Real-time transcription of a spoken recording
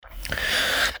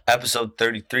episode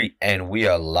 33, and we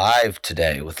are live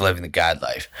today with Living the Guide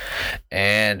Life.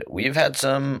 And we've had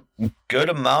some good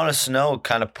amount of snow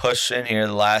kind of push in here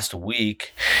the last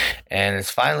week, and it's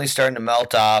finally starting to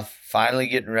melt off, finally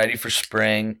getting ready for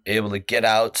spring, able to get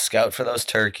out, scout for those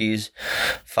turkeys,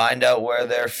 find out where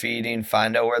they're feeding,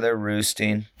 find out where they're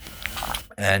roosting.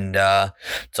 And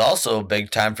it's also a big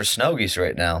time for snow geese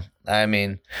right now. I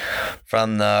mean,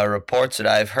 from the reports that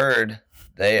I've heard,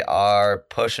 they are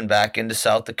pushing back into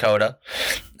South Dakota,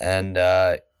 and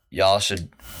y'all should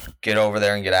get over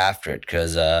there and get after it,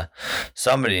 because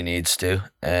somebody needs to,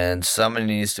 and somebody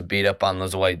needs to beat up on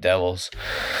those white devils.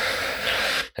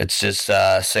 It's just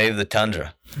save the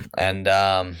tundra. And,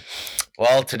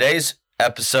 well, today's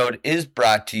episode is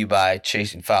brought to you by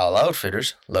Chasing Fowl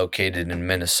Outfitters, located in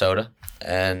Minnesota,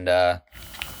 and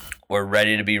we're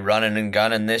ready to be running and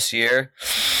gunning this year.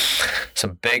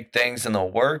 Some big things in the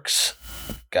works.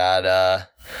 Got a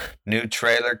new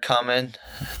trailer coming,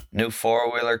 new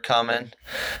four-wheeler coming.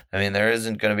 I mean, there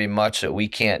isn't going to be much that we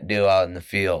can't do out in the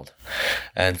field.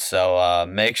 And so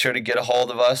make sure to get a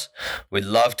hold of us. We'd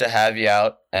love to have you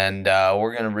out, and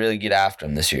we're going to really get after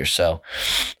them this year. So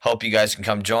hope you guys can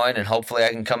come join, and hopefully I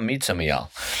can come meet some of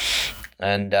y'all.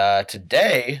 And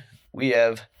today we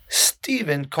have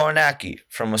Steven Kornacki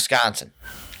from Wisconsin.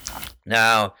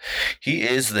 Now, he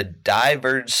is the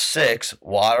Diverge 6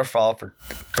 waterfall for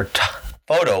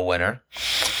photo winner,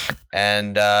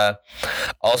 and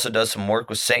also does some work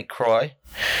with St. Croix,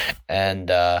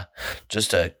 and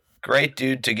just a great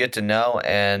dude to get to know,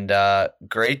 and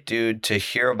great dude to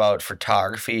hear about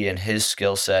photography and his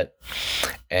skill set,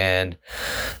 and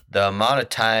the amount of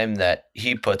time that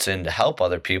he puts in to help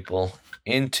other people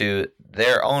into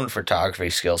their own photography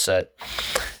skill set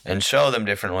and show them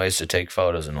different ways to take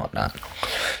photos and whatnot.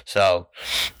 So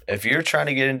if you're trying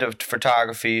to get into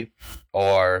photography,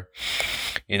 or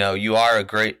you're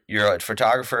a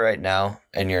photographer right now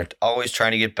and you're always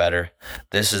trying to get better,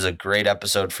 this is a great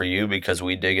episode for you, because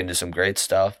we dig into some great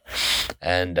stuff,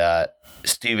 and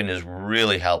Steven is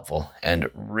really helpful and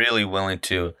really willing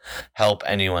to help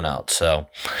anyone out. So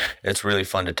it's really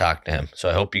fun to talk to him. So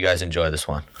I hope you guys enjoy this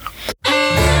one.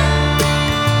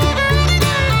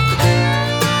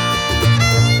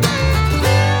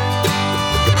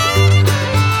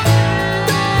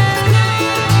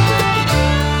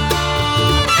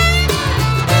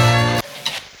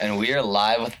 We are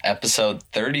live with episode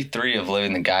 33 of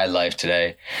Living the Guide Life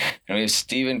today. And we have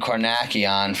Steven Kornacki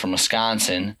on from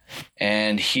Wisconsin.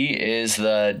 And he is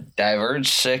the Diverge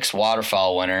 6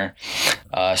 waterfowl winner,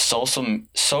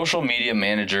 social media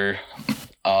manager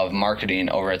of marketing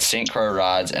over at St. Croix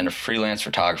Rods, and a freelance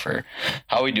photographer.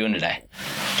 How are we doing today?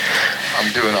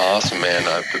 I'm doing awesome, man.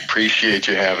 I appreciate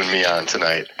you having me on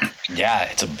tonight. Yeah,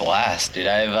 it's a blast, dude.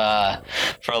 I've,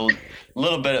 for a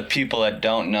little bit of people that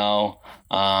don't know,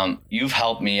 you've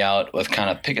helped me out with kind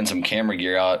of picking some camera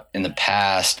gear out in the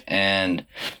past, and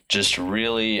just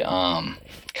really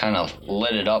kind of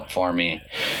lit it up for me,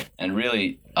 and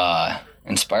really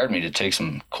inspired me to take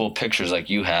some cool pictures like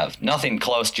you have. Nothing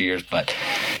close to yours, but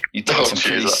you took some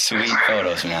pretty sweet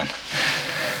photos, man.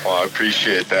 Well, I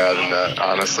appreciate that, and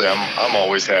honestly, I'm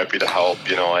always happy to help.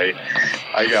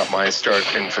 I got my start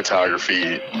in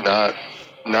photography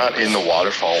not in the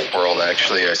waterfowl world,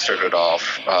 actually. I started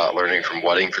off learning from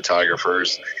wedding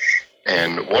photographers.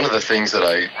 And one of the things that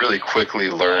I really quickly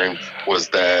learned was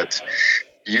that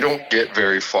you don't get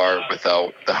very far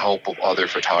without the help of other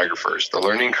photographers. The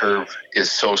learning curve is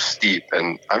so steep,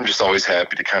 and I'm just always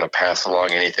happy to kind of pass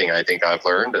along anything I think I've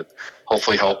learned, and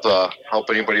hopefully help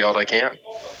anybody out I can.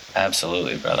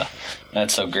 Absolutely, brother.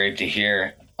 That's so great to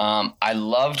hear. I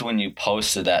loved when you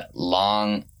posted that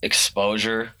long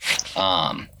exposure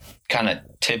kind of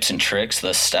tips and tricks,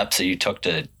 the steps that you took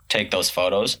to take those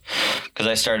photos, because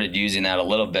I started using that a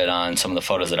little bit on some of the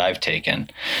photos that I've taken. And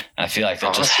I feel like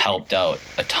that just helped out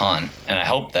a ton. And I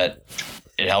hope that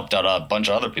it helped out a bunch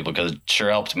of other people, because it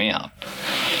sure helped me out.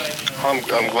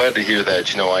 I'm glad to hear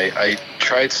that. I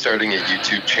tried starting a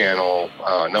YouTube channel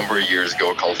a number of years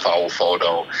ago called Fowl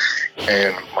Photo,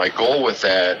 and my goal with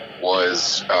that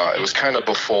was it was kind of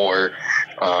before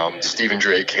Stephen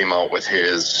Drake came out with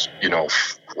his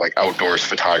like outdoors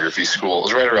photography school. It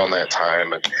was right around that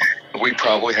time, and we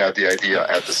probably had the idea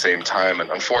at the same time. And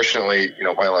unfortunately,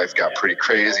 my life got pretty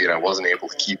crazy, and I wasn't able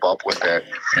to keep up with it.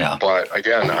 Yeah. But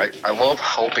again, I love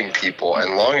helping people,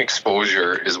 and long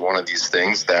exposure is one of these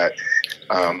things that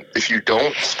if you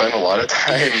don't spend a lot of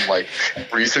time like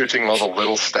researching all the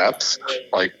little steps,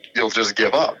 like you'll just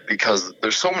give up, because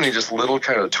there's so many just little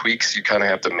kind of tweaks you kind of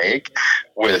have to make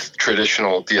with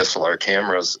traditional DSLR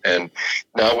cameras. And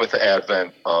now with the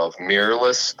advent of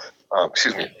mirrorless,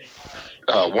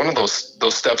 One of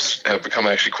those steps have become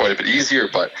actually quite a bit easier,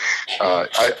 but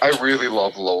I really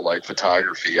love low light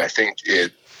photography. I think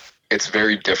it's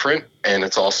very different, and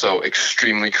it's also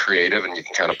extremely creative, and you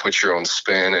can kind of put your own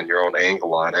spin and your own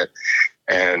angle on it.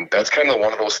 And that's kind of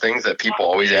one of those things that people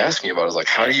always ask me about, is like,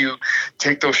 how do you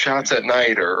take those shots at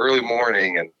night or early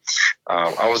morning? And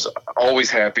I was always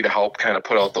happy to help kind of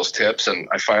put out those tips. And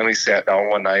I finally sat down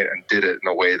one night and did it in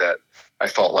a way that I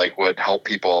felt like would help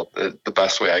people the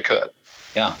best way I could.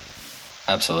 Yeah,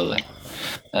 absolutely.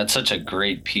 That's such a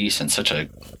great piece and such a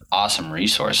awesome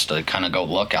resource to kind of go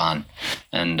look on,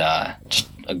 and just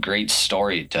a great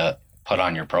story to put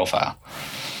on your profile.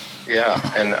 Yeah,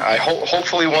 and I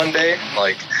hopefully one day,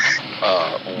 like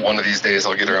one of these days,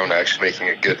 I'll get around to actually making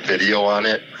a good video on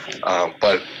it.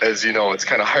 But as you know, it's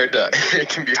kind of it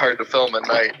can be hard to film at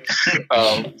night.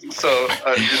 So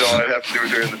I'd have to do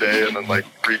it during the day and then like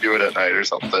redo it at night or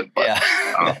something. But,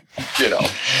 yeah.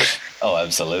 Oh,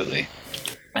 absolutely.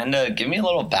 And give me a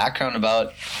little background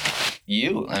about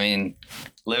you. I mean,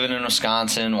 living in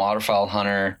Wisconsin, waterfowl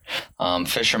hunter,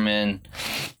 fisherman,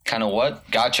 kind of what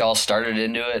got you all started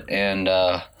into it, and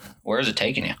where is it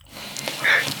taking you?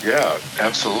 Yeah,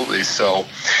 absolutely. So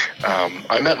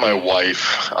I met my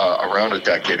wife around a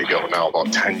decade ago now,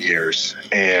 about 10 years,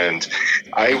 and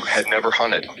I had never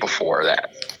hunted before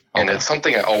that. And it's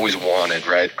something I always wanted,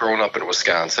 right? Growing up in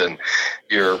Wisconsin,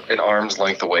 you're an arm's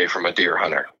length away from a deer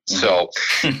hunter. So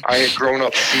I had grown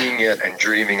up seeing it and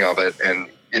dreaming of it. And,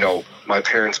 my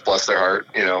parents, bless their heart,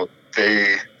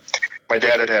 my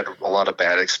dad had a lot of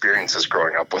bad experiences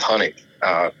growing up with hunting.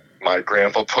 My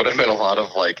grandpa put him in a lot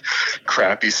of like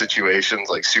crappy situations,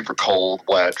 like super cold,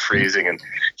 wet, freezing. And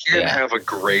he didn't have a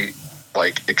great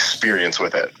experience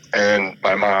with it. And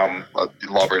my mom,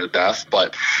 loved her to death,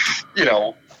 but,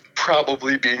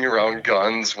 probably being around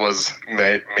guns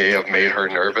may have made her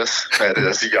nervous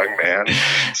as a young man.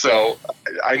 So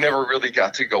I never really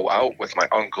got to go out with my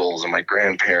uncles and my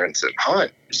grandparents and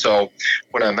hunt. So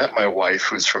when I met my wife,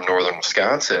 who's from northern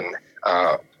Wisconsin,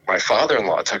 my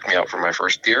father-in-law took me out for my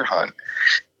first deer hunt.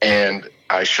 And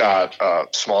I shot a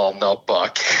small nub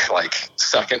buck,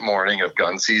 second morning of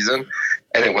gun season,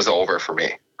 and it was over for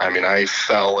me. I mean, I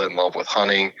fell in love with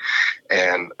hunting,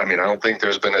 and I don't think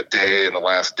there's been a day in the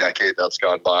last decade that's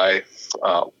gone by.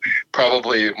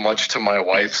 Probably much to my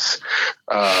wife's,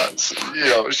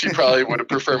 she probably would have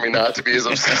preferred me not to be as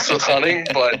obsessed with hunting,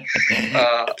 but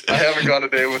I haven't gone a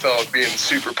day without being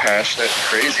super passionate and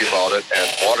crazy about it.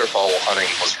 And waterfowl hunting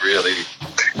was really,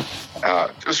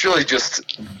 it was really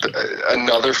just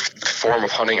another form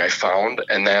of hunting I found,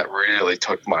 and that really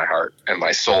took my heart and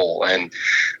my soul. And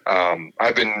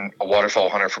I've been a waterfowl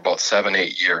hunter for about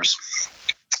 7-8 years,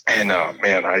 and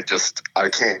man, I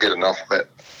can't get enough of it.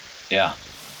 Yeah.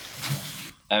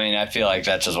 I feel like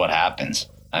that's just what happens.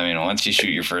 Once you shoot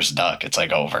your first duck, it's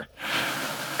over.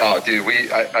 Oh,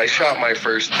 dude, I shot my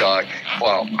first duck.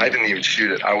 Well, I didn't even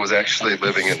shoot it. I was actually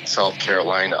living in South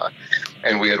Carolina,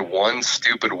 and we had one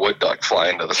stupid wood duck fly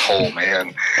into this hole,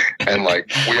 man. And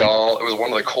it was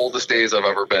one of the coldest days I've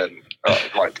ever been,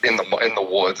 in the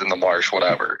woods, in the marsh,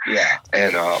 whatever. Yeah.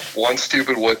 And one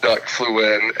stupid wood duck flew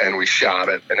in, and we shot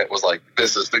it, and it was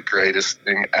this is the greatest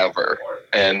thing ever.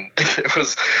 And it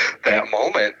was that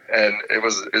moment, and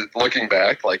looking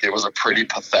back, it was a pretty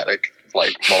pathetic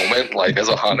moment, as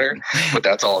a hunter, but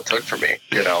that's all it took for me,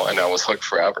 and I was hooked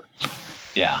forever.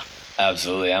 Yeah,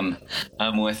 absolutely. I'm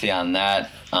with you on that.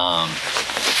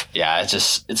 Yeah,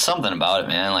 it's something about it,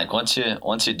 man. Once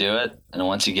you do it, and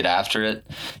once you get after it,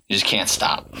 you just can't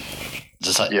stop.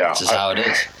 Just how it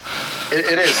is.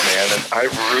 It is, man. And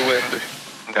I've ruined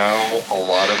now a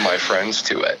lot of my friends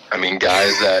to it.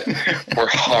 Guys that were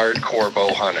hardcore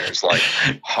bow hunters,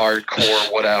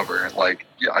 hardcore whatever.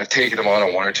 I've taken them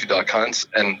on 1 or 2 duck hunts,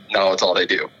 and now it's all they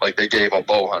do. They gave up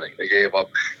bow hunting. They gave up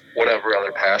whatever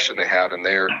other passion they had, and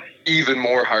they're even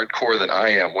more hardcore than I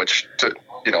am, which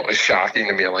is shocking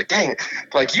to me. I'm dang,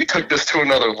 you took this to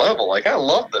another level. I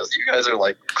love this. You guys are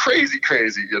crazy,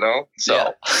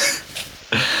 So.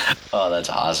 Yeah. Oh, that's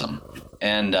awesome.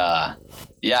 And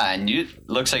and you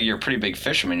looks like you're a pretty big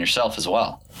fisherman yourself as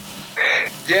well.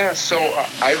 Yeah, so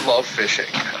I love fishing.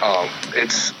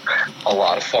 It's a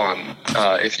lot of fun.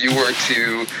 If you were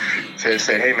to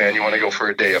say, hey man, you want to go for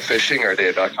a day of fishing or a day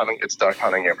of duck hunting, it's duck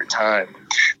hunting every time.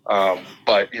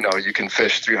 But you can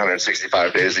fish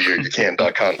 365 days a year. You can't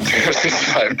duck hunt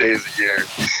 365 days a year.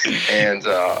 And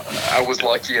I was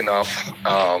lucky enough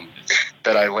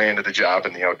that I landed a job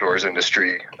in the outdoors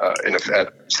industry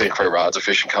at St. Croix Rods, a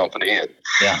fishing company. And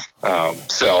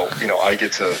so I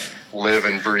get to live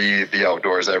and breathe the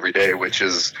outdoors every day, which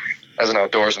is, as an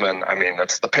outdoorsman,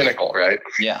 that's the pinnacle, right?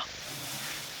 Yeah.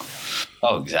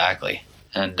 Oh, exactly.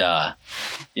 And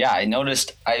yeah, I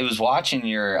noticed. I was watching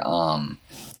your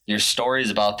stories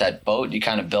about that boat you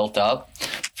kind of built up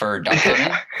for duck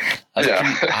hunting.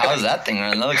 How's that thing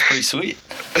running? That looks pretty sweet.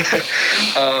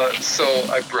 So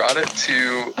I brought it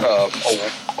to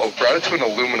an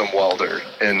aluminum welder,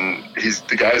 and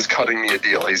the guy's cutting me a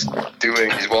deal. He's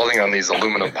welding on these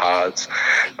aluminum pods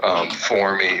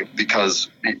for me because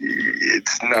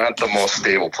it's not the most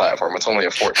stable platform. It's only a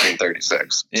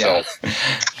 1436, so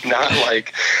not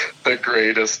like the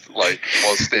greatest, like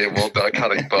most stable duck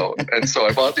hunting boat. And so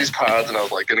I bought these pods, and I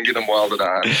was like going to get them welded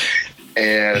on,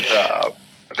 and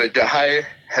the guy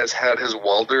has had his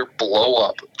welder blow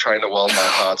up trying to weld my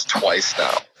pods twice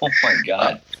now. Oh my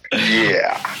God.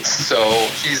 Yeah. So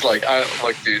he's like,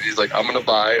 he's like, I'm going to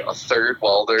buy a third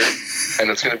welder, and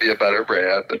it's going to be a better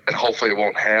brand, and hopefully it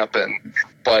won't happen.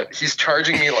 But he's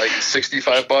charging me like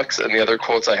 $65, and the other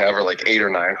quotes I have are like $800 or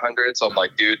 $900. So I'm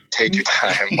like, dude, take your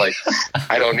time. Like,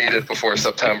 I don't need it before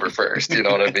September 1st. You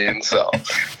know what I mean? So.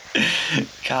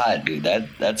 God, dude,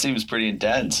 that seems pretty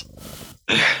intense.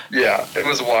 Yeah, it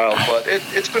was wild, but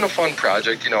it's been a fun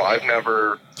project. I've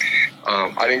never,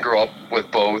 I didn't grow up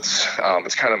with boats.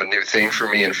 It's kind of a new thing for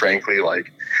me, and frankly, like,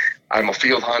 I'm a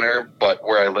field hunter, but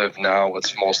where I live now,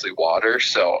 it's mostly water.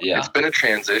 So It's been a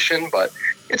transition, but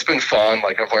it's been fun.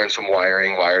 Like, I've learned some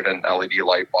wired an LED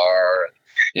light bar,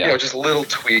 just little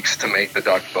tweaks to make the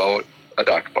duck boat a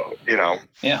duck boat,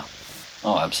 Yeah.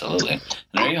 Oh, absolutely.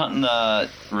 And are you hunting the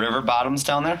river bottoms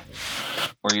down there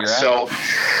where you're at? So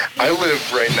I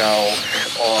live right now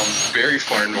very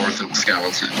far north in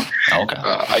Wisconsin. Okay.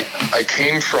 I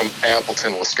came from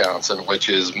Appleton, Wisconsin, which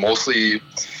is mostly,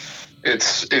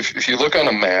 if you look on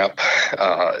a map,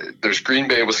 there's Green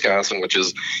Bay, Wisconsin, which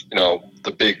is,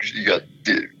 the big, you got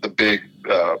the big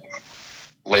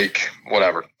lake,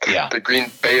 whatever. Yeah. The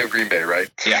Green Bay, right?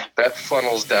 Yeah. That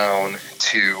funnels down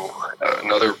to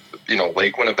another,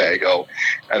 Lake Winnebago.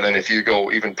 And then if you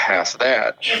go even past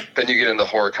that, then you get into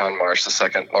Horicon Marsh, the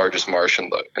second largest marsh in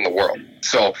the world.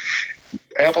 So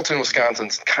Appleton,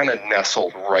 Wisconsin's kind of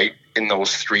nestled right in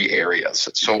those three areas.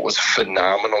 So it was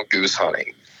phenomenal goose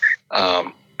hunting.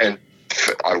 And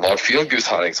I love field goose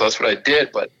hunting, so that's what I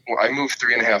did. But I moved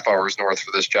 3.5 hours north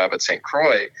for this job at St.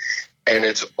 Croix, and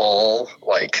it's all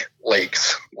like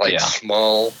lakes,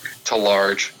 small to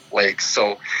large lakes.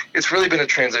 So it's really been a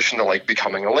transition to like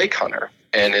becoming a lake hunter,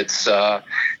 and it's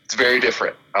very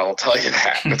different. I'll tell you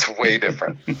that. It's way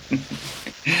different.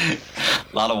 A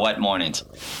lot of wet mornings.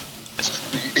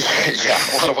 Yeah,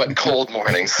 a lot of wet, cold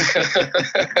mornings.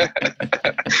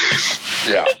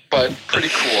 Yeah, but pretty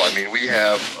cool. I mean, we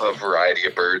have a variety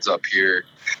of birds up here.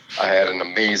 I had an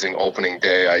amazing opening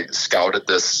day. I scouted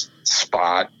this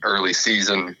spot early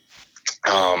season.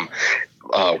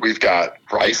 We've got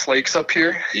rice lakes up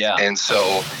here. Yeah. And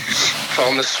so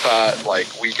found this spot, like,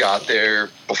 we got there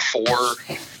before,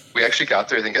 we actually got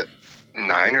there, I think, at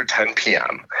 9 or 10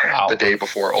 p.m. Wow. The day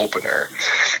before opener.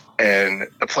 And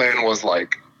the plan was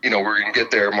like, we're going to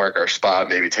get there, mark our spot,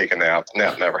 maybe take a nap.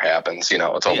 Nap never happens,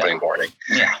 it's opening morning.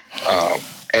 Yeah.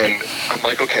 And I'm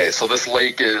like, okay, so this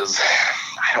lake is,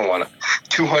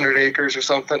 200 acres or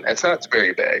something. It's not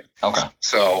very big. Okay.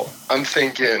 So I'm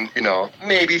thinking,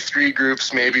 maybe 3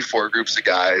 groups, maybe 4 groups of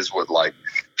guys would like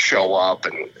show up,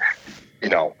 and,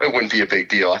 it wouldn't be a big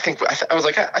deal. I think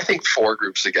 4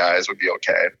 groups of guys would be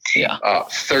okay. Yeah.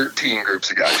 13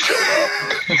 groups of guys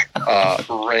showed up.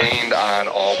 Rained on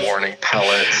all morning,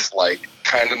 pellets, like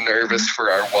kind of nervous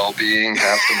for our well-being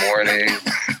half the morning.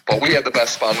 But we had the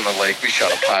best spot on the lake. We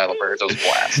shot a pile of birds. It was a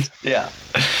blast. Yeah.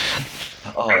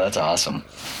 Oh, that's awesome.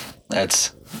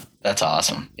 That's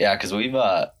awesome. Yeah, because we do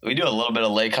a little bit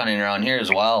of lake hunting around here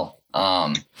as well.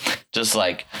 Just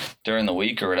like during the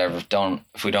week or whatever,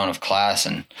 if we don't have class,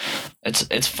 and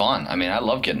it's fun. I mean, I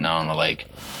love getting out on the lake.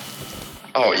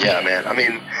 Oh yeah, man. I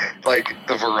mean, like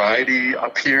the variety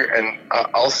up here, and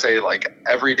I'll say like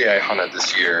every day I hunted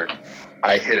this year,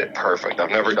 I hit it perfect.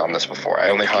 I've never done this before. I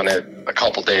only hunted a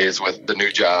couple days with the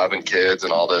new job and kids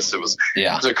and all this. It was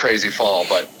a crazy fall,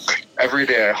 but every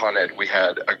day I hunted, we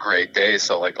had a great day.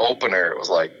 So like opener, it was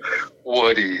like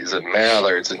woodies and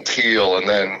mallards and teal. And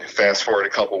then fast forward a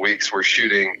couple weeks, we're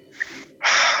shooting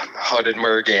hooded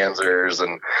mergansers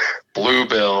and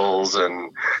bluebills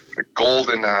and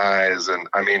golden eyes. And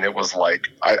I mean, it was like,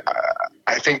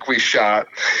 I think we shot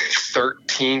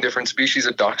 13 different species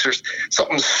of ducks or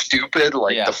something stupid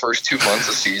like the first 2 months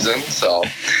of season. So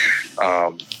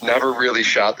never really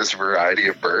shot this variety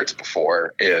of birds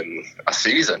before in a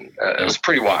season. It was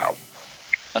pretty wild.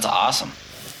 That's awesome.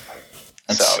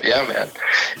 So yeah, man,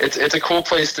 it's a cool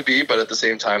place to be, but at the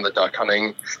same time, the duck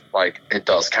hunting, like, it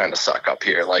does kind of suck up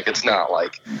here. Like, it's not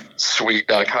like sweet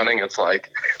duck hunting. It's like,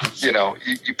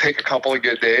 you pick a couple of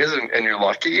good days and you're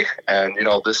lucky. And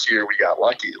this year we got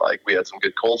lucky. Like, we had some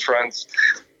good cold fronts,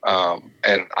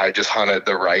 and I just hunted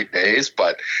the right days.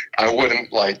 But I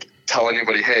wouldn't like tell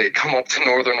anybody, hey, come up to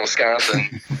northern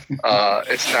Wisconsin.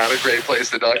 It's not a great place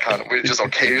to duck hunt. We just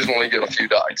occasionally get a few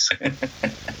ducks.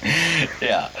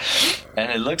 Yeah.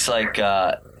 And it looks like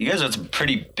you guys have some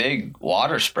pretty big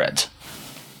water spreads.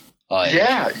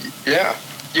 Yeah.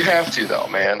 You have to, though,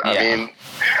 man. Yeah. I mean,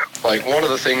 like, one of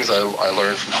the things I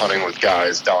learned from hunting with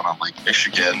guys down on Lake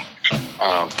Michigan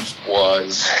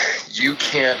was you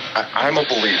can't. I'm a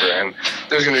believer, and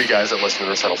there's going to be guys that listen to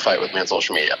this that'll fight with me on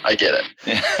social media. I get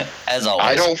it. As always.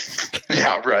 I don't.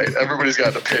 Yeah, right. Everybody's got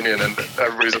an opinion, and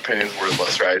everybody's opinion is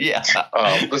worthless, right? Yeah.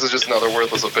 This is just another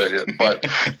worthless opinion. But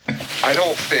I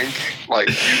don't think, like,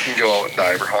 you can go out and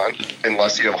diver hunt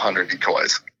unless you have 100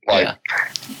 decoys. Like, Yeah.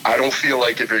 I don't feel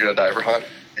like if you're going to diver hunt,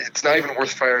 it's not even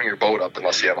worth firing your boat up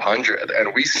unless you have 100.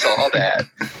 And we saw that,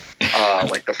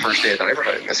 like, the first day of diver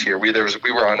hunting this year. We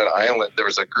were on an island. There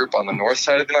was a group on the north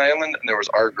side of the island, and there was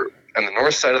our group. And the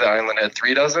north side of the island had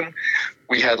 3 dozen.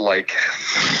 We had, like,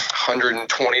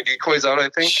 120 decoys out, I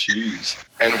think. Jeez.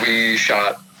 And we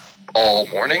shot all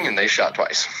morning, and they shot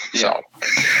twice. Yeah. So,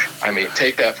 I mean,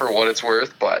 take that for what it's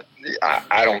worth. But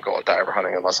I don't go diver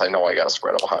hunting unless I know I got a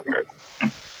spread of 100.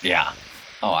 Yeah.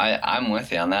 Oh, I'm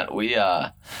with you on that.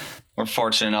 We're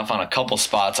fortunate enough on a couple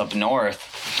spots up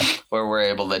north where we're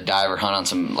able to diver hunt on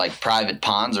some, like, private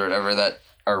ponds or whatever that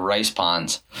are rice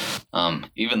ponds.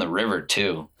 Even the river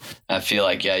too. I feel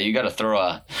like, yeah, you got to throw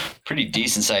a pretty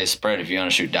decent sized spread if you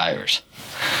want to shoot divers.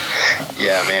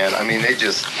 Yeah, man. I mean, they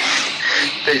just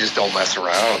don't mess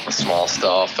around with the small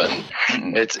stuff, and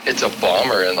it's a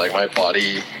bummer. And, like,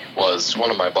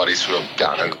 one of my buddies who have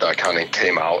gotten into duck hunting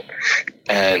came out,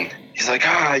 and he's like,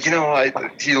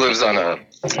 he lives on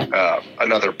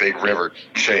another big river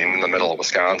chain in the middle of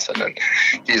Wisconsin, and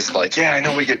he's like, yeah, I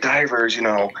know we get divers,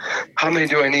 how many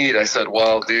do I need? I said,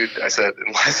 well, dude,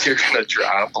 unless you're gonna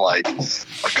drop like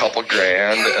a couple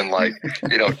grand and, like,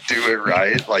 do it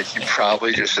right, like, you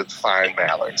probably just should find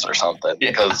mallards or something.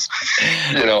 Yeah. Because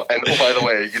and oh, by the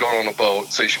way, you don't own a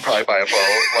boat, so you should probably buy a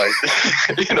boat.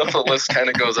 Like, the list kind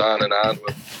of goes on and on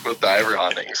with diver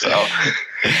hunting. So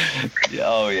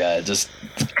Oh yeah, just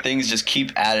things just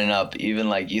keep adding up. Even,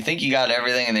 like, you think you got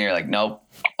everything, and then you're like, nope,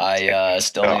 I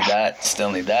still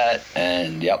need that,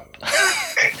 and yep.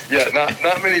 Yeah,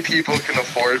 not many people can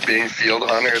afford being field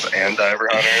hunters and diver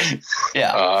hunters.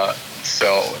 Yeah.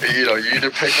 So you either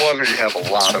pick one or you have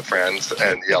a lot of friends,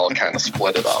 and y'all kind of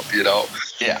split it up.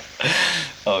 Yeah.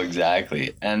 Oh,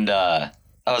 exactly. And I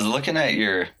was looking at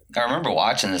I remember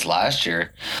watching this last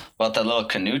year about that little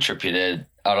canoe trip you did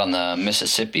out on the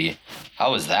Mississippi.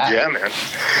 How was that? Yeah, man.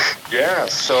 Yeah,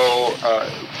 so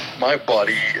my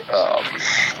buddy,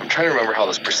 I'm trying to remember how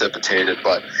this precipitated,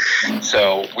 but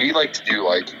so we like to do,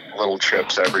 like, little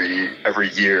trips every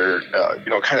year,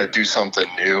 kind of do something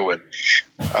new. And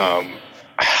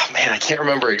man, I can't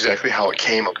remember exactly how it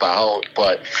came about,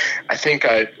 but I think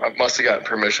I must have gotten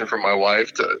permission from my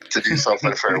wife to do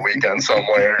something for a weekend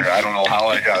somewhere. I don't know how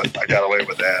I got away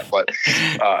with that, but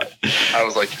I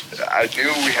was like, I knew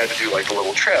we had to do, like, a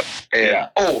little trip. And Yeah.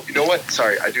 Oh, you know what?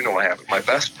 Sorry, I do know what happened. My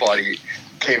best buddy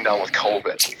came down with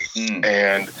COVID,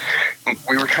 and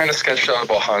we were kind of sketched out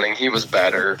about hunting. He was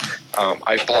better.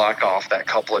 I block off that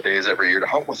couple of days every year to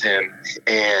hunt with him,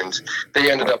 and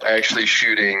they ended up actually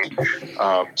shooting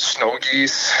snow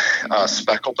geese,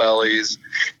 speckle bellies,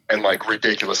 and, like,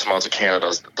 ridiculous amounts of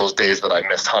Canadas those days that I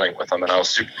missed hunting with them, and I was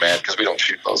super mad because we don't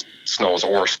shoot those snows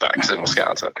or specks in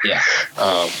Wisconsin. Yeah.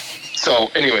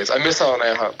 So anyways, I miss out on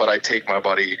that hunt, but I take my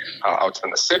buddy out to the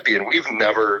Mississippi, and we've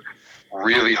never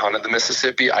really hunted the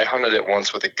Mississippi. I hunted it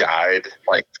once with a guide,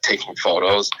 like, taking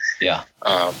photos. Yeah.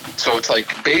 So it's,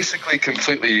 like, basically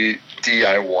completely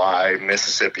DIY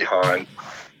Mississippi hunt.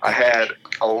 I had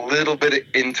a little bit of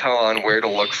intel on where to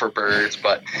look for birds,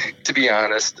 but to be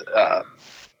honest,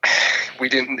 we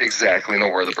didn't exactly know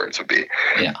where the birds would be.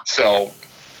 Yeah. So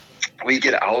we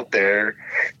get out there,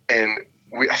 and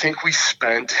I think we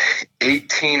spent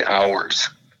 18 hours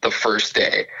the first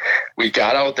day. We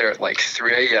got out there at, like,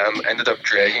 3 a.m., ended up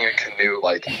dragging a canoe,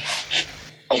 like,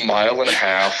 a mile and a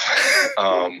half.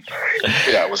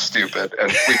 Yeah, it was stupid,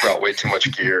 and we brought way too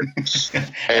much gear. And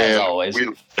As always.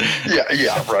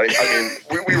 Yeah, right. I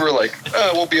mean, we were like,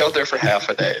 we'll be out there for half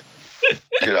a day.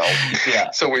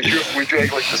 Yeah. So we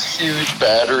drag, like, this huge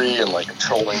battery and, like, a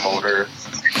trolling motor.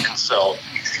 And so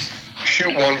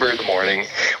shoot one bird in the morning.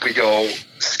 We go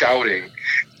scouting,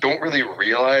 don't really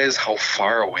realize how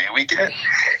far away we get.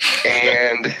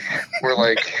 And we're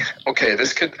like, okay,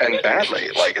 this could end badly.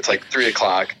 Like, it's like 3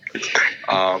 o'clock.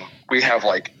 We have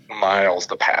like miles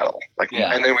to paddle. Like,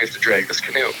 and then we have to drag this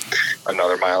canoe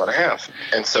another mile and a half.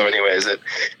 And so anyways,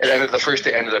 the first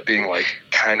day ended up being like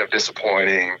kind of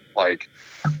disappointing, like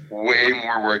way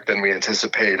more work than we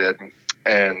anticipated.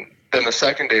 And then the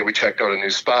second day we checked out a new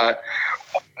spot.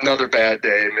 Another bad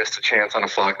day, missed a chance on a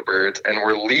flock of birds, and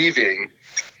we're leaving,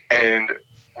 and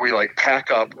we like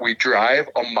pack up. We drive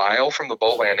a mile from the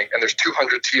boat landing, and there's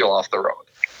 200 teal off the road.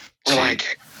 We're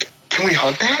like, can we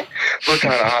hunt that? Look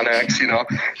on Onyx, you know,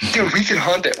 dude, we can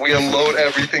hunt it. We unload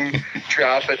everything,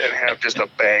 drop it, and have just a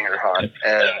banger hunt.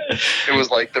 And it was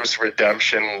like there was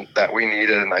redemption that we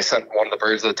needed. And I sent one of the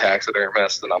birds to the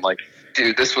taxidermist, and I'm like,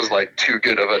 dude, this was like too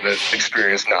good of an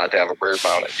experience not to have a bird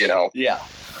mounted, you know? Yeah.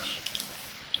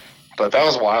 But that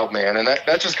was wild, man. And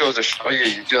that just goes to show you,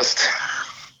 you just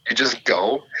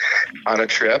go on a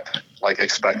trip, like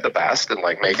expect the best and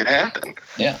like make it happen.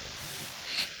 Yeah.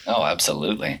 Oh,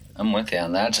 absolutely. I'm with you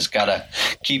on that. Just got to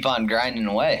keep on grinding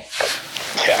away.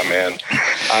 Yeah, man.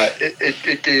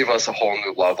 It gave us a whole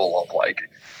new level of like,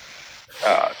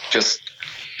 just,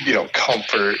 you know,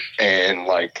 comfort and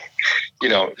like, you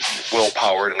know,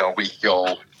 willpower to know we can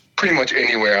go pretty much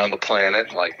anywhere on the planet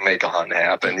and like make a hunt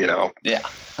happen, you know? Yeah,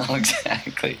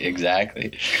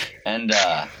 exactly. And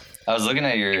I was looking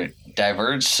at your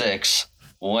Diverge 6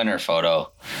 winter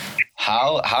photo.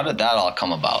 How did that all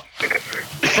come about?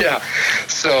 Yeah,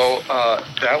 so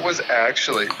that was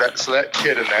actually that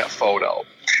kid in that photo.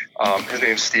 His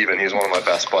name's Steven. He's one of my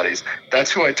best buddies.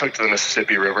 That's who I took to the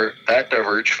Mississippi River. That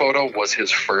Diverge photo was his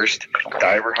first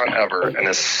diver hunt ever and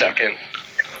his second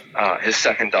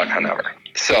duck hunt ever.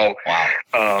 So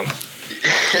wow.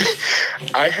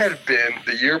 I had been,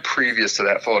 the year previous to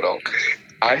that photo,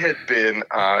 I had been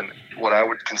on what I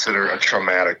would consider a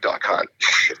traumatic duck hunt.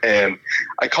 And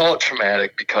I call it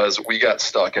traumatic because we got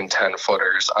stuck in 10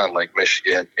 footers on Lake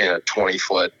Michigan in a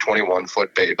 21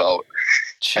 foot bay boat.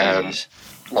 Jeez. And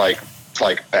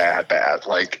like bad.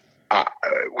 Like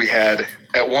we had,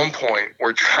 at one point,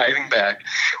 we're driving back.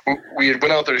 We had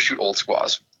went out there to shoot old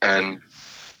squaws, and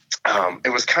it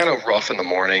was kind of rough in the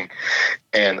morning,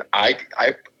 and I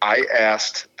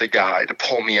asked the guy to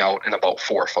pull me out in about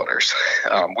 4 footers.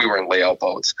 We were in layout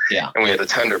boats, and we had a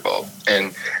tender boat.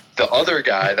 And the other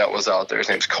guy that was out there, his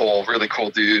name's Cole, really cool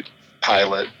dude,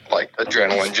 pilot, like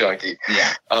adrenaline junkie.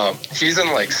 Yeah. He's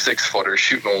in like 6 footers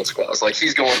shooting old squaws. Like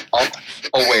he's going up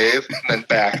a wave and then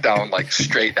back down, like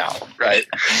straight down, right?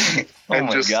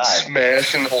 And just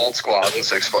smashing old squaws in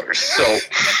 6 footers. So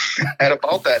at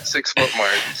about that 6 foot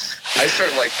mark, I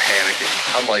start like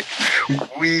panicking. I'm like,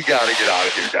 we got to get out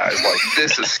of here, guys. Like,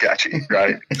 this is sketchy,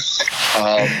 right?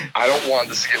 I don't want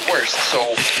this to get worse.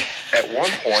 So at one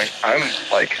point, I'm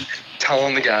like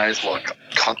telling the guys, look,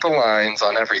 cut the lines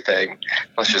on everything.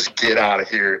 Let's just get out of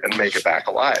here and make it back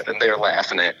alive. And they're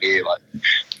laughing at me like,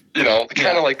 you know,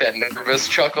 kind of like that nervous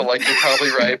chuckle, like you're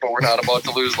probably right, but we're not about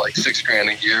to lose like $6,000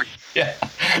 a year. Yeah.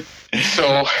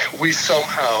 So we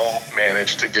somehow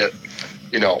managed to get,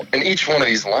 you know, and each one of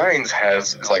these lines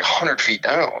is like 100 feet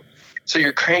down. So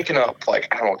you're cranking up like,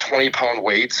 I don't know, 20-pound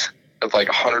weights of like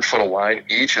 100 foot of line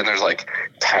each, and there's like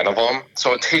 10 of them.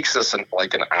 So it takes us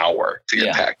like an hour to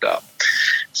get packed up.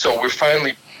 So we're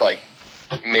finally like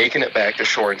making it back to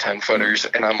shore in 10 footers,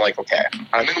 and I'm like, okay,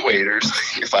 I'm in waders.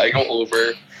 If I go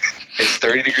over, it's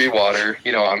 30-degree water.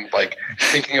 You know, I'm like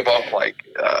thinking about like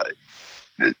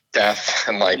death,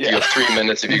 and like you have 3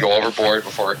 minutes if you go overboard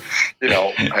before, you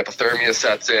know, hypothermia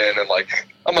sets in, and like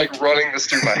I'm like running this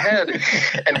through my head,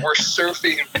 and we're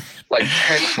surfing like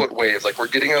 10-foot waves. Like we're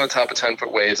getting on the top of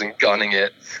 10-foot waves and gunning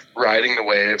it, riding the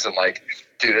waves, and like,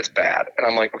 dude, it's bad. And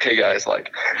I'm like, okay, guys,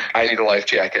 like I need a life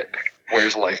jacket.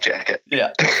 Where's a life jacket?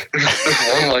 Yeah.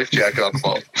 There's one life jacket on the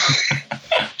boat.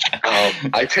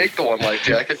 I take the one life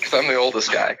jacket because I'm the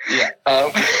oldest guy. Yeah.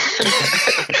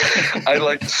 I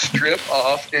like strip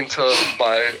off into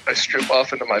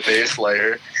my base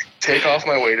layer, take off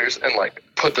my waders, and like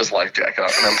put this life jacket on,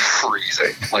 and I'm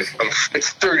freezing. Like it's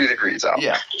 30 degrees out.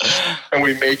 Yeah. And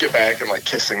we make it back and like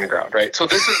kissing the ground, right? So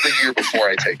this is the year before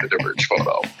I take the Diverge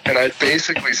photo, and I'd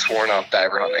basically sworn off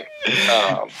diver hunting,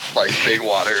 like big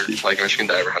water, like Michigan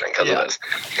diver hunting because of this.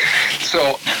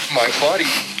 So my buddy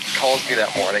calls me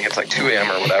that morning. It's like 2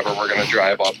 a.m. or whatever. We're going to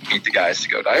drive up, meet the guys to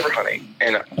go diver hunting.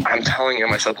 And I'm telling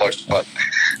him, I said, look, but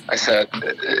I said,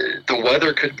 the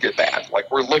weather could get bad.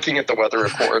 Like we're looking at the weather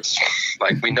reports.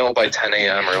 Like we know by 10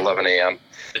 a.m. or 11 a.m.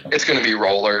 it's going to be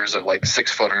rollers of like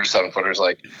 6 footers, 7 footers.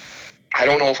 Like I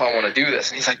don't know if I want to do this.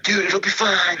 And he's like, dude, it'll be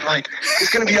fine. Like, it's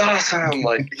going to be awesome.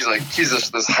 Like, he's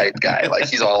just this hype guy. Like,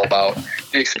 he's all about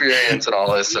the experience and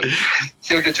all this. And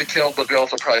he'll get you killed, but he'll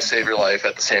also probably save your life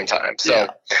at the same time. So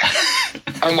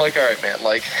I'm like, all right, man,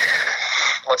 like,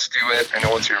 let's do it. I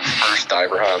know it's your first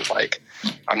diver hunt. Like,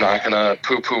 I'm not going to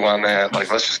poo-poo on that. Like,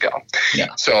 let's just go.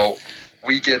 Yeah. So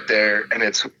we get there, and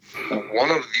it's one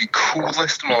of the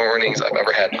coolest mornings I've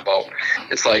ever had in a boat.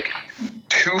 It's like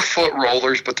 2-foot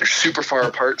rollers, but they're super far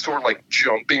apart, so we're like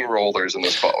jumping rollers in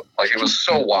this boat. Like, it was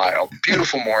so wild.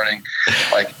 Beautiful morning,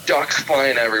 like ducks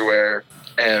flying everywhere.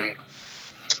 And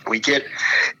we get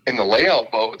in the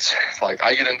layout boats. Like,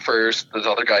 I get in first, this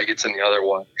other guy gets in the other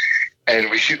one, and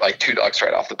we shoot like 2 ducks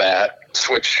right off the bat,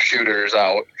 switch shooters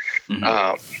out. And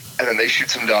then they shoot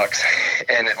some ducks,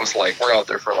 and it was like, we're out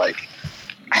there for like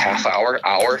half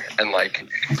hour, and like,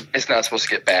 it's not supposed to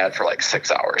get bad for like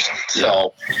 6 hours.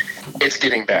 So it's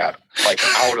getting bad, like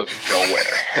out of nowhere.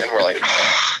 And we're like,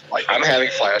 I'm having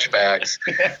flashbacks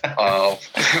of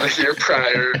the year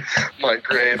prior. I'm like,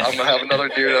 great, I'm gonna have another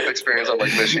near-death experience on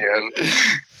Lake Michigan.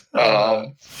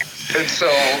 And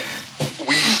so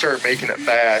we started making it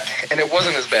back, and it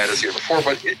wasn't as bad as the year before,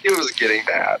 but it was getting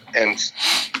bad. And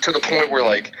to the point where,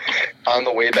 like, on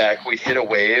the way back, we'd hit a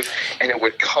wave, and it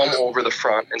would come over the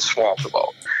front and swamp the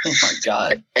boat. Oh, my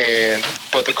God.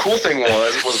 But the cool thing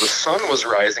was the sun was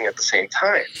rising at the same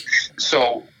time.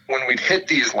 So when we'd hit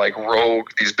these big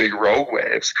rogue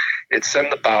waves, it'd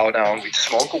send the bow down, we'd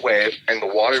smoke a wave, and the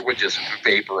water would just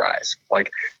vaporize,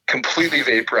 like completely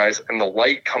vaporize. And the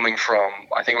light coming from,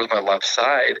 I think it was my left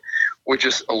side, would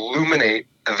just illuminate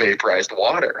the vaporized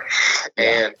water.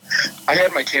 And I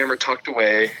had my camera tucked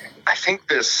away. I think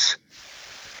this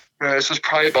was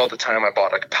probably about the time I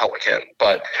bought a Pelican,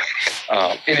 but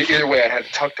either way, I had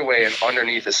it tucked away and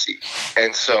underneath a seat.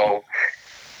 And so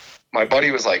my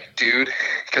buddy was like, dude,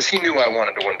 because he knew I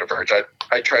wanted to win Diverge.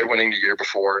 I tried winning the year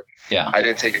before. Yeah. I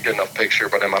didn't take a good enough picture,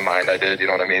 but in my mind I did, you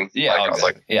know what I mean? Yeah. Like, I was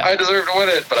like, I deserve to win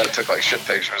it, but I took like shit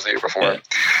pictures the year before.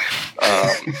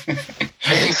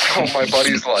 And so my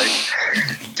buddy's like,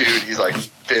 dude, he's like,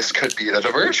 this could be the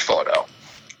Diverge photo.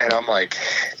 And I'm like,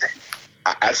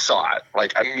 I saw it,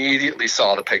 like immediately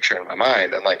saw the picture in my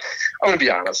mind. And like, I'm going to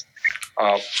be honest,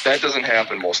 that doesn't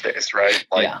happen most days, right?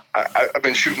 Like, I've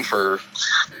been shooting for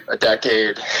a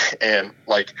decade, and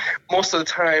like most of the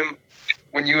time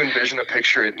when you envision a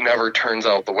picture, it never turns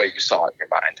out the way you saw it in your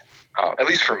mind. At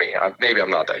least for me. Maybe I'm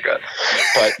not that good.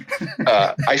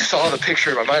 But I saw the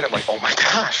picture in my mind. I'm like, oh my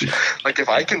gosh, like if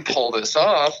I can pull this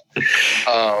off,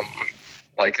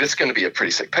 like this is going to be a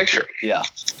pretty sick picture. Yeah.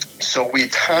 So we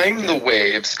timed the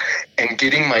waves and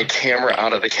getting my camera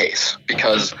out of the case,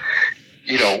 because,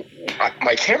 you know,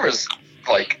 my camera's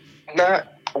like not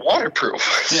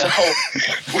waterproof. Yeah.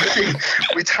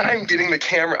 So we timed getting the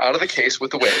camera out of the case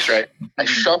with the waves, right? I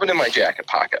shove it in my jacket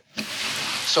pocket.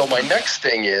 So my next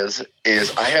thing is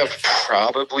I have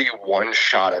probably one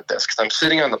shot at this, because I'm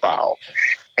sitting on the bow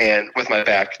and with my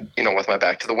back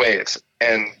to the waves.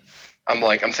 And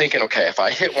I'm thinking, okay, if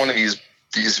I hit one of these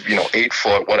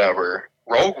 8-foot, whatever,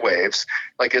 rogue waves,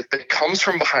 like if it comes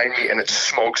from behind me and it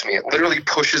smokes me, it literally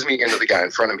pushes me into the guy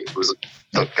in front of me, who's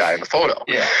the guy in the photo.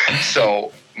 Yeah.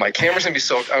 So my camera's going to be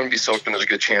soaked. I'm going to be soaked, and there's a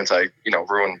good chance I,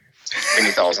 ruin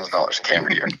many thousands of dollars in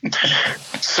camera gear.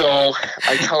 So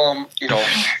I tell him,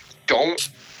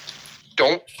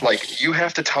 don't, like, you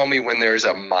have to tell me when there's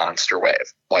a monster wave.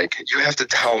 Like, you have to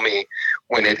tell me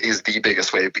when it is the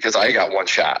biggest wave, because I got one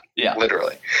shot,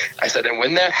 literally. I said, and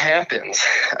when that happens,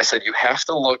 I said, you have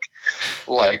to look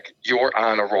like you're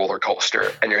on a roller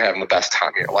coaster and you're having the best time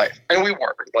of your life. And we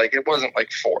were. Like, it wasn't,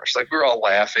 like, forced. Like, we were all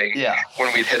laughing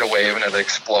when we'd hit a wave and it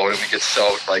exploded and we get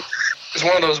soaked. Like, it was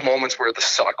one of those moments where the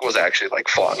suck was actually, like,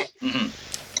 fun. Mm-hmm.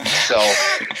 So,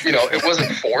 it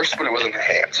wasn't forced, but it wasn't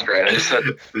enhanced, right? I just said,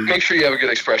 make sure you have a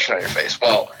good expression on your face.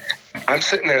 Well, I'm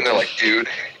sitting there and they're like, dude.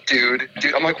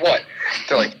 I'm like, what?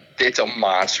 They're like, it's a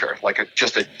monster, like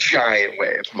just a giant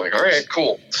wave. I'm like, all right,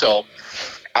 cool. So,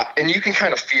 and you can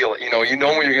kind of feel it, when you're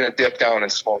going to dip down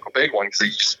and smoke a big one, because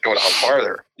you just go down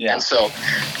farther. Yeah. And so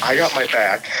I got my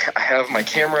back. I have my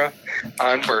camera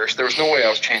on burst. There was no way I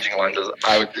was changing lenses.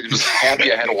 I was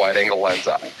happy I had a wide angle lens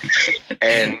on.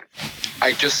 And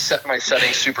I just set my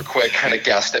settings super quick, kind of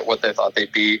guessed at what they thought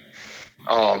they'd be.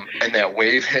 And that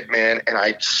wave hit, man, and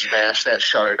I smashed that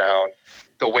shutter down.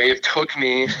 The wave took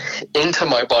me into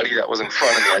my buddy that was in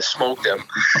front of me. I smoked him.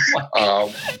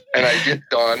 And I get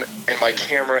done, and my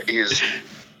camera is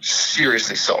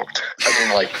seriously soaked. I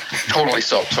mean, like, totally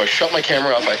soaked. So I shut my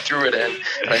camera off, I threw it in,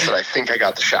 and I said, I think I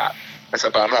got the shot. I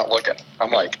said, but I'm not looking.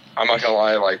 I'm like, I'm not going to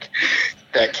lie, like,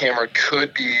 that camera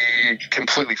could be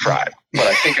completely fried. but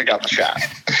I think I got the shot.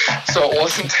 So it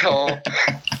wasn't until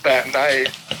that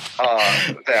night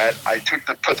that I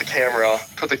put the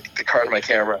card in my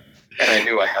camera, and I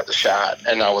knew I had the shot.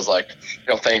 And I was like,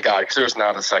 thank God, because there was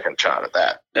not a second shot at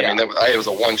that. I mean, it was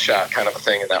a one shot kind of a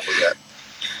thing, and that was it.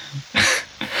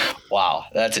 Wow,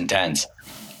 that's intense.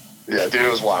 Yeah, dude,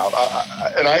 it was wild.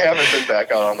 And I haven't been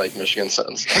back out on Lake Michigan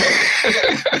since.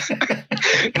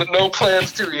 No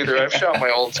plans to either. I've shot my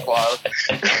old squad.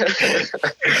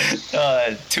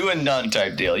 2 and done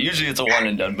type deal. Usually it's a 1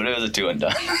 and done, but it was a 2 and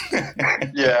done.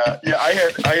 Yeah.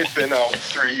 I had been out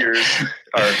 3 years,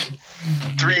 or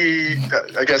 3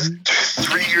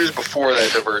 years before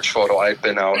that Diverge photo. I had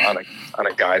been out on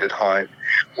a guided hunt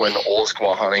when old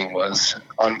squaw hunting was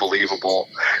unbelievable,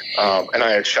 and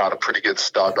I had shot a pretty good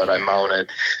stud that I mounted,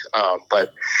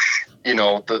 but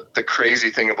the crazy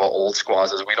thing about old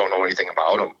squaws is we don't know anything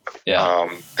about them. Yeah.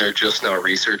 They're just now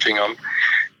researching them,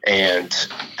 and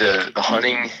the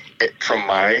hunting, from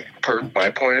my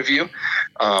point of view,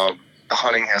 the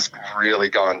hunting has really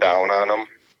gone down on them.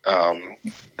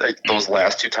 Those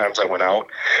last 2 times I went out,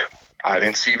 I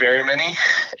didn't see very many,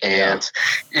 and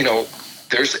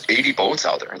there's 80 boats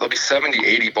out there. There'll be 70,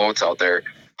 80 boats out there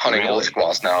hunting old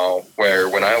squaws now, where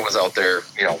when I was out there,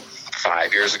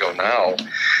 5 years ago now,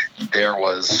 there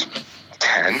was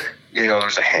 10.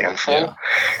 There's a handful. Yeah.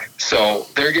 So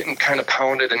they're getting kind of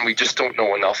pounded, and we just don't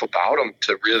know enough about them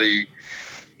to really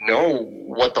know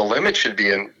what the limit should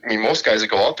be. And I mean, most guys that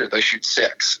go out there, they shoot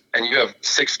 6, and you have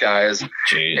 6 guys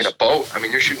in a boat. I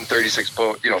mean, you're shooting 36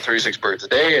 birds a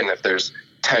day, and if there's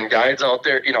 10 guides out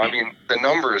there, the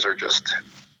numbers are just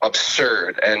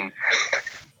absurd. And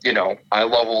I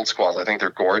love old squaws. I think they're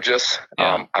gorgeous.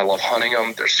 Yeah. I love hunting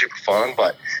them. They're super fun,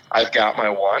 but I've got my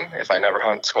one. If I never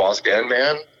hunt squaws again,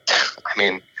 man, I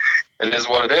mean, it is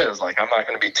what it is. Like, I'm not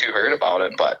going to be too hurt about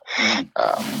it, but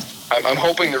I'm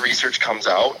hoping the research comes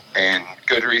out, and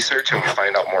good research, and we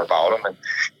find out more about them and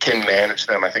can manage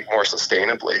them, I think, more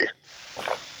sustainably.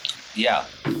 Yeah.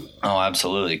 Oh,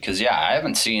 absolutely. Because, I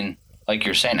haven't seen, like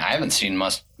you're saying, I haven't seen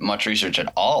much research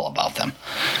at all about them.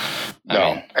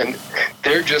 No, and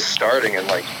they're just starting, and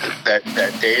like that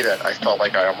day that I felt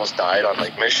like I almost died on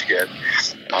Lake Michigan,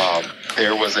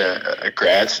 there was a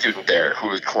grad student there who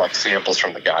would collect samples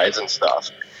from the guides and stuff.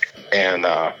 And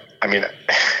I mean,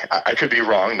 I could be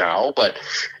wrong now, but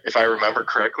if I remember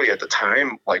correctly at the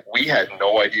time, like, we had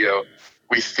no idea.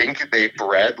 We think they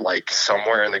bred like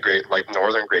somewhere in the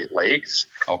northern Great Lakes,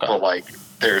 okay, but like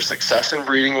their success in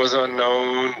breeding was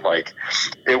unknown. Like,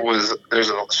 there's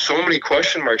so many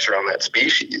question marks around that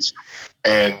species,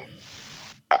 and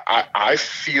I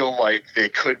feel like they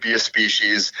could be a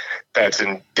species that's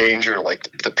in danger.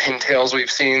 Like the pintails we've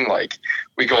seen, like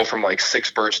we go from like 6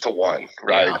 birds to 1,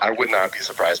 right? Yeah. I would not be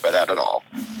surprised by that at all.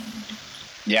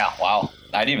 Yeah, wow.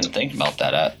 I didn't even think about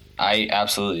that. I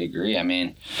absolutely agree. I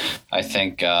mean, I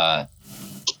think,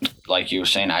 like you were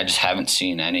saying, I just haven't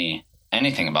seen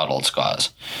anything about old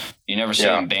squaws. You never see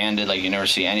them banded. Like, you never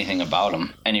see anything about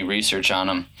them, any research on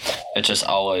them. It's just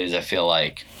always, I feel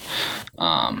like,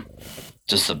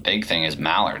 just the big thing is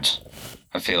mallards.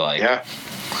 I feel like. Yeah.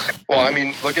 Well, I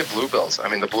mean, look at bluebills. I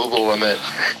mean, the bluebill limit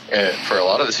for a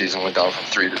lot of the season went down from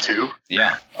 3 to 2.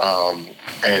 Yeah.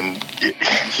 And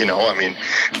I mean,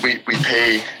 we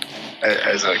pay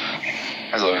as a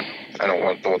I don't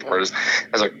want what the word is.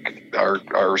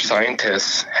 Our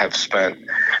scientists have spent,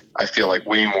 I feel like,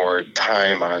 way more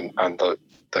time on the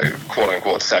quote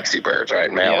unquote sexy birds, right?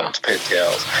 Mallards,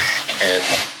 pintails, and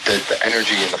the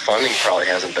energy and the funding probably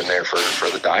hasn't been there for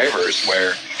the divers.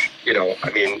 Where,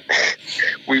 I mean,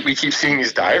 we keep seeing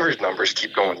these divers numbers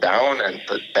keep going down, and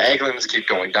the bag limits keep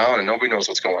going down, and nobody knows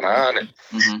what's going on. And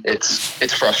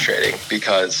it's frustrating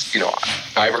because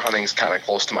diver hunting is kind of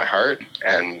close to my heart,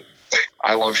 and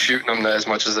I love shooting them as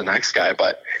much as the next guy,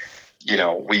 but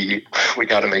we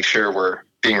got to make sure we're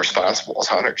being responsible as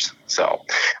hunters. So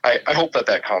I hope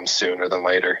that comes sooner than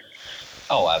later.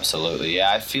 Oh, absolutely. Yeah,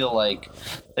 I feel like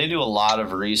they do a lot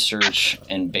of research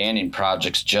and banding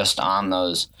projects just on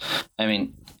those. I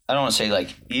mean, I don't want to say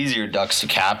like easier ducks to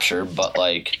capture, but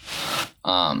like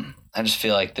I just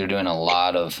feel like they're doing a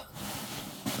lot of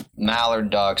mallard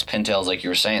ducks, pintails, like you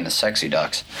were saying, the sexy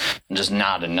ducks, and just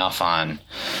not enough on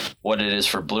what it is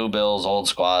for bluebills, old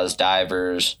squaws,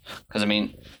 divers. Because I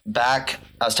mean, I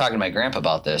was talking to my grandpa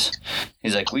about this.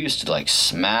 He's like, we used to like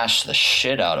smash the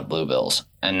shit out of bluebills,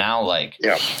 and now like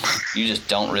you just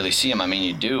don't really see them. I mean,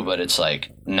 you do, but it's like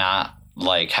not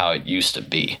like how it used to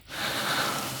be.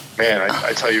 Man,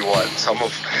 I tell you what, some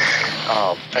of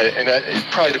and it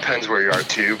probably depends where you are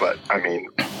too, but I mean,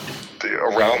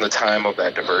 around the time of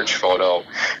that Diverge photo,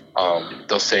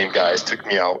 those same guys took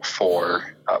me out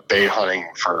for bait hunting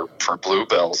for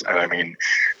bluebills, and I mean,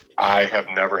 I have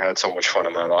never had so much fun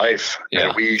in my life. Yeah.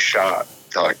 And we shot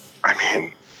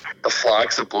the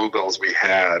flocks of bluebills we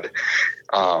had,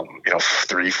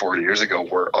 3-4 years ago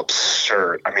were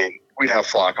absurd. I mean, we'd have a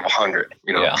flock of 100,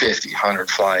 50, 100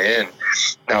 fly in.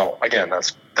 Now, again,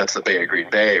 that's the Bay of Green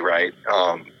Bay, right?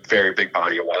 Very big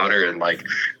body of water. And like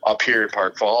up here in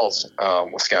Park Falls,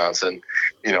 Wisconsin,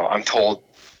 I'm told,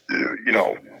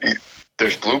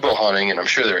 there's bluebill hunting, and I'm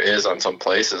sure there is on some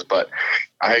places, but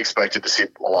I expected to see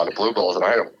a lot of bluebills, and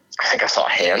I think I saw a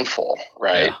handful,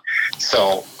 right? Yeah.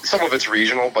 So some of it's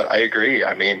regional, but I agree.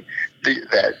 I mean,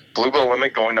 that bluebill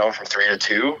limit going down from 3 to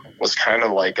 2 was kind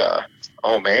of like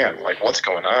oh man, like what's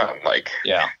going on? Like,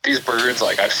 yeah, these birds,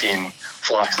 like I've seen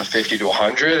flocks of 50 to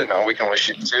 100, and now we can only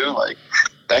shoot 2. Like,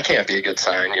 that can't be a good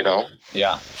sign,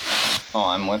 Yeah. Oh,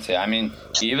 I'm with you. I mean,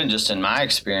 even just in my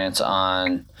experience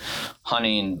on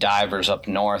hunting divers up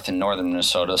north in northern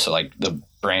Minnesota, so like the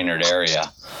Brainerd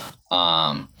area,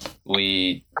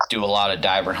 we do a lot of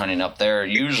diver hunting up there,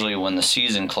 usually when the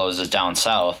season closes down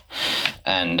south.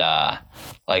 And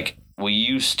like we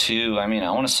used to, I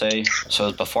want to say, so it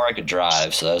was before I could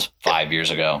drive, so that was 5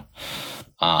 years ago.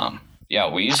 Yeah,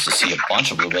 we used to see a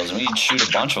bunch of bluebills, and we'd shoot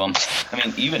a bunch of them. I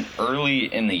mean, even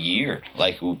early in the year,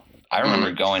 like I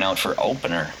remember going out for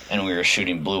opener, and we were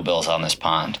shooting bluebills on this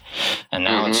pond. And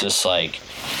now it's just like,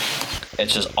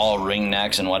 it's just all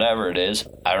ringnecks and whatever it is.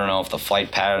 I don't know if the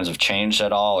flight patterns have changed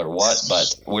at all or what,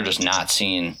 but we're just not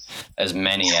seeing as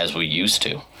many as we used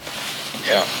to.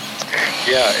 Yeah.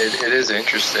 Yeah, it is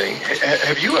interesting.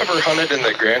 Have you ever hunted in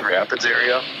the Grand Rapids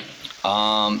area?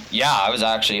 Yeah, I was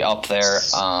actually up there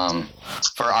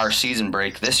for our season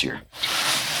break this year.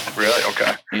 Really?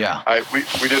 Okay. Yeah.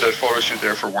 We did a photo shoot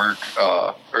there for work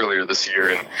earlier this year,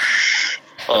 and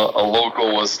a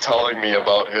local was telling me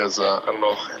about his. I don't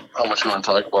know how much you want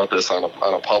to talk about this on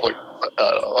a public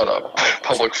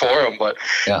forum, but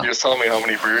he was telling me how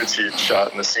many birds he'd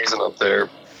shot in the season up there.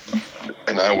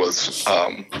 And I was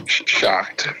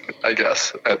shocked, I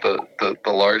guess, at the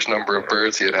large number of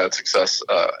birds he had success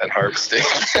at harvesting.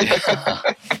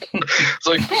 It's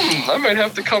like, I might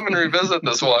have to come and revisit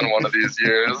this one of these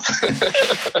years.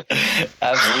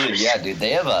 Absolutely, yeah, dude.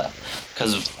 They have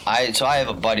I have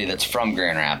a buddy that's from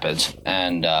Grand Rapids,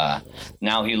 and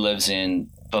now he lives in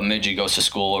Bemidji, goes to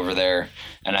school over there,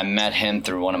 and I met him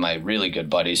through one of my really good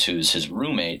buddies who's his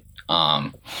roommate.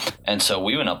 And so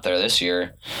we went up there this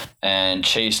year and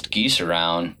chased geese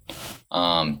around,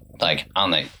 like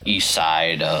on the east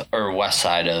side or west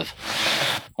side of,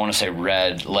 I want to say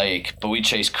Red Lake, but we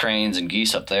chased cranes and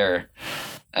geese up there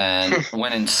and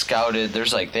went and scouted.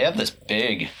 There's like, they have this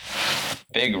big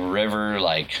river,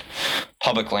 like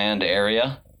public land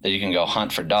area that you can go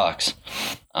hunt for ducks.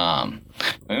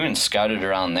 We went and scouted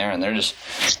around there, and he's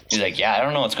like, yeah, I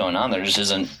don't know what's going on. There just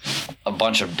isn't a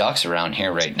bunch of ducks around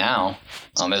here right now.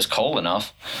 It was cold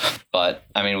enough, but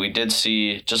we did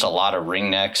see just a lot of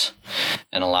ringnecks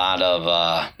and a lot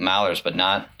of mallards, but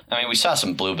not. We saw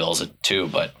some bluebills too,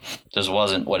 but this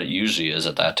wasn't what it usually is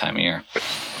at that time of year.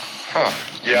 Huh.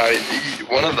 Yeah,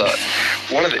 one of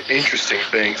the interesting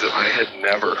things that I had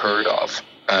never heard of,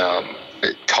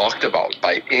 talked about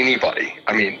by anybody,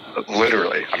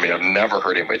 literally, I've never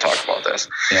heard anybody talk about this,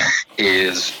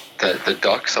 is that the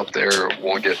ducks up there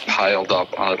will get piled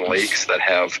up on lakes that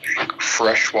have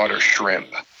freshwater shrimp.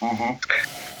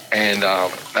 And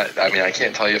I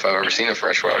can't tell you if I've ever seen a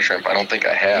freshwater shrimp. I don't think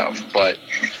I have, but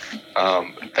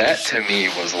that to me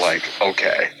was like,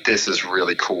 okay, this is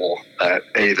really cool that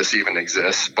this even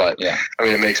exists. But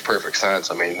it makes perfect sense.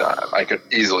 I could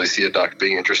easily see a duck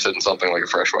being interested in something like a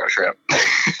freshwater shrimp.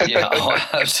 Yeah,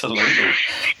 absolutely.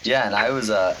 Yeah, and I was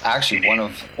actually one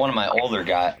of my older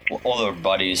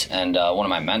buddies and one of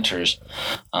my mentors.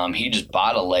 He just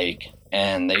bought a lake,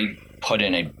 and they put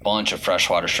in a bunch of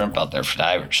freshwater shrimp out there for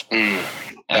divers.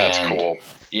 That's cool.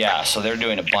 Yeah, so they're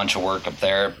doing a bunch of work up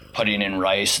there, putting in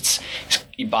rice.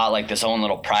 He bought like this own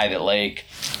little private lake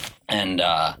and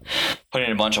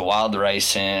putting a bunch of wild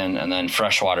rice in, and then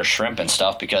freshwater shrimp and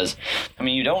stuff, because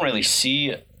you don't really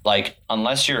see, like,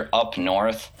 unless you're up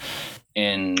north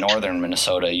in northern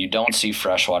Minnesota, you don't see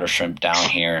freshwater shrimp down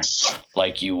here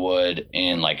like you would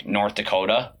in like North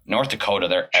Dakota. North Dakota,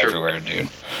 they're everywhere, dude.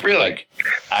 Really? Like,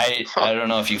 I don't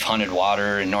know if you've hunted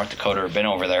water in North Dakota or been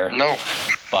over there. No.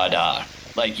 But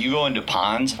like, you go into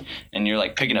ponds and you're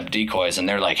like picking up decoys, and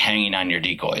they're like hanging on your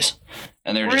decoys,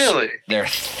 and they're just they're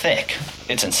thick.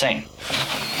 It's insane.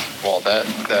 Well,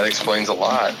 that explains a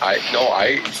lot.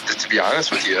 To be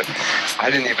honest with you, I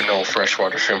didn't even know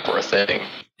freshwater shrimp were a thing.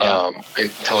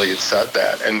 until he had said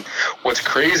that. And what's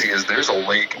crazy is there's a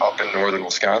lake up in northern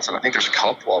Wisconsin. I think there's a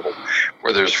couple of them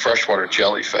where there's freshwater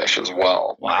jellyfish as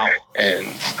well. Wow. And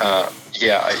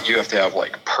you have to have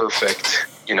like perfect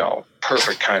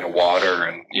kind of water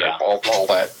and all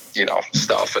that,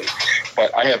 stuff.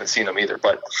 But I haven't seen them either.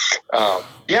 But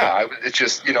it's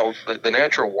just, the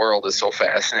natural world is so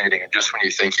fascinating. And just when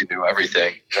you think you knew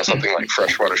everything, something like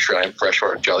freshwater shrimp,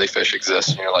 freshwater jellyfish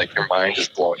exists, and you're like, your mind is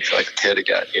blown. You feel like a kid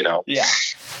again, Yeah.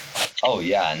 Oh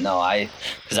yeah. No,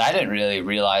 because I didn't really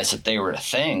realize that they were a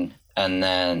thing. And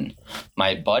then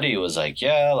my buddy was like,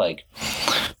 yeah, like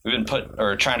we've been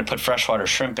trying to put freshwater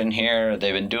shrimp in here.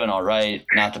 They've been doing all right,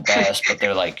 not the best, but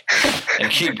they're like, they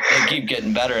keep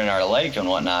getting better in our lake and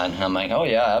whatnot. And I'm like, oh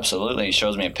yeah, absolutely. He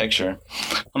shows me a picture.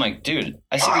 I'm like, dude,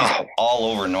 I see these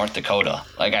all over North Dakota.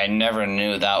 Like I never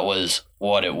knew that was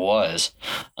what it was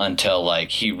until like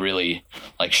he really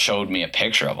like showed me a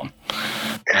picture of them.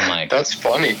 I'm like, that's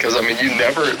funny because you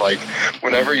never like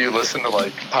whenever you listen to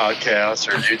like podcasts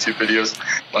or YouTube videos,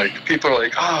 like people are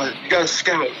like, oh, you got to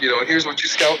scout, and here's what you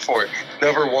scout for.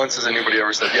 Never once has anybody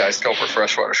ever said, yeah, I scout for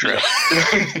freshwater shrimp.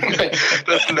 Like,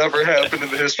 that's never happened in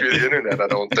the history of the internet, I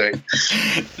don't think.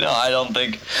 No, I don't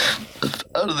think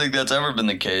that's ever been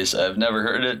the case. I've never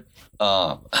heard it.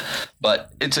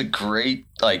 But it's a great,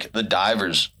 like, the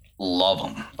divers love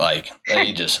them. Like,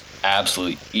 they just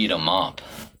absolutely eat them up.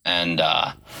 And,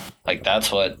 like,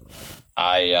 that's what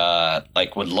I,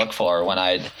 would look for when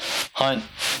I'd hunt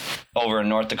over in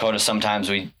North Dakota. Sometimes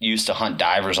we used to hunt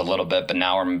divers a little bit, but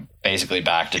now we're basically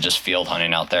back to just field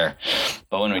hunting out there.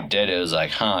 But when we did, it was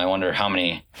like, I wonder how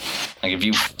many, like, if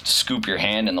you scoop your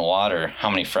hand in the water, how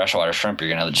many freshwater shrimp you're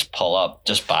going to just pull up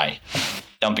just by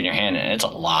dumping your hand in it. It's a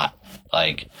lot.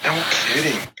 Like, no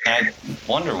kidding. And I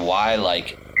wonder why,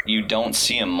 like, you don't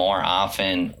see them more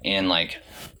often in, like,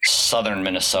 southern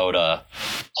Minnesota,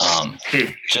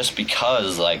 just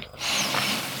because, like,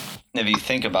 if you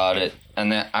think about it, and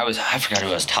then I forgot who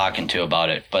I was talking to about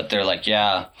it, but they're like,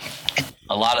 yeah,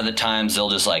 a lot of the times they'll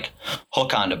just like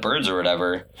hook onto birds or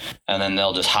whatever, and then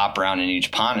they'll just hop around in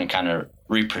each pond and kind of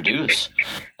reproduce,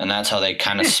 and that's how they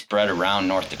kind of spread around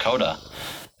North Dakota.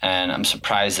 And I'm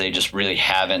surprised they just really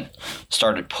haven't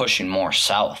started pushing more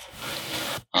south.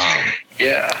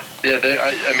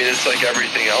 It's like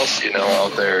everything else,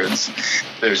 out there.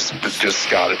 There's just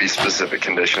got to be specific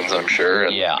conditions, I'm sure.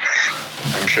 And yeah,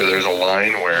 I'm sure there's a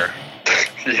line where,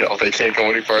 they can't go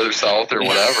any farther south or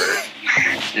whatever.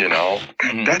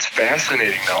 Mm-hmm. That's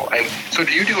fascinating, though. And so,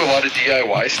 do you do a lot of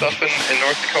DIY stuff in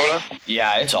North Dakota?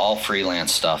 Yeah, it's all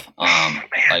freelance stuff.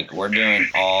 Like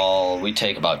we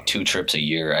take about 2 trips a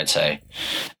year, I'd say,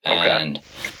 and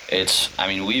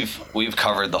we've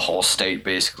covered the whole state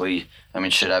basically.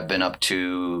 I've been up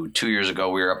to 2 years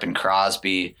ago. We were up in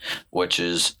Crosby, which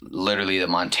is literally the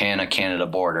Montana-Canada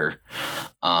border.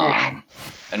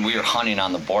 And we were hunting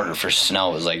on the border for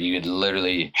snow. It was like you could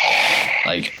literally,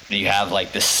 like, you have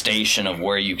like this station of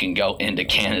where you can go into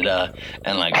Canada,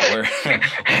 and like we're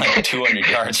like 200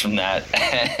 yards from that.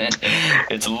 And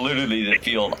it's literally the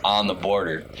field on the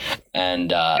border.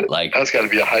 And like, that's got to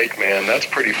be a hike, man. That's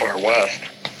pretty far west.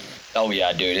 Oh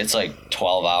yeah, dude. It's like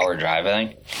 12-hour drive, I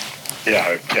think.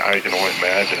 Yeah, I can only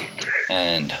imagine.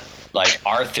 And like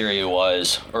our theory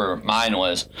was, or mine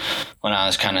was, when I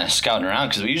was kind of scouting around,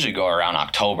 because we usually go around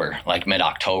October, like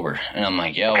mid-October, and I'm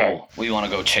like, we want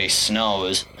to go chase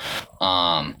snows.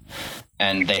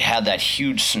 And they had that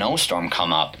huge snowstorm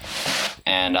come up,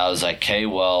 and I was like, okay,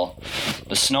 well,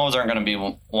 the snows aren't going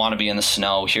to want to be in the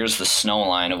snow. Here's the snow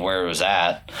line of where it was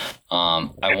at.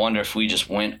 I wonder if we just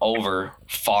went over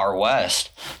far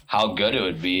west, how good it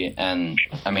would be. And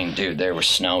dude, there were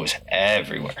snows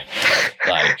everywhere.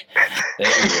 Like, they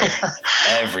were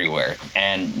everywhere,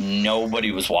 and nobody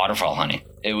was waterfowl hunting.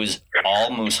 It was all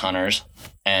moose hunters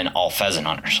and all pheasant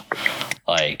hunters.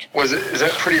 Like, is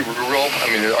that pretty rural?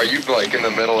 Are you like in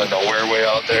the middle of nowhere way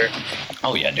out there?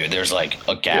 Oh yeah, dude. There's like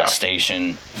a gas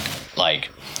station, like,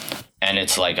 and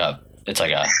it's like a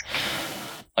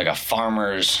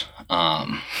farmer's,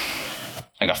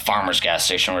 like a farmer's gas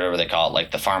station, or whatever they call it,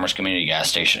 like the farmer's community gas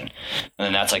station. And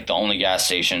then that's like the only gas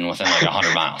station within like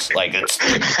 100 miles. Like, there's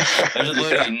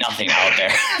literally nothing out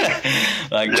there.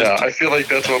 I feel like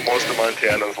that's what most of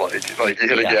Montana's like. Like, you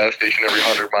hit a gas station every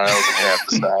 100 miles and you have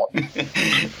to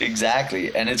stop.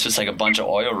 Exactly. And it's just like a bunch of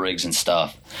oil rigs and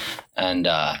stuff. And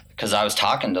because I was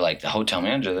talking to like the hotel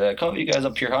manager, they're like, oh, you guys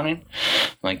up here hunting?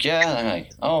 I'm like, yeah. And they're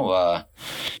like, oh,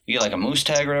 you get like a moose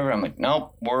tag or whatever? I'm like,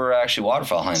 nope, we're actually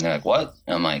waterfowl hunting. They're like, what?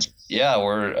 And I'm like, yeah,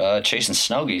 we're chasing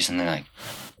snow geese. And they're like,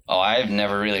 oh, I've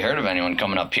never really heard of anyone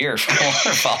coming up here for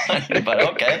waterfowl hunting, but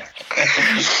okay.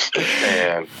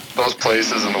 Man, those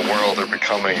places in the world are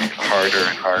becoming harder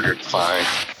and harder to find.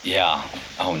 Yeah.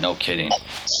 Oh, no kidding.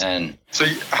 And so,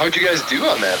 how'd you guys do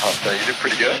on that hunt? Then you did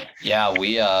pretty good. Yeah,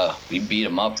 we beat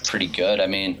them up pretty good. I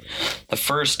mean, the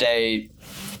first day,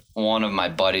 one of my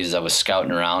buddies that was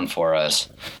scouting around for us,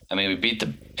 I mean, we beat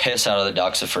the piss out of the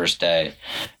ducks the first day,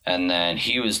 and then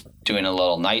he was doing a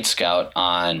little night scout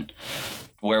on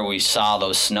where we saw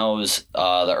those snows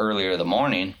the earlier the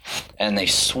morning, and they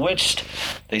switched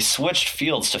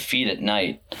fields to feed at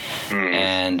night.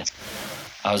 And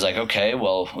I was like, okay,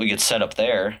 well, we could set up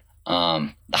there.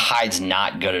 The hide's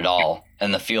not good at all.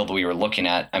 And the field we were looking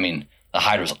at, I mean, the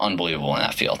hide was unbelievable in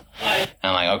that field. And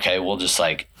I'm like, okay, we'll just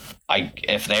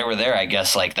if they were there, I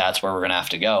guess that's where we're going to have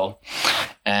to go.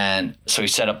 And so we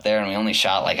set up there, and we only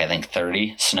shot I think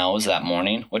 30 snows that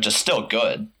morning, which is still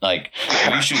good.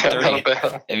 If you shoot 30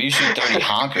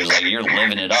 honkers, you're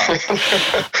living it up.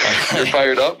 You're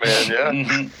fired up, man. Yeah.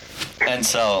 Mm-hmm. And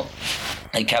so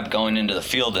they kept going into the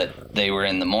field that they were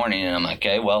in the morning, and I'm like,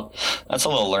 okay, well, that's a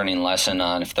little learning lesson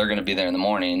on if they're going to be there in the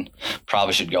morning,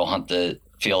 probably should go hunt the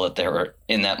field that they were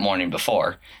in that morning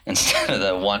before instead of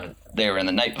the one they were in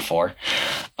the night before.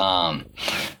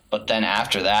 But then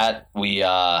after that,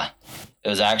 it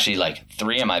was actually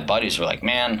 3 of my buddies were like,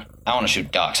 man, I want to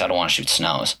shoot ducks. I don't want to shoot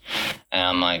snows. And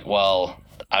I'm like, well,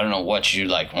 I don't know what you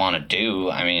want to do.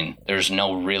 I mean, there's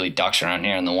no really ducks around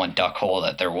here, and the one duck hole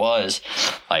that there was,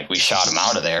 we shot them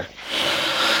out of there.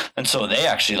 And so they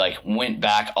actually went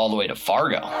back all the way to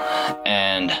Fargo,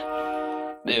 and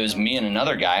it was me and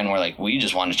another guy, and we're like, we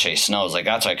just want to chase snows.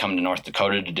 That's what I come to North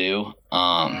Dakota to do.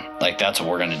 That's what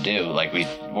we're gonna do.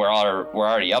 We're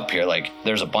already up here.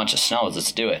 There's a bunch of snows.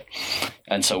 Let's do it.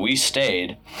 And so we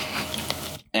stayed,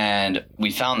 and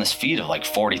we found this feed of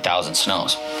 40,000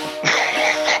 snows.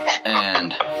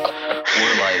 And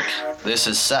we're like, this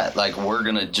is set. We're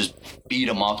gonna just beat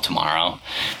them up tomorrow,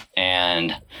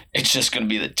 and it's just gonna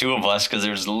be the 2 of us because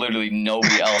there's literally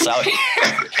nobody else out here.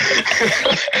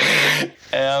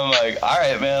 And I'm like, all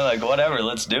right, man, whatever,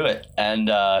 let's do it. And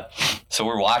so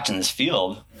we're watching this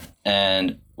field,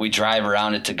 and we drive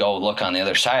around it to go look on the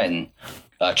other side, and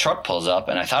a truck pulls up,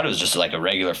 and I thought it was just a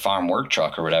regular farm work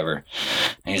truck or whatever.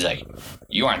 And he's like,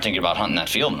 you aren't thinking about hunting that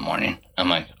field in the morning? I'm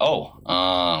like, well,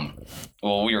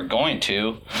 we were going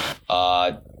to.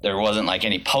 There wasn't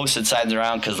any posted signs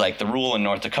around because the rule in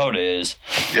North Dakota is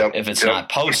if it's not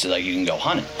posted, you can go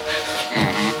hunt it.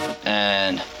 Mm-hmm.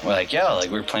 And we're like, yeah,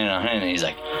 we're planning on hunting. And he's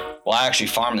like, well, I actually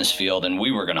farm this field, and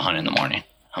we were going to hunt in the morning.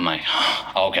 I'm like,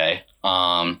 okay.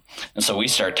 And so we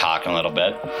start talking a little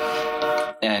bit,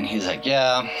 and he's like,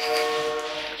 yeah,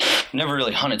 never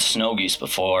really hunted snow geese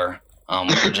before.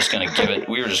 We were just gonna give it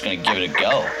a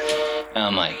go. And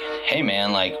I'm like, hey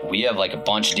man, we have a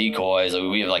bunch of decoys.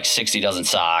 We have 60 dozen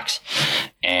socks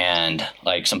and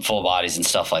some full bodies and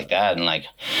stuff like that. And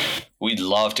we'd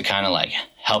love to kind of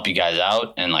help you guys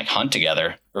out and hunt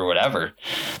together or whatever.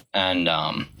 And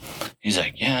he's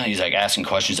like, yeah, he's asking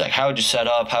questions how would you set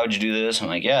up? How would you do this? I'm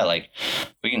like, yeah,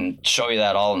 we can show you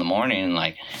that all in the morning.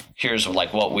 And here's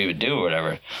what we would do or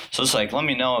whatever. So it's let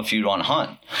me know if you'd want to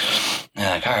hunt.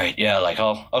 And they're all right, yeah,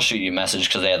 I'll shoot you a message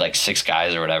because they had 6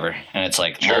 guys or whatever. And it's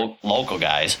sure. Local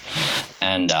guys.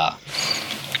 And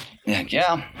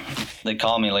yeah, they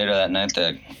called me later that night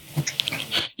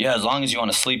yeah, as long as you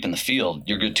want to sleep in the field,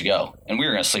 you're good to go. And we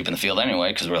were going to sleep in the field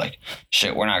anyway because we're like,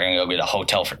 shit, we're not going to go get a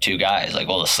hotel for 2 guys.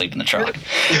 We'll just sleep in the truck.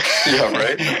 Yeah,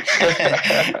 right?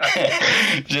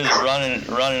 Just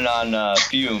running on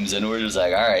fumes, and we're just all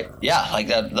right, yeah,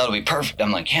 that'll be perfect.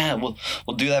 I'm like, yeah, we'll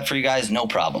do that for you guys, no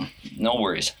problem, no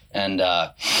worries. And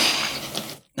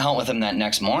hunt with him that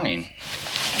next morning.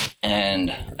 And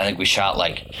I think we shot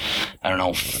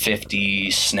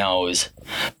 50 snows.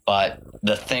 But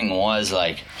the thing was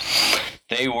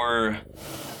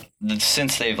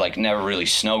since they've never really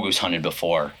snow goose hunted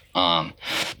before,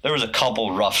 there was a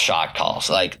couple rough shot calls.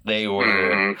 They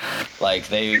were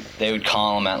they would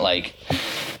call them at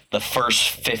the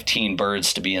first 15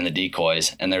 birds to be in the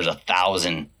decoys, and there's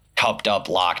 1,000 cupped up,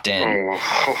 locked in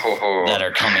that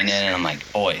are coming in, and I'm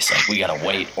like, boys, we gotta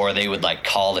wait. Or they would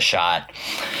call the shot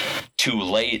too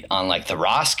late on the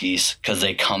Roskies because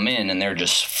they come in and they're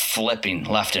just flipping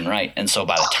left and right, and so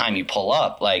by the time you pull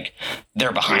up,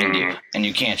 they're behind you and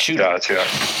you can't shoot. Gotcha.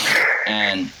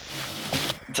 And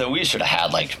so we should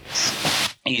have had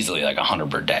easily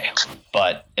 100 per day,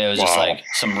 but it was just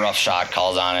some rough shot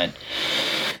calls on it.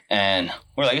 And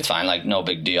we're like, it's fine, like, no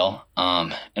big deal.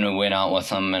 And we went out with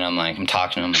them, and I'm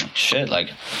talking to them, like, shit, like,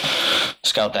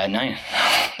 scout that night,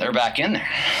 they're back in there.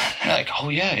 They're like, oh,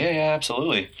 yeah,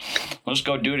 absolutely. We'll just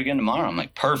go do it again tomorrow. I'm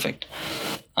like, perfect.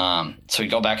 So we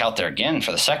go back out there again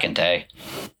for the second day,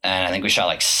 and I think we shot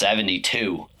like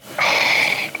 72.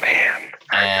 Oh, man.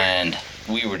 And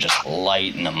we were just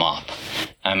lighting them up.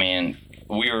 I mean,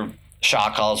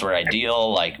 shot calls were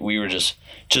ideal. Like, we were just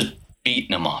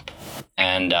beating them up.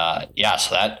 And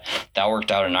so that worked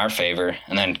out in our favor.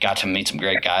 And then got to meet some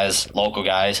great guys, local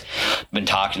guys. Been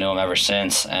talking to them ever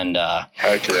since. And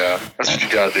heck yeah, that's what you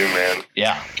gotta do, man.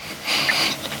 Yeah.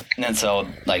 And then so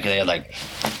like they had like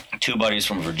 2 buddies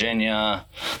from Virginia,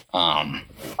 a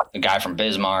guy from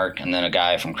Bismarck, and then a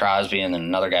guy from Crosby, and then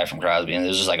another guy from Crosby. And it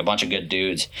was just like a bunch of good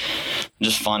dudes.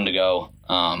 Just fun to go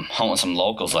hunt with some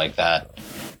locals like that.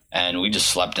 And we just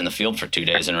slept in the field for 2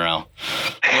 days in a row.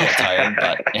 A little tired,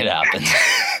 but it happens.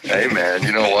 Hey, man,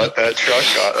 you know what? That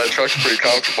truck's pretty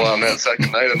comfortable on that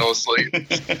second night of no sleep.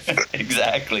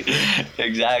 Exactly.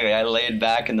 I laid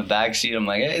back in the back seat. I'm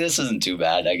like, hey, this isn't too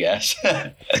bad, I guess.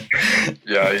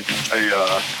 Yeah,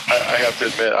 I have to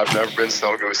admit, I've never been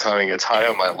snow goose hunting. It's high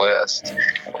on my list.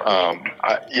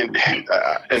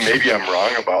 And maybe I'm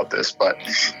wrong about this, but,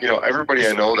 everybody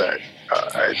I know that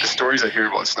the stories I hear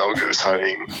about snow goose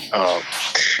hunting,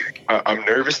 I'm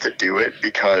nervous to do it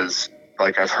because,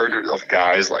 like, I've heard of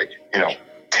guys, like,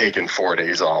 taking 4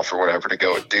 days off or whatever to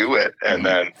go do it, and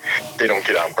then they don't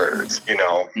get on birds,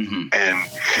 Mm-hmm. And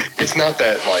it's not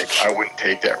that, like, I wouldn't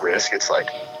take that risk. It's like,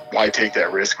 why take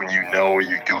that risk when you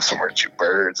go somewhere to shoot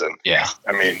birds? And yeah,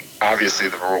 I mean, obviously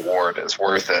the reward is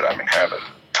worth it. I mean, having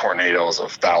tornadoes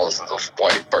of thousands of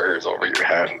white birds over your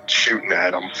head and shooting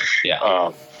at them.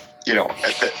 Yeah.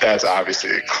 That's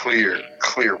obviously a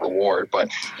clear reward, but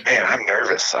man, I'm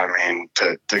nervous. I mean,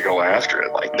 to go after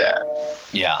it like that.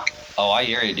 Yeah. Oh, I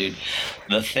hear you, dude.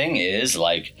 The thing is,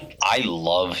 like, I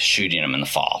love shooting them in the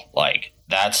fall. Like,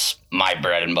 that's my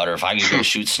bread and butter. If I could go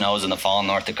shoot snows in the fall in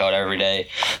North Dakota every day,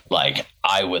 like,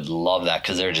 I would love that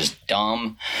because they're just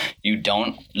dumb. You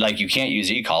can't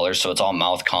use e-collars, so it's all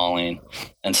mouth calling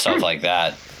and stuff like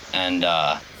that. And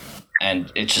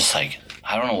it's just like,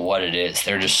 I don't know what it is.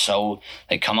 They're just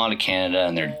they come out of Canada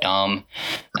and they're dumb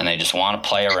and they just want to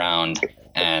play around,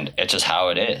 and it's just how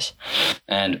it is.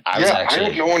 And I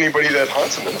don't know anybody that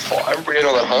hunts them in the fall. Everybody I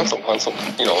know that hunts them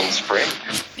in the spring.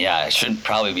 Yeah, I shouldn't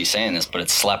probably be saying this, but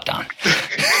it's slept on.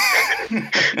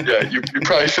 Yeah, you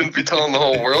probably shouldn't be telling the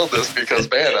whole world this because,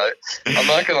 man, I'm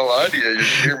not gonna lie to you.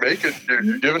 You're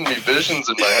giving me visions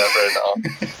in my head right now.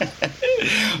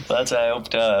 Well, that's what I hope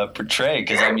to portray,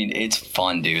 because I mean, it's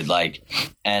fun, dude. Like,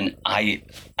 and I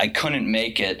couldn't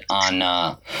make it on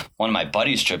one of my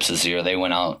buddies' trips this year. They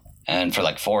went out and for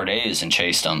like 4 days and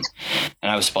chased them,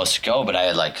 and I was supposed to go, but I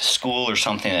had like school or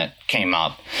something that came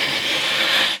up.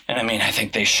 And I mean, I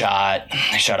think they shot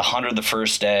 100 the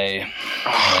first day,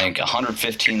 I think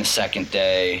 115 the second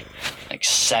day, like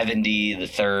 70 the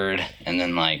third, and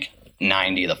then like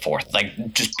 90 the fourth.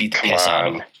 Like, just beat the piss out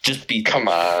of them. Just beat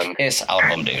the piss out of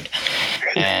them, dude.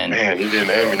 And man, you need an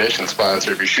ammunition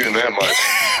sponsor if you're shooting that much.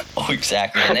 Oh,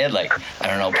 exactly. And they had like, I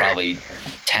don't know, probably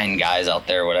 10 guys out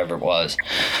there, whatever it was.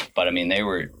 But I mean, they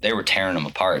were tearing them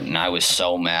apart, and I was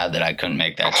so mad that I couldn't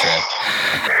make that trip.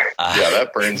 Yeah,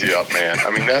 that burns you up, man.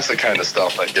 I mean, that's the kind of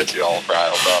stuff that gets you all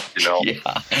riled up,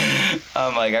 Yeah.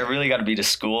 I'm like, I really got to be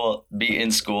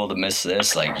in school to miss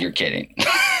this. Like, you're kidding.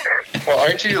 Well,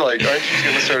 aren't you going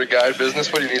to start a guide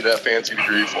business? What do you need that fancy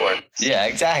degree for? Yeah,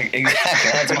 exactly.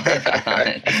 That's my thought on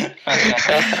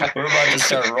it. We're about to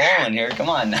start rolling here. Come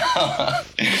on now.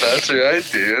 That's right,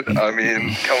 dude. I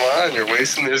mean, come on. You're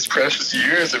wasting these precious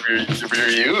years of your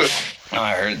youth. Oh,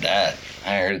 I heard that.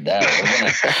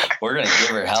 We're gonna give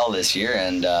her hell this year,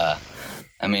 and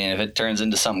I mean, if it turns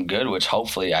into something good, which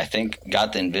hopefully I think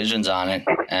got the envisions on it,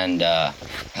 and I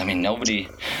mean, nobody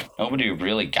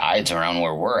really guides around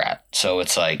where we're at, so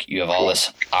it's like you have all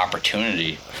this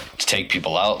opportunity to take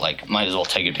people out. Like, might as well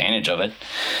take advantage of it.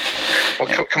 Well,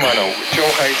 come on, Joe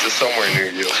Heights is somewhere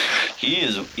near you.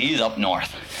 He's up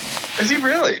north. Is he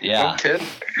really? Yeah. No kidding.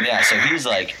 Yeah, so he's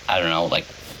like, I don't know, like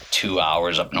 2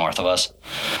 hours up north of us.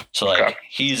 So like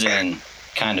he's in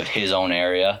kind of his own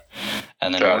area,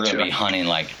 and then we're going to be hunting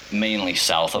like mainly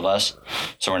south of us.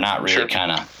 So we're not really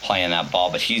kind of playing that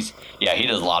ball, but he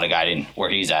does a lot of guiding where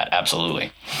he's at.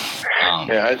 Absolutely.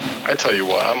 Yeah, I tell you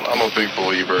what, I'm a big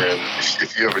believer in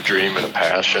if you have a dream and a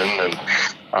passion and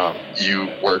you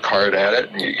work hard at it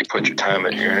and you put your time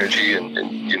and your energy and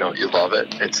you love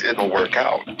it, it'll work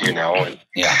out, and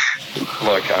yeah.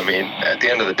 Look, I mean, at the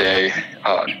end of the day,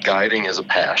 guiding is a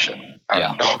passion.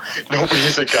 Yeah.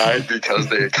 Nobody's a guide because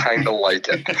they kind of like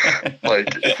it.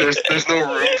 Like, there's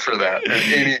no room for that in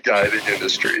any guiding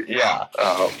industry. Yeah.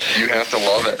 You have to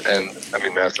love it. And, I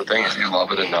mean, that's the thing. If you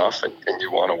love it enough and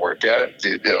you want to work at it,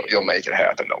 dude, you'll make it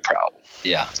happen, no problem.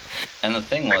 Yeah. And the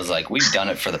thing was, like, we've done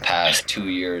it for the past 2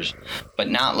 years, but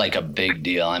not like a big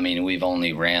deal. I mean, we've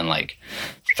only ran like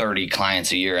 30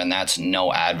 clients a year, and that's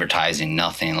no advertising,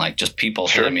 nothing. Like, just people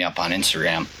hitting me up on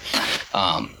Instagram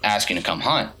asking to come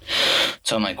hunt.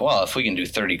 So I'm like, well, if we can do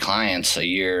 30 clients a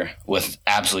year with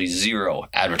absolutely zero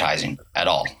advertising at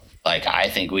all, like, I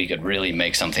think we could really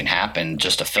make something happen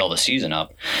just to fill the season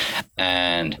up.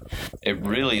 And it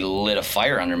really lit a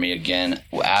fire under me again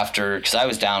after, because I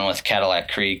was down with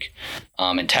Cadillac Creek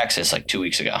in Texas like 2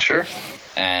 weeks ago. Sure.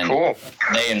 And cool.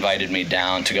 They invited me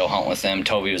down to go hunt with them.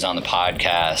 Toby was on the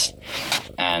podcast,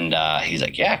 and he's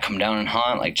like, yeah, come down and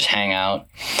hunt, like, just hang out.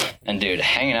 And dude,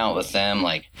 hanging out with them,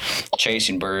 like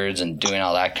chasing birds and doing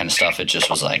all that kind of stuff, it just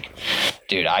was like,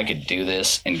 dude, I could do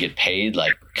this and get paid.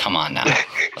 Like, come on now.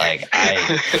 Like,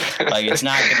 it's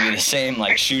not going to be the same,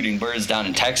 like, shooting birds down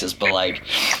in Texas, but like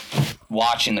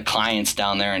watching the clients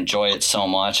down there enjoy it so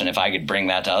much. And if I could bring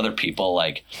that to other people,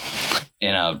 like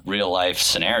in a real life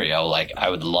scenario, like, I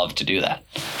would love to do that.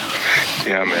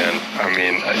 Yeah, man. I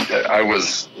mean,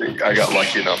 I got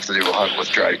lucky enough to do a hunt with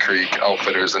Dry Creek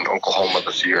Outfitters in Oklahoma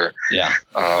this year. Yeah.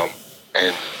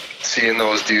 And seeing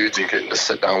those dudes and getting to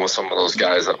sit down with some of those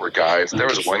guys that were guides. There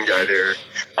was one guy there.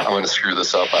 I'm going to screw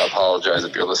this up. I apologize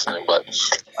if you're listening, but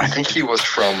I think he was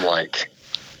from like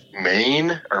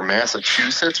Maine or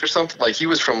Massachusetts or something. Like, he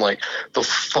was from like the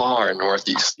far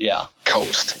northeast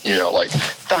coast, you know, like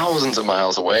thousands of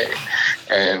miles away.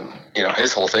 And, you know,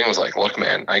 his whole thing was like, look,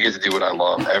 man, I get to do what I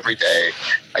love every day.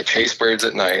 I chase birds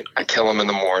at night. I kill them in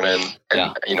the morning.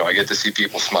 And, you know, I get to see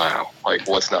people smile. Like,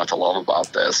 what's not to love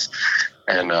about this?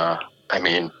 And, I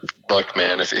mean, look,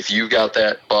 man, if you got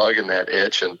that bug and that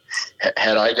itch, and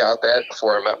had I got that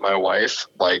before I met my wife,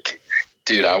 like,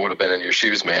 dude, I would have been in your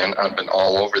shoes, man. I'd been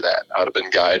all over that. I'd have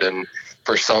been guiding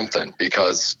for something,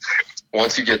 because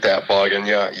once you get that bug in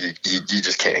you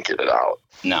just can't get it out.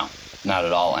 No, not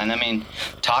at all. And I mean,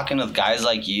 talking with guys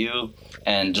like you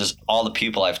and just all the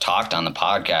people I've talked on the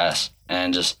podcast,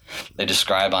 and just they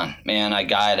describe on, man, I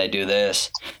guide, I do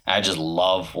this. I just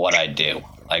love what I do.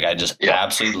 Like, I just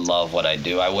absolutely love what I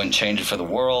do. I wouldn't change it for the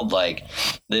world. Like,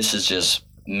 this is just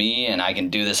me, and I can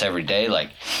do this every day. Like,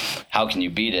 how can you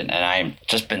beat it? And I've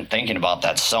just been thinking about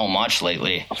that so much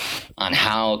lately, on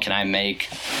how can I make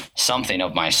something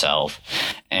of myself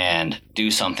and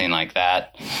do something like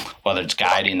that, whether it's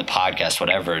guiding, the podcast,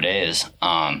 whatever it is,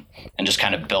 and just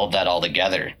kind of build that all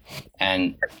together.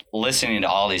 And listening to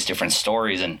all these different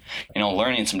stories, and, you know,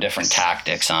 learning some different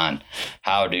tactics on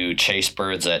how to chase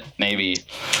birds that maybe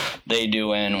they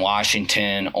do in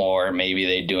Washington or maybe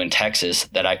they do in Texas,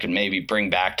 that I could maybe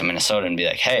bring back to Minnesota and be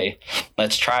like, hey,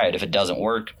 let's try it. If it doesn't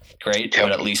work, great,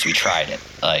 but at least we tried it.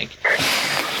 Like,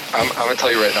 I'm going to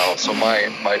tell you right now. So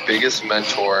my biggest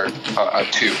mentor, I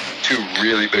have two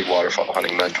really big waterfowl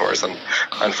hunting mentors, and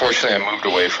unfortunately I moved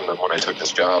away from them when I took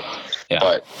this job. Yeah.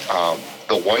 But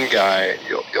the one guy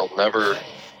you'll never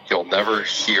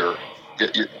hear.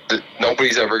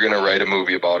 Nobody's ever going to write a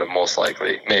movie about him, most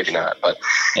likely. Maybe not, but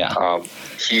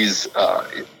he's.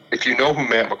 If you know who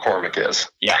Matt McCormick is,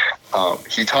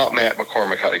 he taught Matt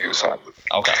McCormick how to goose hunt.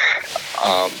 Okay.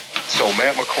 So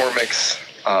Matt McCormick's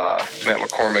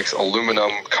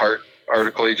aluminum cart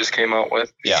article he just came out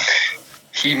with. Yeah.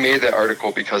 He made that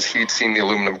article because he'd seen the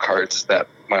aluminum carts that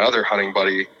my other hunting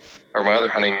buddy or my other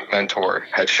hunting mentor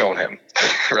had shown him.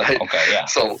 Right. Okay. Yeah.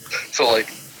 So like,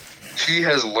 he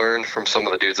has learned from some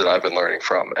of the dudes that I've been learning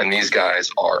from, and these guys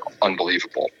are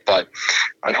unbelievable. But,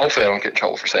 and hopefully I don't get in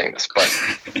trouble for saying this, but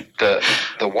the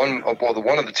one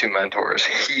of the two mentors,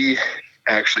 he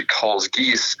actually calls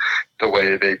geese the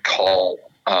way they call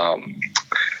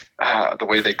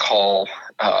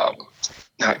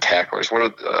not cacklers. What are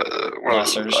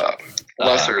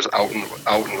lessers out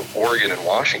in Oregon and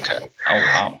Washington? Oh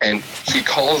wow! And he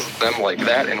calls them like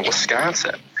that in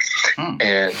Wisconsin.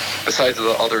 And besides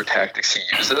the other tactics he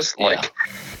uses, like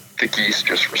the geese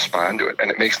just respond to it, and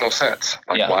it makes no sense.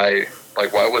 Like why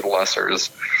would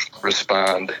lessers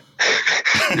respond?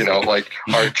 You know, like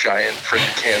our giant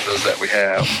frickin' Kansas that we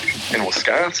have in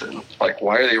Wisconsin. Like,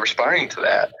 why are they responding to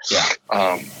that?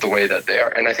 The way that they are?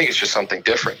 And I think it's just something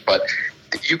different. But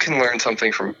you can learn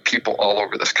something from people all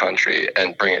over this country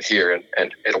and bring it here,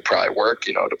 and it'll probably work.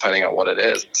 You know, depending on what it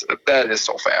is. That is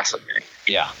so fascinating.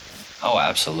 Yeah. Oh,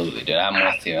 absolutely, dude. I'm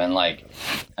with you. And like,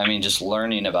 I mean, just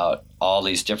learning about all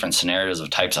these different scenarios of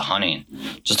types of hunting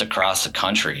just across the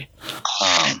country,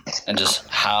 and just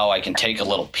how I can take a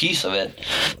little piece of it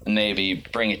and maybe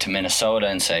bring it to Minnesota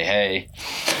and say, hey,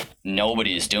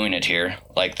 nobody is doing it here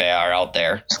like they are out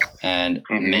there. And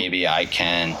maybe I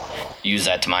can use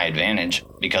that to my advantage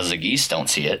because the geese don't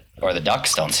see it or the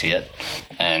ducks don't see it,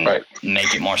 and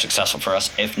make it more successful for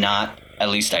us. If not, at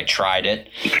least I tried it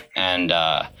and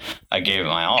I gave it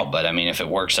my all. But I mean, if it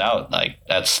works out, like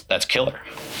that's killer.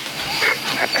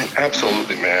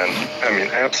 Absolutely, man. I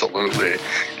mean, absolutely.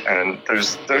 And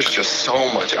there's just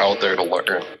so much out there to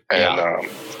learn. And,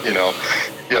 you know,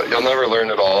 you'll never learn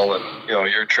it all. And, you know,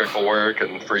 your trick will work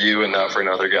and for you and not for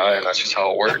another guy. And that's just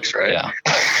how it works, right? Yeah,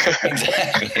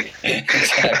 exactly.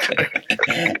 Exactly.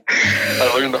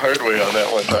 I learned the hard way on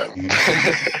that one time.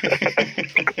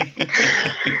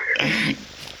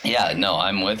 Yeah, no,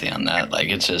 I'm with you on that. Like,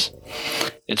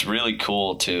 it's really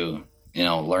cool to, you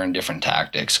know, learn different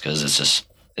tactics because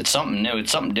it's something new.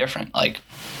 It's something different. Like,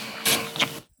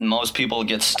 most people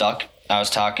get stuck. I was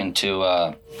talking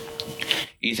to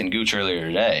Ethan Gooch earlier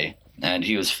today, and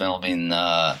he was filming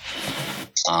the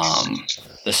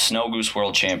Snow Goose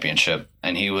World Championship,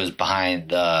 and he was behind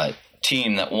the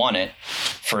team that won it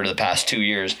for the past 2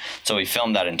 years. So he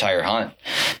filmed that entire hunt,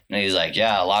 and he's like,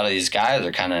 yeah, a lot of these guys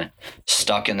are kind of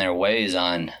stuck in their ways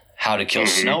on how to kill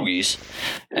snow geese.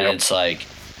 And it's like,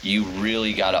 you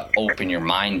really got to open your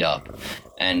mind up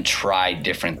and try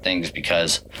different things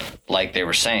because, like they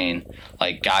were saying,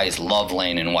 like, guys love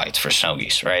laying in whites for snow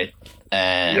geese, right?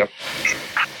 And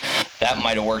that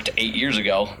might have worked 8 years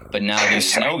ago, but now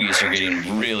these snow geese are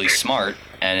getting really smart,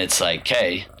 and it's like,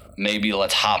 okay, maybe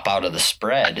let's hop out of the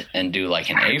spread and do like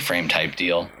an A-frame type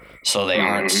deal. So they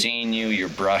aren't seeing you, you're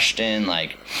brushed in,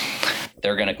 like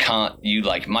they're going to come, you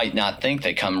like might not think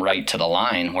they come right to the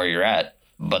line where you're at,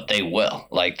 but they will.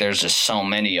 Like, there's just so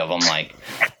many of them, like,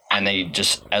 and they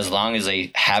just, as long as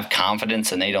they have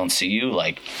confidence and they don't see you,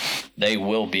 like, they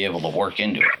will be able to work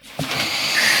into it.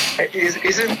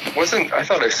 I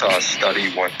thought I saw a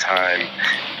study one time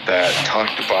that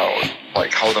talked about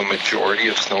like how the majority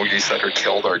of snow geese that are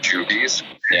killed are juvies.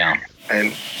 Yeah.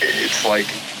 And it's like,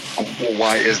 well,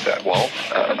 why is that? Well,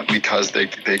 because they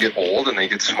get old and they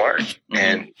get smart.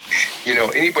 And, you know,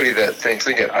 anybody that thinks,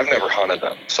 again, I've never hunted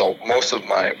them. So most of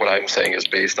what I'm saying is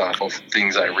based off of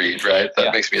things I read, right?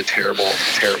 That makes me a terrible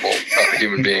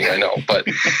human being, I know. But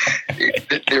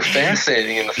they're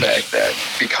fascinating in the fact that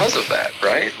because of that,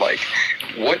 right? Like,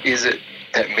 what is it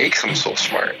that makes them so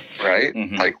smart, right?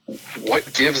 Like,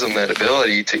 what gives them that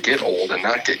ability to get old and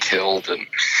not get killed? And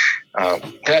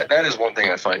that is one thing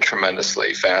I find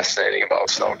tremendously fascinating about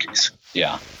snow geese.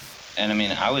 Yeah. And I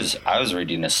mean, I was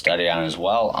reading a study on it as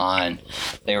well.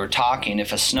 They were talking,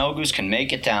 if a snow goose can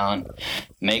make it down,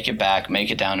 make it back,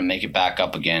 make it down, and make it back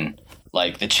up again,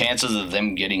 like, the chances of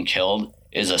them getting killed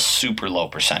is a super low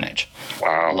percentage.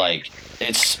 Wow. Like,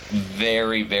 it's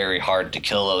very, very hard to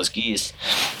kill those geese.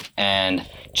 And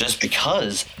just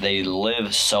because they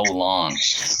live so long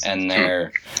and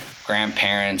their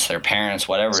grandparents, their parents,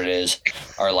 whatever it is,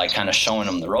 are like kind of showing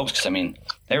them the ropes. Because I mean,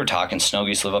 they were talking snow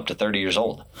geese live up to 30 years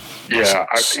old. Yeah,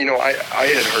 I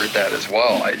had heard that as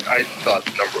well. I thought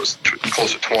the number was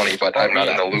close to 20, but I'm not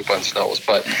in the loop on snows.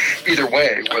 But either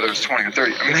way, whether it's 20 or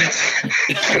 30, I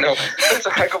mean, that's a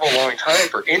heck of a long time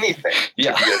for anything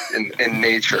to be in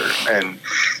nature. And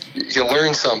you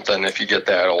learn something if you get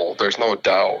that old. There's no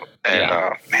doubt.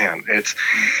 And man,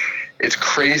 it's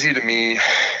crazy to me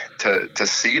to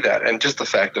see that, and just the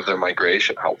fact of their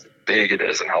migration, how big it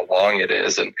is and how long it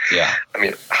is, and I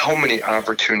mean, how many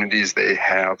opportunities they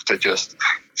have to just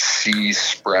see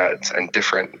spreads and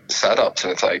different setups,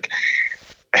 and it's like,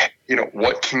 you know,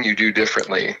 what can you do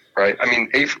differently, right? I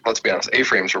mean, let's be honest,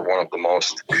 A-frames are one of the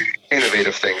most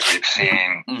innovative things we've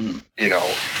seen, you know,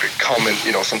 common,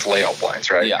 you know, since layout blinds,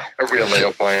 right? Yeah. Everybody had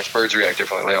layout blinds, birds react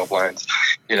differently, layout blinds,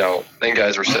 you know, then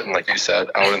guys were sitting, like you said,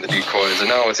 out in the decoys, and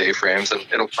now it's A-frames, and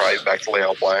it'll probably be back to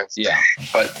layout blinds. Yeah.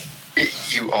 But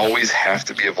you always have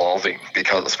to be evolving,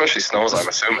 because, especially snows, I'm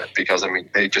assuming, because, I mean,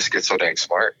 they just get so dang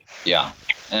smart. Yeah.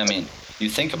 And I mean, you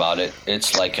think about it,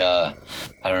 it's like, I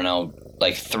don't know,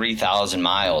 like 3,000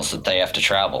 miles that they have to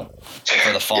travel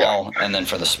for the fall and then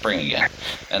for the spring again.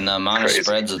 And the amount of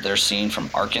spreads that they're seeing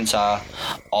from Arkansas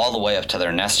all the way up to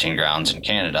their nesting grounds in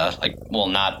Canada, like, well,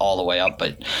 not all the way up,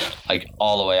 but like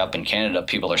all the way up in Canada,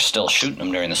 people are still shooting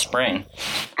them during the spring.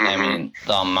 I mean,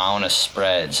 the amount of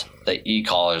spreads, the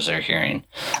e-collars they're hearing,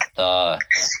 the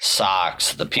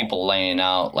socks, the people laying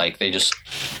out, like, they just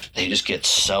get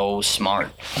so smart.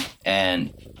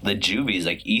 And the juvies,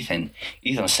 like Ethan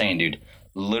was saying, dude,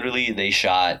 literally they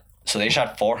shot So they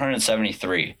shot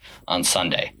 473 on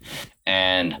Sunday,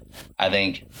 and I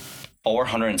think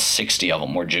 460 of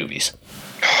them were juvies.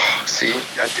 See,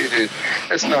 dude,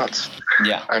 it's nuts.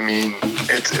 Yeah. I mean,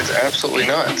 it's absolutely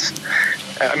nuts.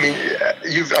 I mean,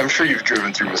 I'm sure you've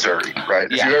driven through Missouri, right?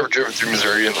 Yeah. If you've ever driven through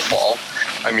Missouri in the fall,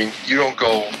 I mean, you don't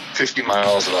go 50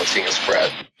 miles without seeing a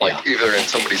spread, like either in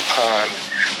somebody's pond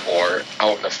or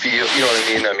out in the field. You know what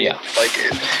I mean? I mean, like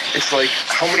it's like,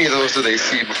 how many of those do they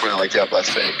see before they're like, yep, that's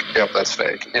fake. Yep, that's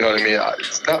fake. You know what I mean?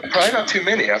 It's probably not too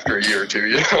many after a year or two.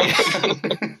 You know?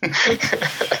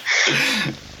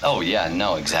 Oh yeah,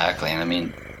 no, exactly. And I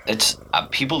mean, it's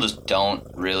people just don't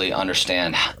really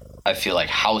understand, I feel like,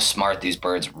 how smart these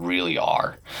birds really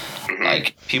are.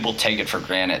 Like, people take it for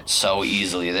granted so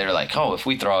easily. They're like, oh, if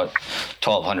we throw out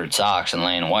 1,200 socks and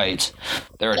laying whites,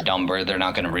 they're a dumb bird. They're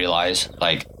not going to realize,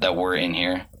 like, that we're in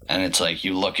here. And it's like,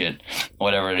 you look at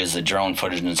whatever it is, the drone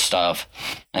footage and stuff,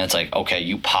 and it's like, okay,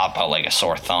 you pop out like a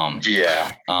sore thumb.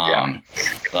 Yeah.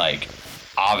 Like,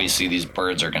 obviously these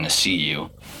birds are going to see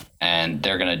you, and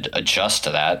they're going to adjust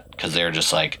to that, because they're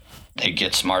just like, they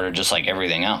get smarter just like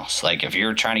everything else. Like, if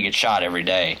you're trying to get shot every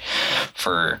day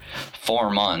for 4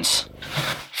 months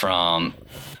from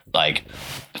like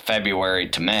February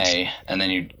to May, and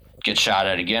then you get shot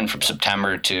at again from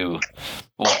September to,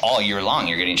 well, all year long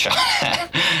you're getting shot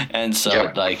at. And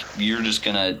so like, you're just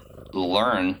going to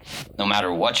learn no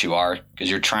matter what you are,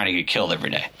 because you're trying to get killed every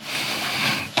day.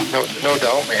 No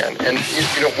doubt, man. And,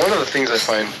 you know, one of the things I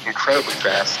find incredibly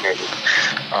fascinating,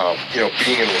 you know,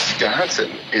 being in Wisconsin,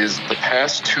 is the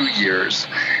past 2 years,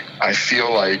 I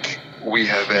feel like we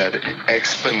have had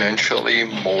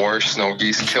exponentially more snow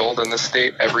geese killed in the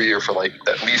state every year for like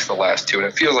at least the last 2. And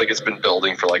it feels like it's been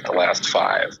building for like the last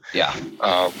 5. Yeah.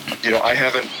 You know, I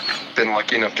haven't been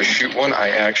lucky enough to shoot one. I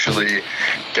actually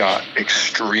got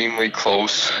extremely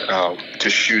close to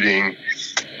shooting.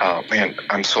 Man,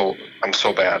 I'm so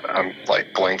bad. I'm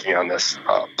like blanking on this.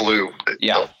 Blue.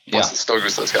 What's the snow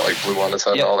goose that's got like blue on its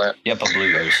head and all that? Yep, a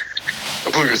blue goose.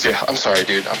 A blue goose, yeah. I'm sorry,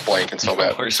 dude. I'm blanking so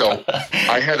bad. So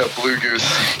I had a blue goose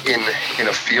in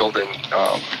a field in,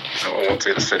 I won't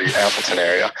say the city, Appleton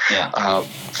area,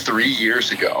 3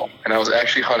 years ago. And I was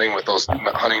actually hunting with those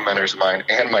hunting mentors of mine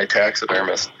and my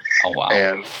taxidermist. Oh, wow.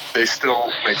 And they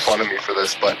still make fun of me for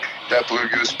this, but that blue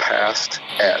goose passed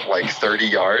at like 30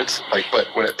 yards. Like, but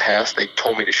when it passed, they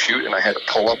told me to shoot, and I had to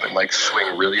pull up and like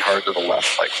swing really hard to the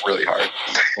left, like really hard.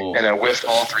 Ooh. And I whiffed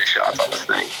all 3 shots on this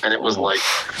thing, and it was like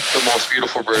the most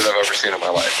beautiful bird I've ever seen in my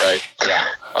life, right? Yeah.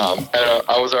 And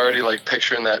I was already like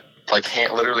picturing that, like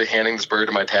literally handing this bird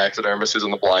to my taxidermist who's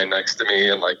in the blind next to me,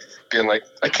 and like being like,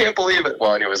 I can't believe it.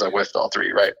 Well, anyways, I whiffed all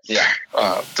 3, right? Yeah.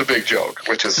 It's a big joke,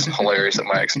 which is hilarious at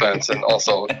my expense, and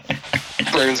also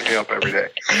burns me up every day.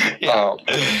 Yeah.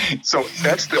 So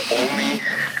that's the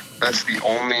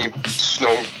only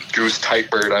snow goose type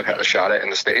bird I've had a shot at in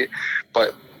the state.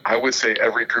 But I would say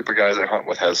every group of guys I hunt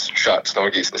with has shot snow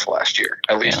geese this last year,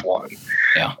 at least one.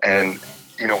 Yeah. And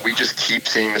you know, we just keep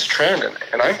seeing this trend,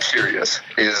 and I'm curious,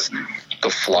 is the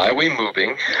flyway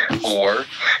moving, or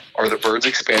are the birds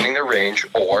expanding their range,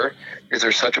 or is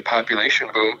there such a population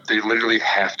boom they literally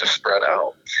have to spread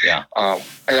out? Yeah.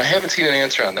 And I haven't seen an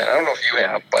answer on that. I don't know if you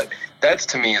have, but that's,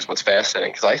 to me, is what's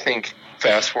fascinating, because I think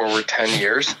fast forward 10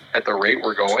 years at the rate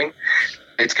we're going,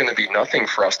 it's going to be nothing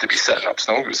for us to be setting up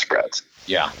snow goose spreads.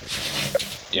 Yeah.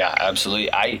 Yeah,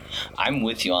 absolutely. I'm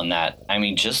with you on that. I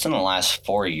mean, just in the last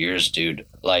 4 years, dude,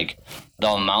 like the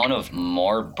amount of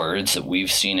more birds that we've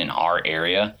seen in our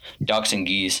area, ducks and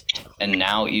geese, and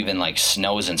now even like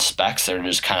snows and specks that are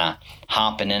just kind of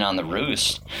hopping in on the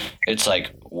roost. It's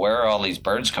like, where are all these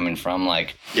birds coming from?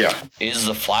 Like, is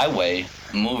the flyway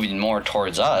moving more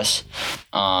towards us,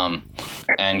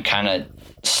 and kind of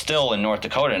still in North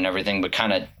Dakota and everything, but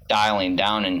kind of dialing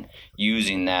down and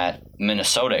using that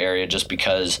Minnesota area, just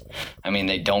because, I mean,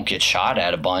 they don't get shot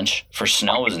at a bunch for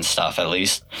snows and stuff, at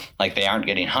least. Like, they aren't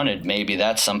getting hunted. Maybe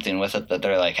that's something with it, that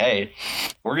they're like, hey,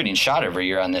 we're getting shot every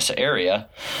year on this area.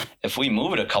 If we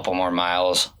move it a couple more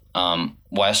miles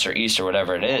west or east or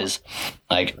whatever it is,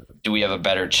 like, do we have a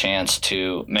better chance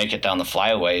to make it down the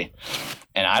flyway?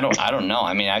 And I don't know.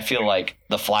 I mean, I feel like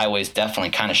the flyway is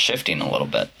definitely kind of shifting a little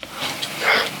bit.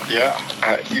 Yeah,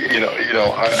 I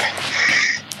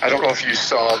don't know if you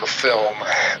saw the film.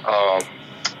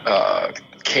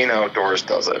 Kane Outdoors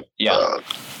does it. Yeah.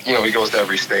 He goes to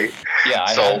every state. Yeah,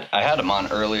 I had him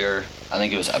on earlier. I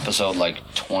think it was episode like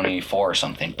 24 or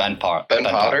something. Ben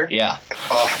Potter? Yeah.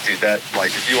 Oh, dude, that, like,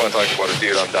 if you want to talk about a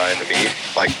dude I'm dying to meet,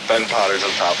 like, Ben Potter's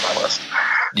on top of my list.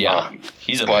 Yeah,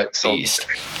 he's a beast.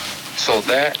 So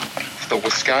the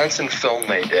Wisconsin film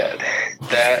they did,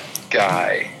 that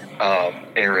guy,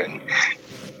 Aaron,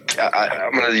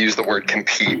 I'm going to use the word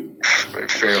compete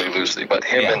fairly loosely, but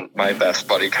him and my best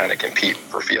buddy kind of compete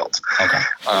for fields. Okay.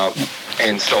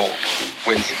 And so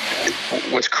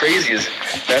what's crazy is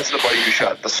that's the buddy who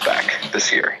shot the spec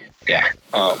this year. Yeah.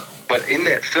 But in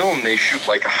that film, they shoot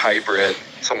like a hybrid,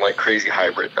 some like crazy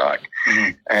hybrid duck.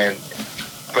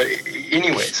 But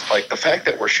anyways, like the fact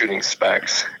that we're shooting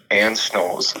specs and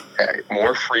snows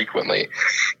more frequently,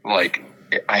 like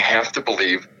I have to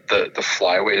believe the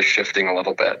flyway is shifting a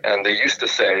little bit. And they used to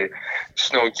say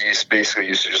snow geese basically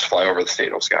used to just fly over the state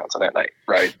of Wisconsin at night,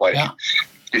 right? Like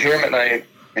you hear them at night,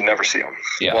 you never see them.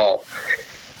 Yeah. Well,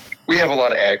 we have a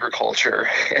lot of agriculture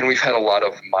and we've had a lot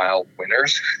of mild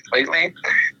winters lately.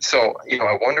 So,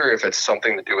 I wonder if it's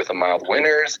something to do with the mild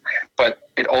winters, but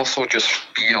it also just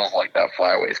feels like that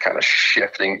flyway is kind of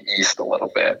shifting east a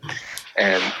little bit.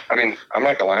 And I mean, I'm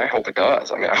not gonna lie, I hope it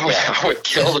does. I mean, I would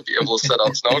kill to be able to set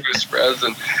out snow goose spreads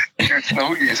and shoot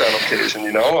snow geese on occasion,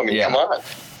 I mean, come on.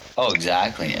 Oh,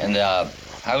 exactly. And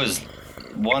I was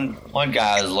one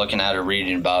guy I was looking at or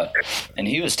reading about, and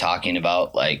he was talking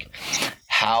about like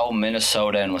how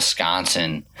Minnesota and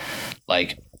Wisconsin,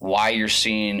 like why you're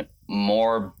seeing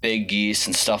more big geese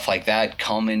and stuff like that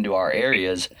come into our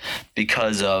areas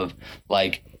because of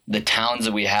like the towns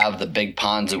that we have, the big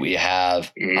ponds that we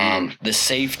have, the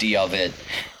safety of it,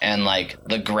 and like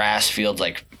the grass fields,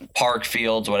 like park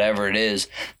fields, whatever it is,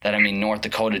 that North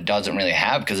Dakota doesn't really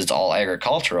have because it's all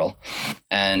agricultural.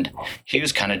 And he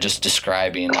was kind of just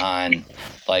describing on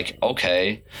like,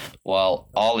 okay, well,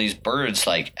 all these birds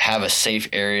like have a safe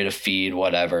area to feed,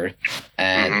 whatever,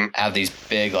 and have these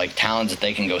big like towns that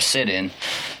they can go sit in,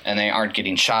 and they aren't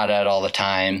getting shot at all the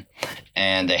time,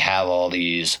 and they have all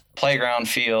these playground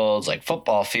fields, like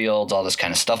football fields, all this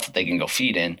kind of stuff that they can go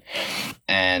feed in,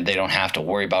 and they don't have to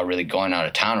worry about really going out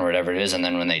of town or whatever it is. And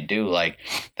then when they do, like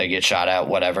they get shot at,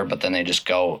 whatever, but then they just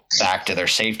go back to their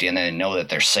safety and they know that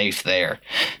they're safe there.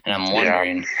 And I'm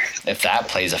wondering if that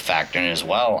plays a factor in as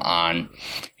well on,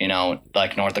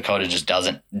 like North Dakota just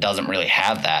doesn't really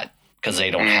have that because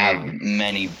they don't have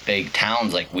many big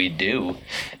towns like we do.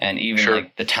 And even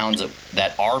like the towns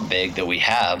that are big that we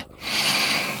have,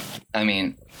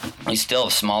 we still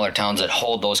have smaller towns that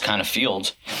hold those kind of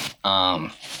fields,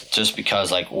 just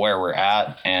because like where we're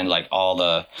at and like all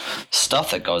the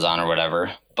stuff that goes on or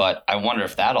whatever. But I wonder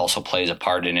if that also plays a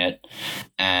part in it,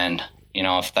 and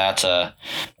if that's a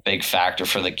big factor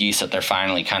for the geese that they're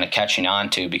finally kind of catching on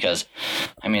to. Because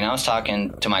I was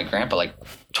talking to my grandpa like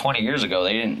 20 years ago,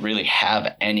 they didn't really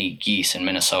have any geese in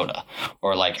Minnesota,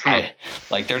 or like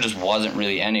there just wasn't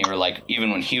really any, or like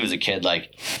even when he was a kid,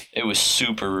 like it was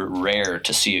super rare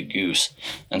to see a goose.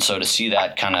 And so to see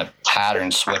that kind of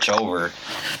pattern switch over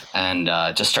and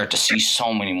just start to see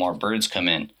so many more birds come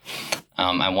in,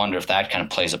 I wonder if that kind of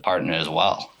plays a part in it as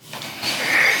well.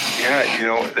 Yeah,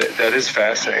 that is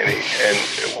fascinating.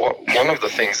 And one of the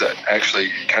things that actually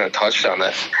kind of touched on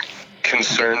that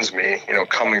concerns me,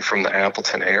 coming from the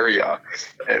Appleton area,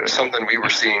 it was something we were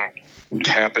seeing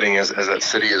happening as that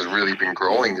city has really been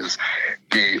growing, is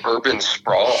the urban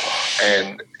sprawl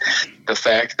and the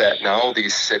fact that now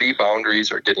these city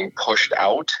boundaries are getting pushed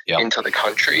out into the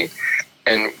country.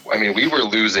 And we were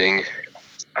losing,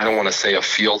 I don't want to say a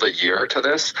field a year to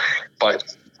this,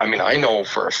 but I know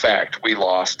for a fact we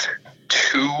lost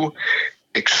 2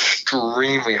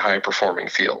 extremely high performing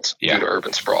fields due to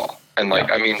urban sprawl. And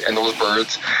and those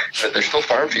birds, they're still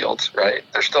farm fields, right?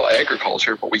 They're still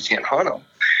agriculture, but we can't hunt them.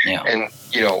 Yeah. And,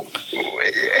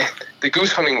 the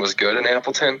goose hunting was good in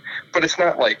Appleton, but it's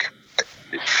not like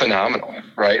phenomenal,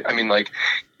 right?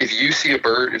 If you see a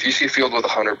field with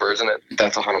 100 birds in it,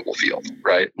 that's a huntable field,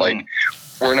 right? Like,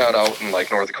 we're not out in like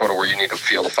North Dakota where you need a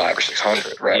field of 500 or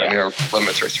 600, right? Yeah. Our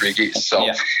limits are 3 geese. So,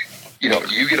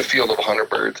 you get a field of 100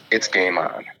 birds, it's game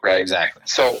on, right? Exactly.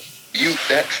 So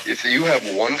if you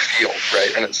have one field,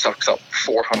 right, and it sucks up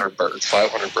 400 birds,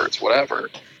 500 birds, whatever,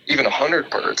 even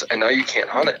 100 birds, and now you can't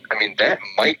hunt it. That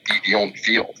might be the only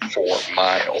field for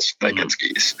miles that gets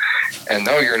geese. And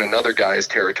now you're in another guy's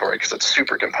territory because it's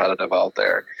super competitive out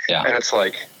there. Yeah. And it's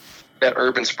like, that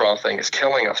urban sprawl thing is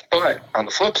killing us. But on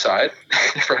the flip side,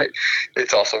 right,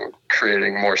 it's also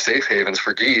creating more safe havens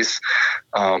for geese.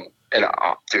 And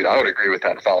dude, I would agree with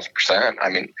that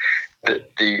 1,000%.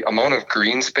 The amount of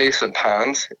green space and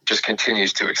ponds just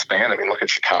continues to expand. Look at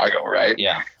Chicago, right?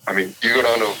 Yeah. You go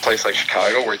down to a place like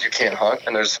Chicago where you can't hunt,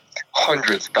 and there's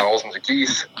hundreds, thousands of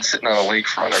geese sitting on a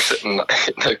lakefront or sitting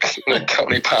in a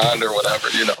county pond or whatever,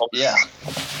 Yeah.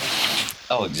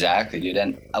 Oh, exactly, dude.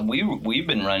 And we've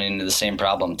been running into the same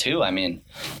problem too.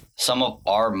 Some of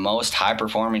our most high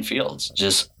performing fields,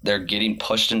 just they're getting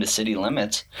pushed into city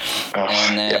limits,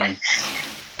 and then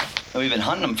And we've been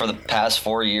hunting them for the past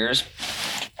 4 years.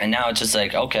 And now it's just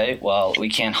like, okay, well, we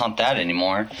can't hunt that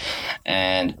anymore.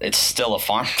 And it's still a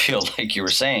farm field, like you were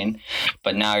saying.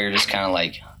 But now you're just kind of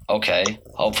like, okay,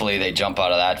 hopefully they jump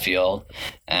out of that field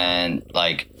and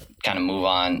like kind of move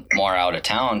on more out of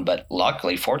town. But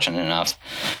luckily, fortunate enough,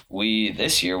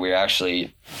 this year we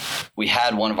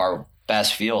had one of our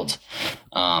best fields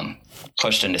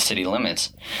pushed into city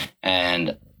limits.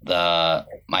 And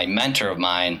my mentor of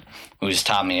mine, who's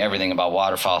taught me everything about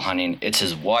waterfowl hunting, it's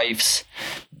his wife's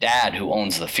dad who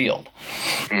owns the field.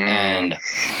 And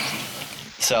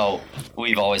so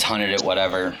we've always hunted it,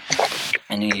 whatever.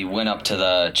 And he went up to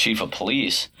the chief of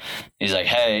police. He's like,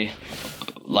 hey,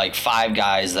 like 5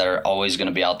 guys that are always going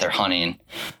to be out there hunting.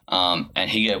 And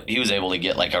he was able to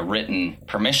get like a written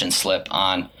permission slip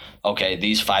on, okay,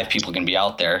 these 5 people can be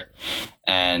out there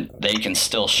and they can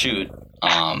still shoot,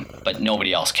 but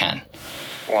nobody else can.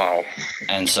 Wow.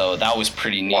 And so that was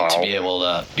pretty neat to be able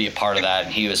to be a part of that.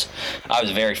 And I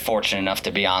was very fortunate enough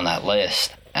to be on that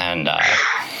list. And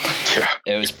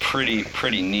it was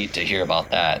pretty neat to hear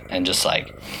about that. And just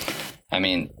like, I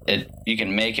mean, you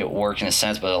can make it work in a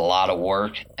sense, but a lot of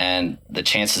work, and the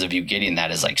chances of you getting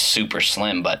that is like super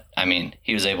slim. But I mean,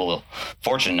 he was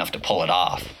fortunate enough to pull it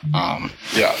off. I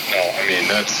mean,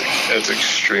 that's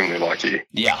extremely lucky.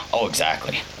 Yeah. Oh,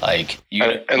 exactly. Like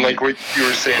and like what you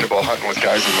were saying about hunting with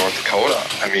guys in North Dakota.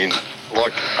 I mean,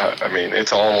 look, I mean,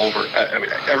 it's all over. I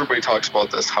mean, everybody talks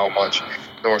about this, how much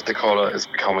North Dakota is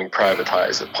becoming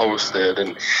privatized and posted,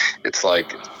 and it's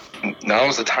like,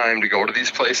 now's the time to go to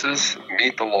these places,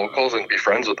 meet the locals, and be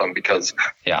friends with them, because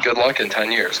good luck in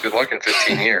 10 years, good luck in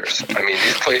 15 years. I mean,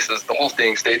 these places, the whole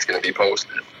dang state's going to be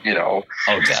posted, you know.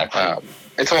 Oh, exactly.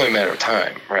 It's only a matter of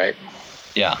time, right?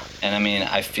 Yeah, and I mean,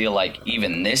 I feel like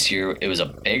even this year it was a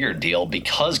bigger deal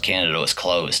because Canada was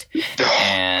closed.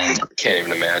 And I can't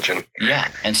even imagine.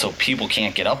 Yeah, and so people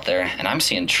can't get up there, and I'm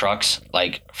seeing trucks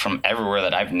like from everywhere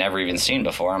that I've never even seen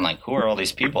before. I'm like, who are all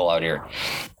these people out here?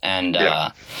 And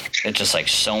it's just like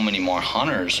so many more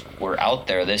hunters were out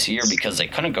there this year because they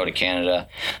couldn't go to Canada.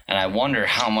 And I wonder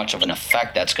how much of an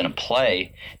effect that's going to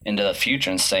play into the future,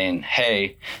 and saying,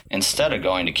 hey, instead of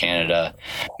going to Canada,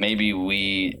 maybe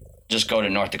we just go to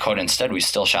North Dakota instead. We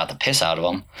still shot the piss out of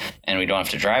them, and we don't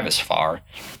have to drive as far.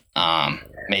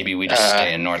 Maybe we just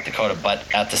stay in North Dakota,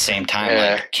 but at the same time,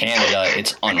 like Canada,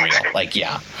 it's unreal. Like,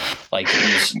 like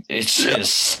it's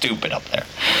just stupid up there.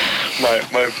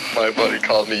 My buddy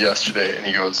called me yesterday, and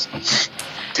he goes,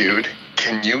 dude,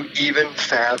 can you even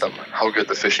fathom how good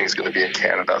the fishing is going to be in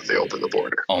Canada if they open the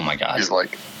border? Oh my God. He's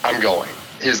like, I'm going.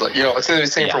 He's like, you know, it's the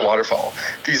same for waterfowl.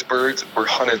 These birds were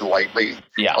hunted lightly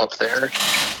up there.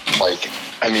 Like,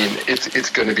 I mean, it's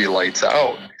going to be lights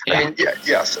out. Yeah. I mean,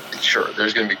 yes, sure.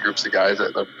 There's going to be groups of guys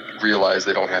that realize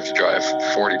they don't have to drive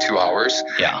 42 hours.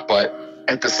 Yeah. But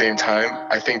at the same time,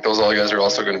 I think those other guys are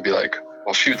also going to be like,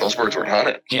 well, shoot, those birds weren't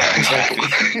hunted. Yeah,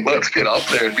 exactly. Let's get up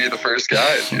there and be the first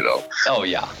guys, you know? Oh,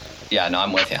 yeah. Yeah, no,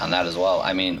 I'm with you on that as well.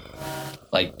 I mean,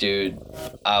 like, dude,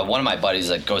 one of my buddies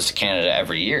that goes to Canada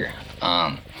every year,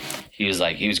 he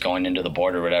was going into the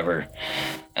border or whatever,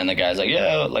 and the guy's like,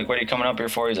 yeah, like, what are you coming up here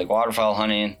for? He's like, waterfowl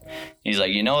hunting. He's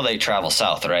like, you know, they travel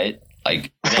south, right?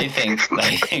 Like, they think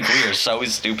we are so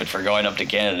stupid for going up to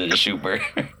Canada to shoot birds.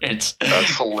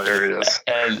 That's hilarious.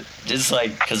 And just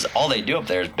like, because all they do up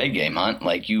there is big game hunt.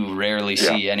 Like, you rarely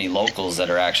see any locals that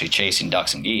are actually chasing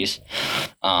ducks and geese,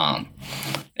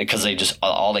 because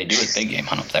all they do is big game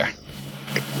hunt up there.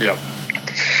 Yep.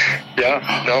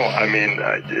 Yeah, no, I mean,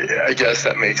 I guess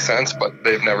that makes sense, but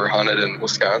they've never hunted in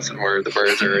Wisconsin where the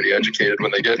birds are already educated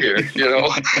when they get here, you know?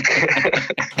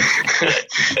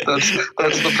 That's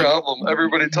the problem.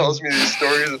 Everybody tells me these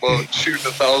stories about shooting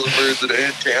 1,000 birds a day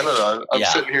in Canada. I'm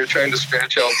sitting here trying to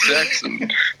scratch out 6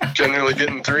 and generally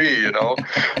getting 3, you know?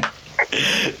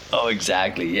 Oh,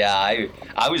 exactly. Yeah,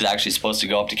 I was actually supposed to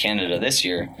go up to Canada this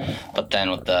year, but then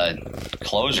with the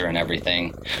closure and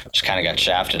everything, just kind of got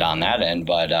shafted on that end.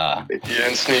 But you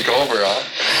didn't sneak over, huh?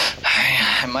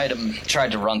 I might have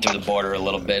tried to run through the border a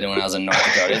little bit when I was in North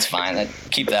Dakota. It's fine. I'd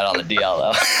keep that on the DL,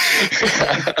 though.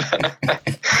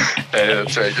 Hey,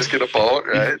 that's right. Just get a boat,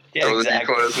 right? Yeah, throw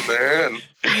exactly. the decoys in there and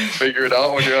figure it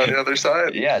out when you're on the other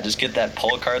side. Yeah, just get that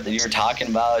pull cart that you were talking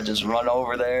about. Just run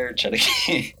over there. Try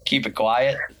to keep it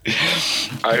quiet.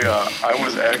 I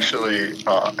was actually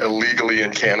illegally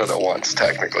in Canada once,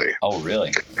 technically. Oh,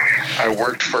 really? I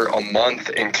worked for a month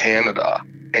in Canada,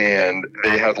 and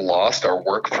they had lost our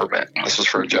work permit. This was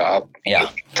for a job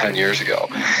 10 years ago.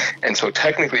 And so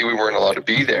technically we weren't allowed to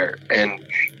be there. And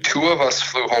 2 of us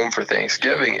flew home for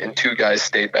Thanksgiving, and 2 guys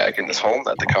stayed back in this home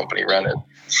that the company rented.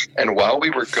 And while we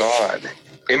were gone,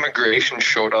 immigration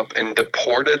showed up and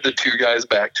deported the 2 guys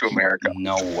back to America.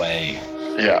 No way.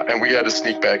 Yeah, and we had to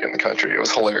sneak back in the country. It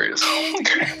was hilarious.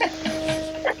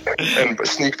 And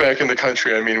sneak back in the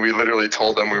country, I mean, we literally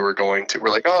told them we're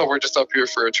like, oh, we're just up here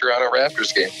for a Toronto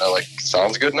Raptors game. And they're like,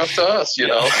 sounds good enough to us, you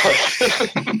know.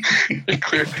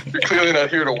 You're clearly not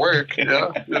here to work,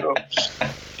 yeah, you know.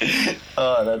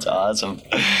 Oh, that's awesome.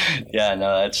 Yeah,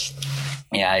 no,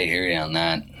 I hear you on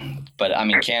that. But I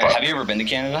mean, Canada. Have you ever been to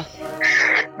Canada?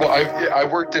 Well, I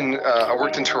worked in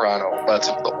Toronto. That's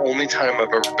the only time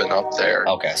I've ever been up there.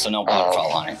 Okay, so no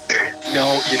waterfowl hunting.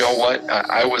 No, you know what?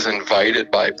 I was invited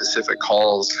by Pacific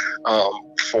Calls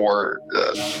for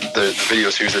the video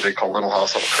series I did called Little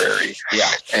House on the Prairie. Yeah.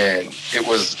 And it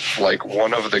was like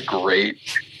one of the great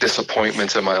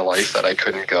disappointments in my life that I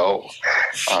couldn't go.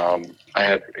 I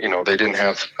had, they didn't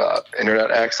have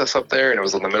internet access up there, and it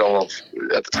was in the middle of,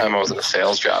 at the time I was in a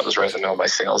sales job. It was right in the middle of my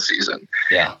sales season.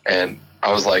 Yeah. And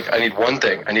I was like, I need one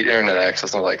thing. I need internet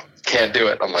access. And I'm like, can't do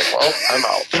it. I'm like, well, I'm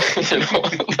out.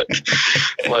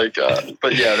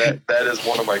 But yeah, that is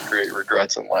one of my great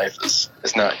regrets in life is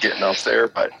not getting up there.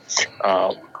 But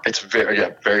it's very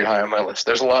high on my list.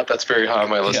 There's a lot that's very high on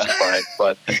my list to find,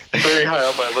 but very high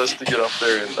on my list to get up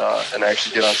there and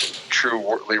actually get on some true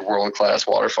world-class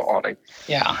waterfowl hunting.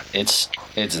 Yeah, it's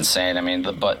insane. I mean,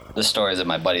 but the stories that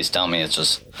my buddies tell me, it's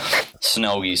just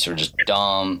snow geese are just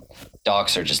dumb.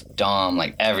 Ducks are just dumb.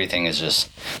 Like, everything is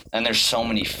just, and there's so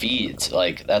many feeds.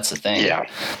 Like, that's the thing. Yeah.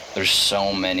 There's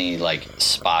so many, like,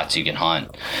 spots you can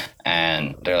hunt.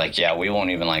 And they're like, yeah, we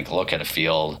won't even, like, look at a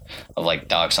field of, like,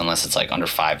 ducks unless it's, like, under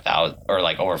 5,000 or,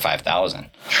 like, over 5,000.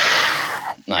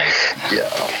 Like, yeah.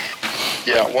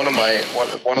 One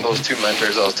of those 2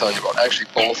 mentors I was telling you about, actually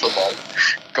both of them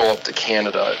go up to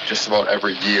Canada just about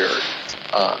every year.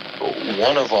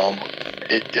 One of them,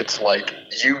 it's like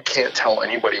you can't tell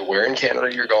anybody where in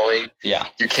Canada you're going. Yeah.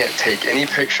 You can't take any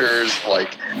pictures.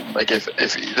 Like if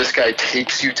this guy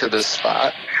takes you to this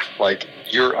spot, like,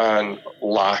 you're on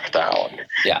lockdown.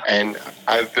 Yeah. And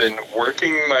I've been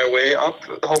working my way up,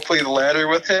 hopefully, the ladder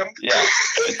with him. Yeah.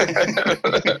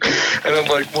 And I'm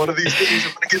like, one of these days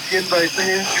I'm gonna get the invite,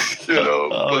 man.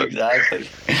 Oh, exactly.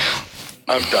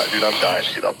 I'm dying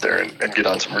to get up there and get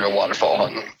on some real waterfowl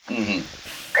hunting.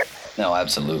 Mm-hmm. No,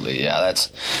 absolutely. Yeah,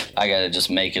 I got to just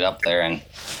make it up there and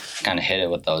kind of hit it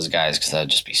with those guys, because that'd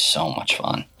just be so much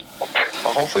fun.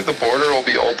 Well, hopefully the border will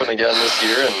be open again this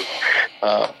year, and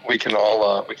we can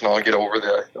all get over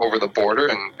the border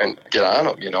and get on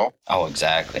them, Oh,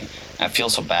 exactly. I feel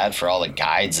so bad for all the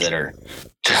guides that are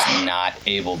just not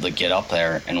able to get up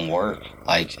there and work.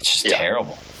 Like, it's just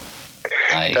terrible.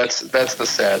 Like, that's the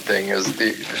sad thing, is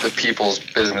the people's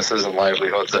businesses and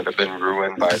livelihoods that have been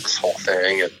ruined by this whole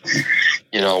thing. And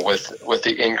with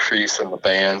the increase in the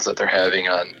bans that they're having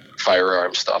on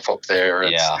firearm stuff up there,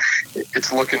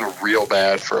 it's looking real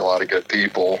bad for a lot of good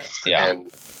people. Yeah.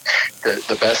 And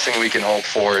the best thing we can hope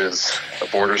for is the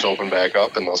borders open back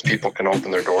up and those people can open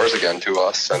their doors again to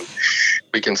us, and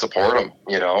we can support them,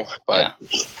 but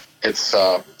it's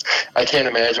I can't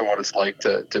imagine what it's like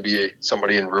to be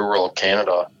somebody in rural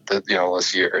Canada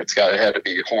this year. It had to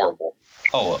be horrible.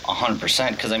 Oh,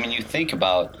 100%. Because, I mean, you think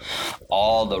about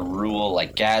all the rural,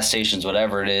 like, gas stations,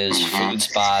 whatever it is, food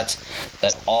spots,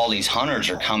 that all these hunters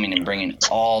are coming and bringing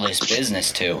all this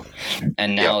business to.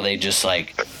 And now they just,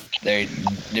 like, they're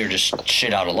just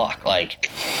shit out of luck. Like,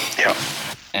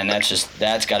 and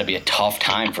that's got to be a tough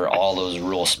time for all those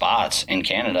rural spots in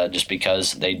Canada, just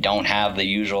because they don't have the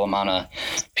usual amount of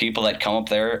people that come up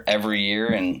there every year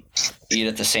and eat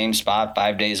at the same spot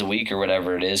 5 days a week or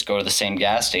whatever it is, go to the same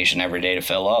gas station every day to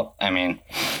fill up. I mean,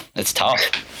 it's tough.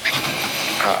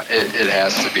 It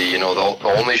has to be. The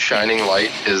only shining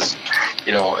light is,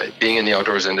 being in the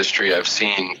outdoors industry, I've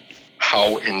seen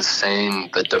how insane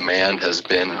the demand has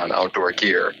been on outdoor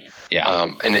gear.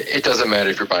 Yeah. And it doesn't matter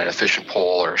if you're buying a fishing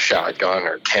pole or a shotgun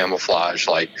or camouflage.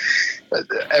 Like,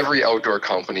 every outdoor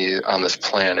company on this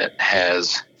planet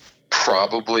has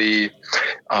probably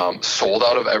sold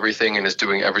out of everything and is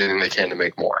doing everything they can to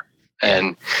make more.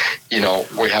 And,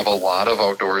 we have a lot of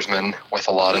outdoorsmen with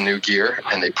a lot of new gear,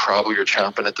 and they probably are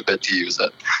chomping at the bit to use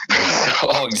it.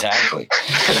 Oh, exactly.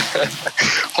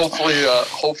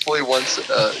 Hopefully once,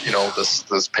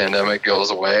 this pandemic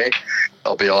goes away,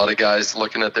 there'll be a lot of guys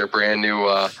looking at their brand new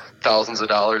thousands of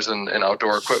dollars in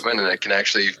outdoor equipment, and it can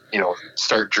actually,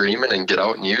 start dreaming and get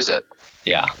out and use it.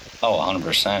 Yeah. Oh,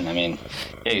 100%. I mean,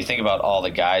 you think about all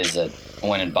the guys that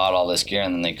went and bought all this gear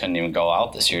and then they couldn't even go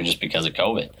out this year just because of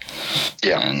COVID.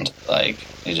 Yeah. And, like,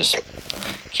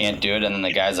 can't do it. And then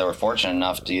the guys that were fortunate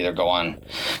enough to either go on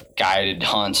guided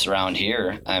hunts around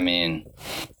here, I mean,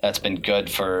 that's been good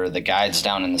for the guides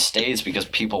down in the States because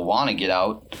people want to get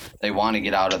out. They want to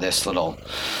get out of this little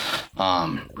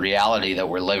reality that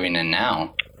we're living in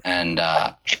now. And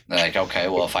they're like, okay,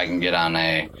 well, if I can get on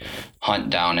a hunt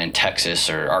down in Texas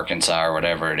or Arkansas or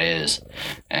whatever it is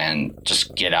and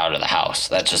just get out of the house.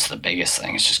 That's just the biggest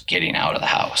thing. It's just getting out of the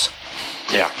house.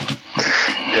 Yeah.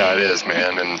 Yeah, it is,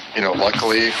 man. And,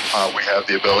 luckily we have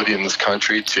the ability in this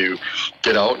country to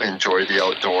get out and enjoy the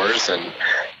outdoors and,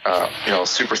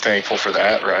 super thankful for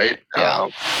that. Right. Yeah.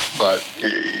 But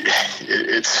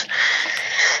it's,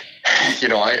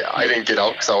 I didn't get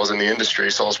out because I was in the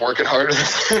industry, so I was working harder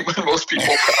than most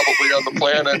people probably on the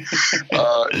planet,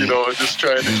 just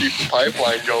trying to keep the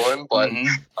pipeline going. But,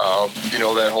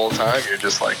 that whole time, you're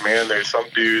just like, man, there's some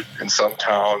dude in some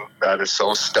town that is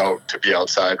so stoked to be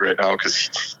outside right now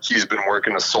because he's been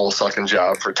working a soul-sucking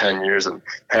job for 10 years and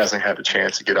hasn't had a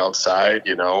chance to get outside,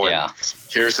 and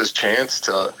here's his chance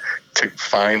to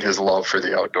find his love for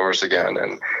the outdoors again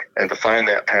and to find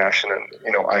that passion.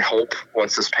 And, I hope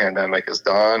once this pandemic is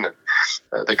done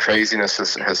and the craziness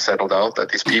has settled out, that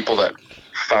these people that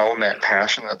found that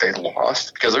passion that they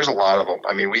lost, because there's a lot of them.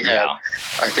 I mean, we had,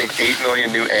 I think, 8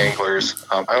 million new anglers.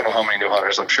 I don't know how many new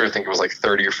hunters. I'm sure I think it was like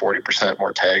 30 or 40%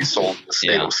 more tags sold in the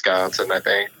state of Wisconsin, I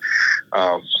think.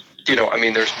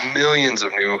 There's millions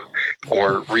of new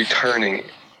or returning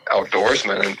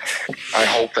outdoorsmen. And I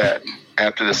hope that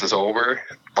after this is over,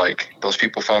 like, those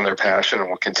people found their passion and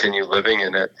will continue living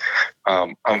in it.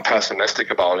 I'm pessimistic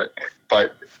about it,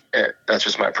 but that's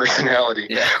just my personality.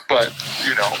 Yeah. But,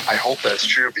 I hope that's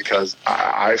true because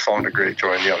I found a great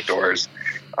joy in the outdoors.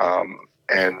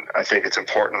 And I think it's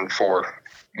important for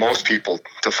most people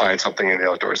to find something in the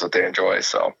outdoors that they enjoy.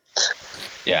 So.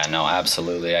 Yeah, no,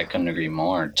 absolutely. I couldn't agree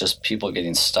more. Just people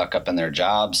getting stuck up in their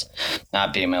jobs,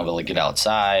 not being able to get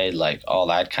outside, like all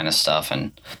that kind of stuff,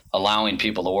 and allowing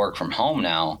people to work from home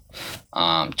now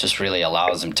just really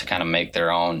allows them to kind of make their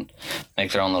own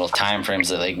little time frames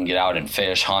that they can get out and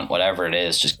fish, hunt, whatever it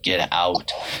is. Just get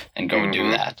out and go do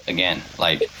that again.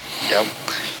 Like, yep.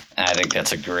 And I think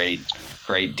that's a great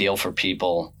deal for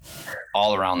people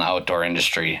all around the outdoor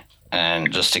industry.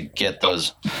 And just to get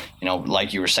those,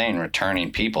 like you were saying, returning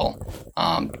people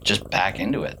just back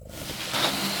into it.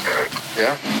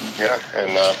 Yeah.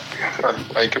 And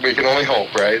we can only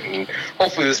hope, right? And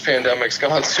hopefully this pandemic's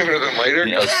gone sooner than later,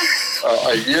 because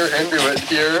a year into it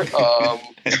here,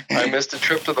 I missed a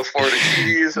trip to the Florida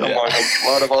Keys, among a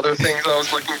lot of other things I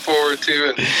was looking forward to,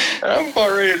 and I'm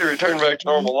about ready to return back to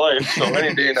normal life, so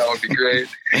any day now would be great.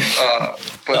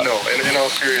 But no, in all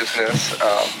seriousness,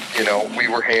 we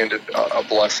were handed a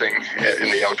blessing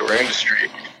in the outdoor industry.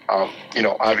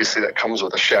 Obviously that comes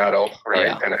with a shadow, right?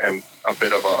 Yeah. And a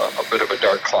bit of a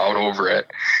dark cloud over it.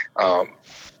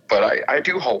 But I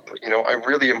do hope, I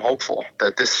really am hopeful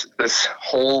that this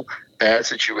whole bad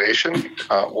situation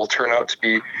will turn out to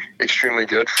be extremely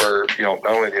good for, not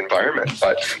only the environment,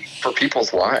 but for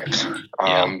people's lives.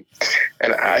 And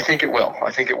I think it will.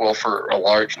 I think it will for a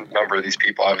large number of these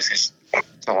people. Obviously,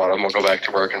 a lot of them will go back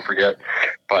to work and forget.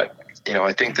 But,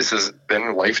 I think this has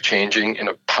been life-changing in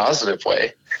a positive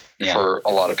way for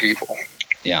a lot of people.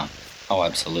 Yeah. Oh,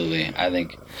 absolutely. I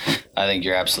think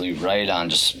you're absolutely right on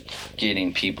just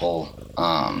getting people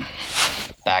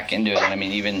back into it. And I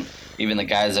mean, even the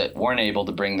guys that weren't able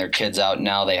to bring their kids out,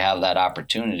 now they have that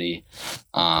opportunity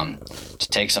to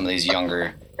take some of these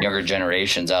younger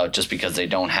generations out, just because they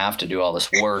don't have to do all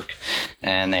this work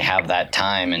and they have that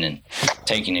time, and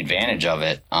taking advantage of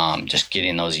it, just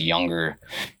getting those younger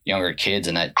kids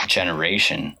and that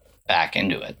generation back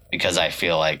into it, because I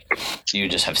feel like you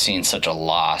just have seen such a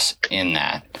loss in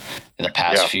that in the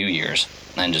past few years,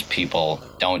 and just people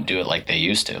don't do it like they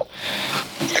used to.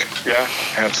 Yeah,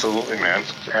 absolutely, man.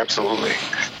 Absolutely.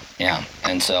 Yeah.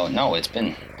 And so, no, I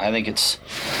think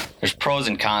there's pros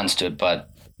and cons to it, but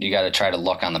you got to try to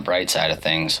look on the bright side of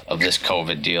things, of this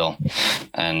COVID deal,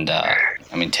 and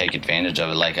take advantage of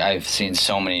it. Like, I've seen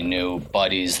so many new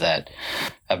buddies that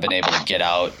have been able to get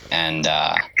out and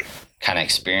kind of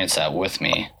experience that with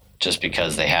me, just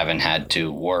because they haven't had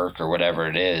to work or whatever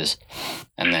it is,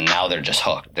 and then now they're just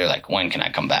hooked. They're like, when can I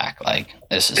come back? Like,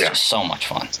 this is just so much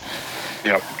fun.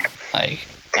 Yep. Like,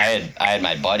 I had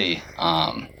my buddy,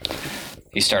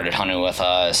 he started hunting with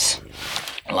us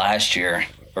last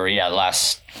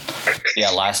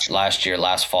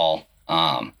fall,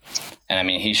 And I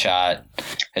mean, he shot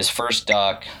his first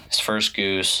duck, his first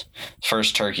goose, his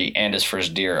first turkey, and his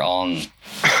first deer all in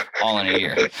a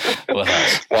year with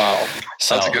us. Wow.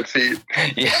 So, that's a good feat.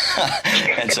 Yeah.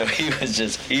 And so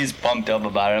he's pumped up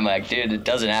about it. I'm like, dude, it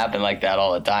doesn't happen like that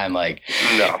all the time. Like,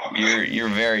 no, you're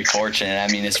very fortunate. I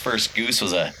mean, his first goose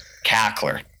was a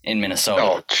cackler in Minnesota.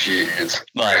 Oh, jeez.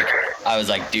 Like, I was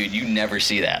like, dude, you never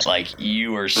see that. Like,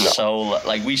 you are so,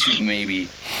 like, we shoot maybe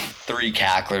 3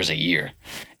 cacklers a year,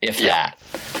 if that.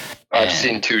 I've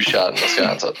seen 2 shot in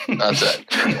Wisconsin. That's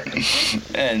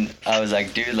it. And I was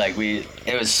like, dude, like,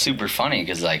 it was super funny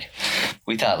because, like,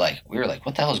 we were like,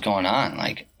 what the hell's going on?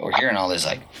 Like, we're hearing all this,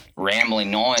 like, rambling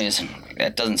noise, and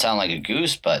that doesn't sound like a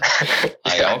goose, but,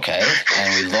 like, okay.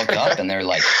 And we look up, and they're,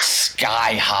 like,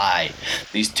 sky high,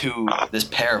 this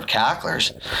pair of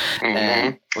cacklers. Mm-hmm.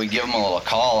 And we give them a little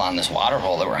call on this water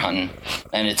hole that we're hunting,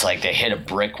 and it's like they hit a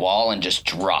brick wall and just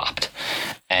dropped.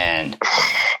 And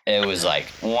it was like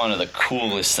one of the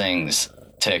coolest things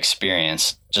to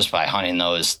experience just by hunting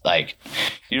those. Like,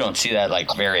 you don't see that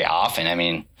like very often. I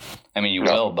mean you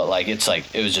will, but like it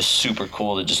was just super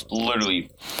cool to just literally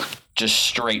just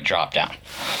straight drop down.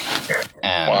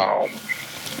 And wow.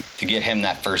 To get him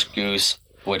that first goose,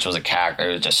 which was a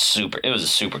cackler, it was a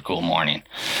super cool morning.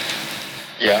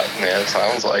 Yeah, man, it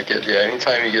sounds like it. Yeah,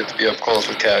 anytime you get to be up close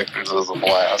with cacklers is a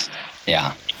blast.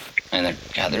 Yeah. And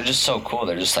they're just so cool.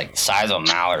 They're just like the size of a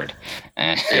mallard.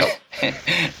 And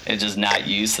it's just not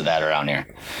used to that around here.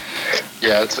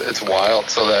 Yeah, it's wild.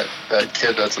 So that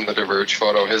kid that's in the Diverge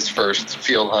photo, his first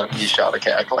field hunt, he shot a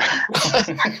cackler.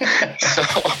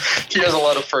 So he has a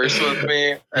lot of firsts with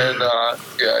me, and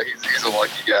he's a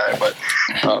lucky guy. But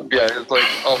it's like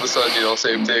all of a sudden,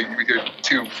 same thing. We hear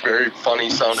 2 very funny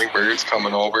sounding birds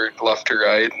coming over left to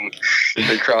right, and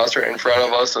they cross right in front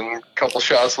of us. And a couple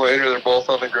shots later, they're both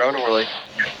on the ground, and we're like,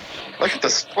 look at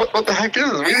this! What the heck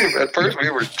is this? At first we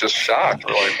were just shocked.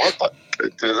 We're like, what the?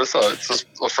 Is this a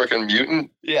freaking mutant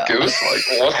goose?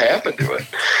 Like, what happened to it?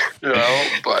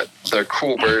 But they're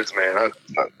cool birds, man.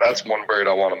 That's one bird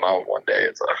I want to mount one day.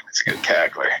 It's a good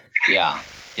cackler. Yeah,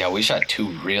 we shot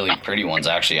 2 really pretty ones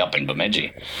actually up in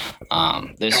Bemidji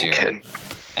this year. Kidding.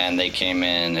 And they came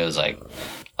in. It was like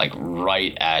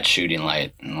right at shooting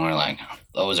light, and we're like,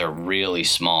 those are really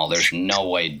small. There's no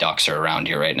way ducks are around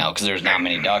here right now because there's not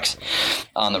many ducks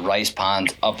on the rice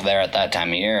ponds up there at that time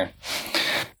of year.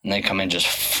 And they come in just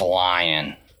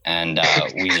flying, and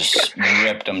we just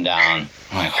ripped them down.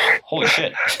 I'm like, holy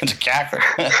shit, it's a cackler.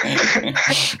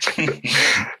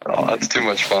 Oh, that's too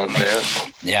much fun, man.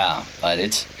 Yeah, but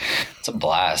it's a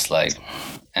blast. Like,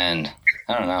 and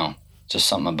I don't know, just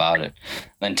something about it.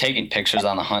 Then taking pictures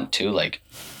on the hunt too. Like,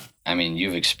 I mean,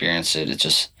 you've experienced it. It's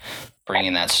just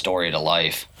bringing that story to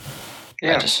life.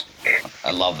 Yeah.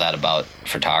 I love that about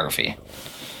photography.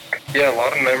 Yeah, a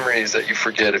lot of memories that you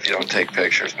forget if you don't take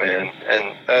pictures, man.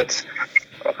 And that's,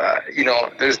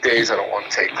 there's days I don't want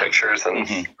to take pictures, and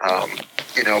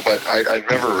but I've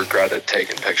never regretted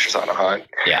taking pictures on a hunt.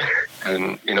 Yeah.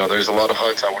 And there's a lot of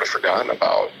hunts I would have forgotten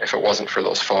about if it wasn't for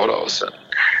those photos.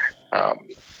 And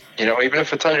even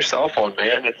if it's on your cell phone,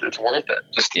 man, it's worth it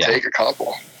just to take a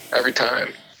couple every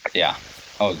time. Yeah.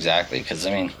 Oh, exactly. Because, I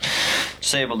mean,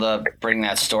 just able to bring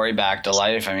that story back to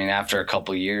life. I mean, after a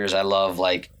couple of years, I love,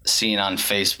 like, seeing on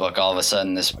Facebook all of a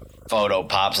sudden this photo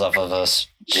pops up of us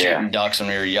shooting ducks when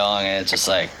we were young. And it's just,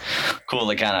 like, cool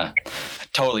to kind of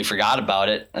totally forgot about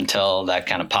it until that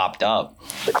kind of popped up.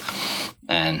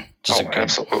 And just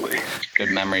absolutely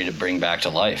good memory to bring back to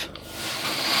life.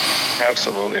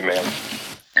 Absolutely, man.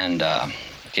 And,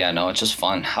 it's just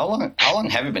fun. How long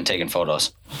have you been taking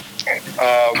photos?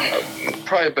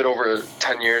 Probably a bit over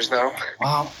 10 years now.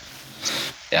 Wow.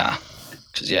 Yeah.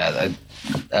 Because,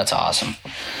 that's awesome.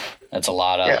 That's a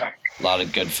lot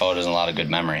of good photos and a lot of good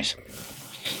memories.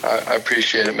 I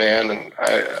appreciate it, man. And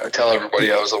I tell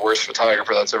everybody I was the worst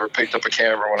photographer that's ever picked up a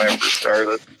camera when I first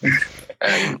started.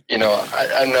 And,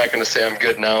 I'm not going to say I'm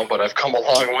good now, but I've come a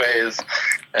long ways.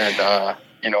 And, a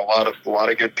lot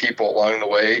of good people along the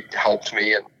way helped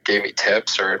me and gave me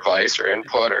tips or advice or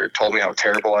input or told me how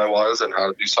terrible I was and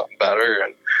how to do something better.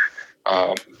 And,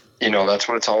 that's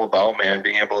what it's all about, man,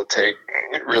 being able to take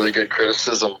really good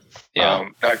criticism,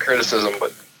 not criticism,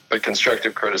 but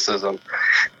constructive criticism,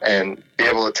 and be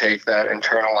able to take that,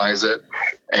 internalize it,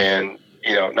 and,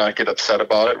 not get upset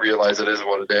about it, realize it is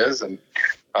what it is, and,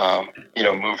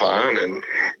 move on. And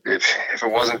if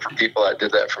it wasn't for people that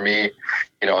did that for me,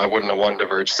 I wouldn't have won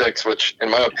Diverge 6, which in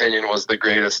my opinion was the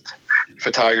greatest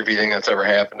photography thing that's ever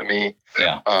happened to me.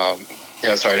 Yeah.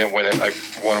 Sorry, I didn't win it. I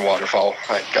won waterfowl.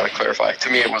 I got to clarify. To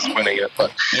me, it was winning it,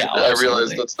 but I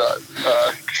realized that's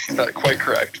not quite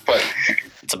correct. But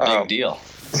it's a big deal.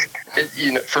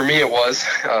 For me, it was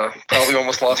probably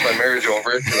almost lost my marriage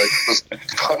over it because I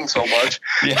was hunting so much,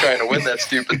 trying to win that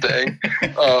stupid thing.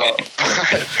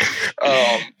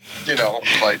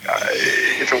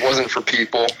 If it wasn't for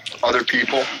other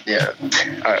people,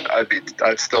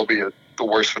 I'd still be the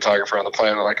worst photographer on the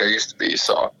planet like I used to be.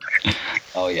 So.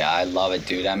 Oh yeah, I love it,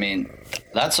 dude. I mean,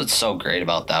 that's what's so great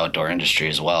about the outdoor industry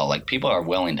as well. Like, people are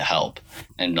willing to help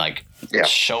and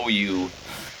show you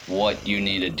what you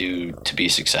need to do to be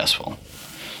successful.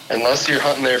 Unless you're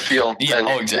hunting their field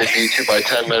and they beat you by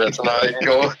 10 minutes, and I can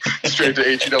go straight to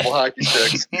HE double hockey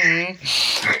sticks.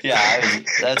 Yeah,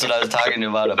 that's what I was talking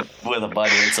about with a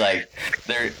buddy. It's like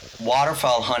their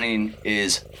waterfowl hunting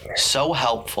is so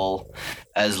helpful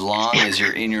as long as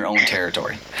you're in your own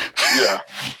territory. Yeah.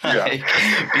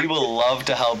 People love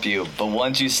to help you, but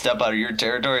once you step out of your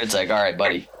territory, it's like, all right,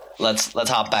 buddy, let's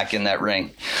hop back in that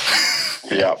ring.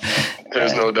 Yeah,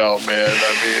 there's no doubt, man.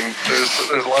 I mean, there's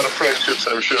a lot of friendships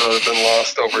I'm sure that have been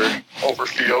lost over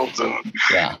fields and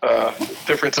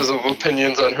differences of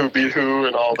opinions on who beat who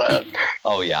and all that.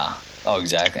 Oh yeah. Oh,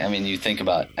 exactly. I mean, you think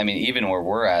about, even where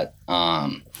we're at,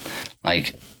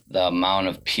 the amount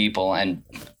of people, and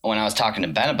when I was talking to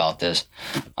Ben about this,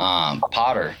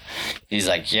 Potter, he's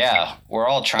like, yeah, we're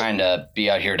all trying to be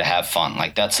out here to have fun.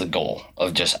 Like, that's the goal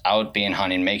of just out being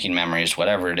hunting, making memories,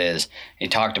 whatever it is. He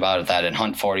talked about that in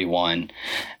Hunt 41,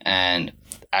 and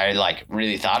I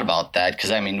really thought about that because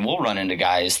we'll run into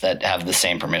guys that have the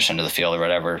same permission to the field or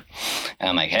whatever, and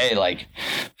I'm like, hey,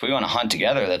 if we want to hunt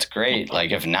together, that's great.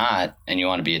 If not, and you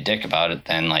want to be a dick about it,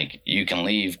 then you can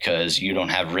leave because you don't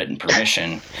have written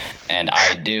permission, and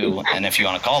I do. And if you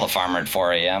want to call the farmer at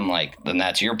 4 a.m., then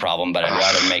that's your problem. But I'd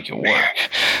rather make it work.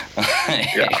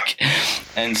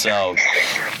 And so,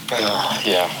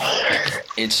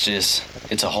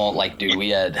 it's a whole dude. We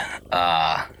had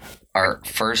our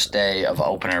first day of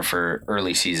opener for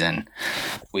early season,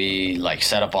 we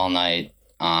set up all night.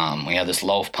 We had this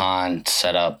loaf pond,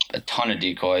 set up a ton of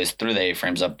decoys, threw the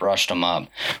A-frames up, brushed them up.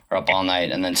 We're up all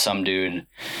night, and then some dude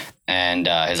and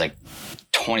his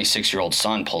 26-year-old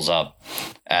son pulls up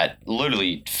at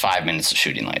literally 5 minutes of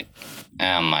shooting light.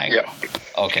 And I'm like,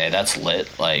 okay, that's lit.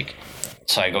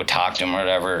 So I go talk to him or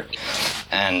whatever,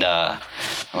 and I'm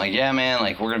like, yeah, man,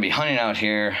 we're gonna be hunting out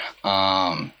here.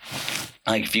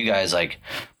 If you guys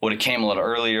would have came a little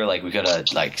earlier, we could have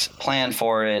planned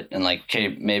for it, and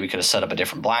maybe could have set up a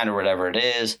different blind or whatever it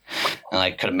is,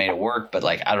 and could have made it work. But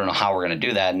I don't know how we're gonna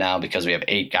do that now because we have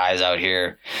 8 guys out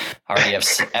here, already have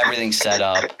everything set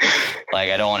up.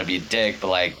 I don't want to be a dick,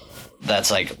 but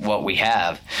that's what we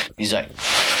have. He's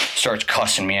starts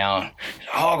cussing me out.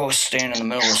 I'll go stand in the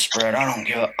middle of the spread. I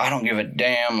don't give a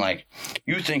damn.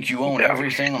 You think you own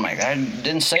everything? I'm like, I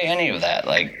didn't say any of that.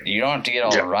 You don't have to get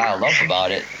all riled up about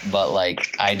it. But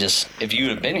if you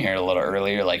would have been here a little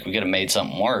earlier, we could have made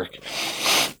something work.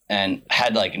 And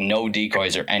had no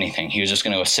decoys or anything. He was just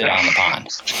gonna go sit on the pond.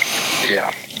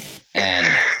 Yeah. And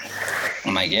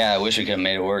I'm like, yeah, I wish we could have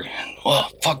made it work. Well,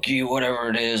 fuck you, whatever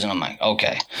it is. And I'm like,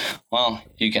 okay, well,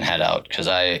 you can head out because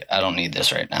I don't need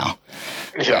this right now.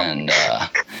 Yeah. And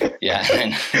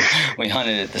and we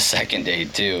hunted it the second day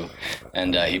too.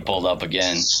 And he pulled up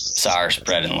again, saw our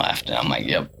spread and left. And I'm like,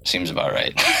 yep, seems about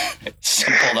right. He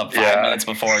pulled up 5 minutes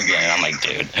before again. And I'm like,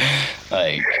 dude,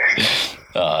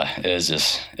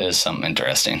 it is something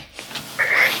interesting.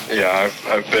 Yeah,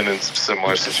 I've been in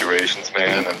similar situations,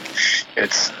 man, and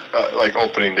it's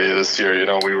opening day this year.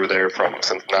 We were there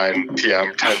since 9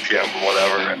 p.m., 10 p.m.,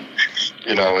 whatever, and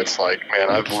it's man,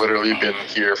 I've literally been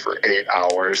here for 8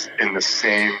 hours in the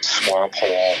same swamp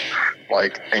hole,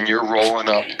 and you're rolling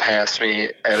up past me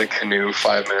at a canoe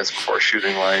 5 minutes before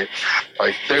shooting light.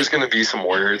 There's gonna be some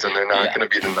words, and they're not gonna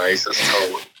be the nicest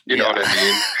tone. You know what I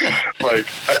mean?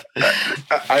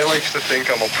 I like to think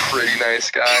I'm a pretty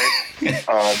nice guy.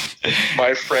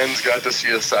 My friends got to see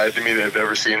a side to me they've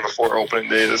never seen before opening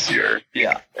day this year.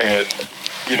 Yeah. And,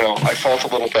 I felt a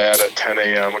little bad at 10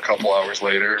 a.m. a couple hours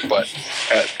later, but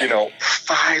at,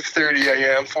 5:30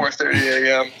 a.m., 4:30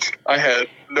 a.m., I had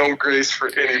no grace for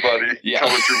anybody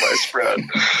coming through my spread.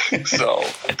 So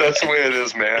that's the way it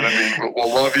is, man.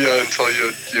 We'll love you until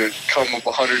you come up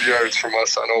 100 yards from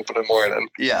us on opening morning.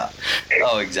 Yeah.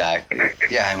 Oh, exactly.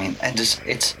 Yeah, and just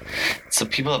it's the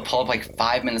people that pull up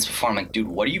 5 minutes before. I'm like, dude,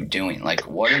 what are you doing?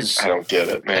 What is? I don't get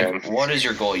it, man. What is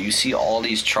your goal? You see all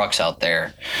these trucks out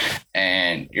there,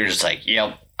 and you're just like,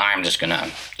 yep, I'm just gonna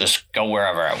go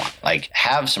wherever I want.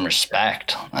 Have some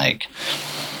respect.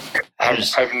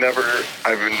 I've never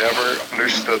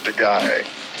understood the guy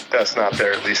that's not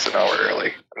there at least an hour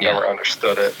early. Never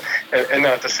understood it. And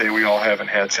not to say we all haven't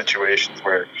had situations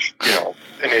where,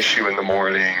 an issue in the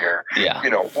morning or,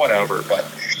 whatever. But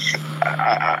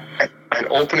an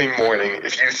opening morning,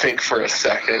 if you think for a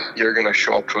second you're going to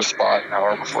show up to a spot an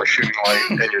hour before shooting light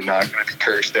and you're not going to be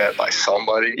cursed at by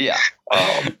somebody,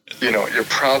 you're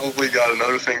probably got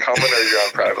another thing coming or you're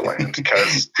on private land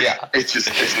because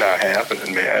it's not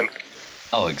happening, man.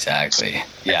 Oh, exactly.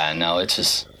 Yeah, no, it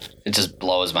just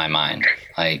blows my mind.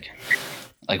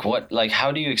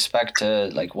 How do you expect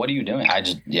to, what are you doing?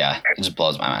 It just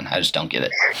blows my mind. I just don't get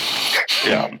it.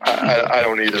 Yeah, I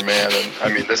don't either, man. And I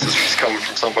mean, this is just coming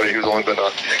from somebody who's only been a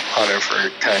hunter for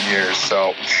 10 years.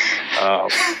 So, I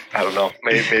don't know.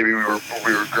 Maybe we were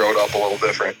grown up a little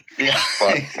different. Yeah.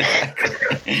 But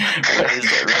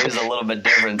raised a little bit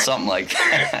different, something like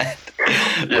that.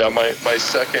 Yeah, my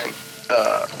second,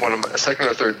 second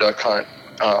or third duck hunt,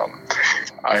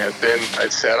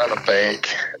 I'd sat on a bank,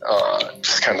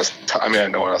 just kind of, I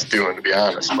didn't know what I was doing, to be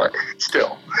honest, but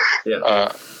still.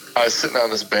 Yeah. I was sitting on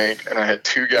this bank, and I had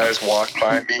two guys walk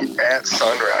by me at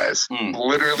sunrise,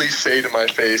 literally say to my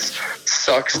face,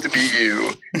 "Sucks to be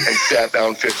you," and sat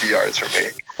down 50 yards from me.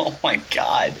 Oh, my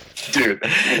God. Dude,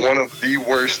 one of the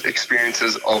worst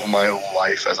experiences of my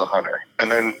life as a hunter.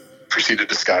 And then proceeded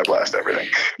to sky blast everything.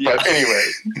 Yeah. But anyway,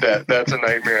 that's a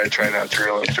nightmare I try not to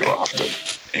relive too often.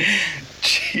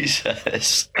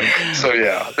 Jesus. So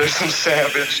yeah, there's some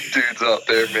savage dudes out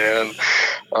there, man.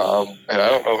 And I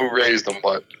don't know who raised them,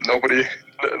 but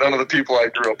none of the people I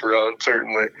grew up around,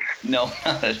 certainly. No,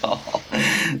 not at all.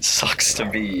 Sucks to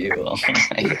be you. Oh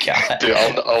my God. Dude,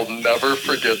 I'll never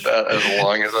forget that as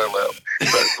long as I live.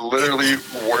 That's literally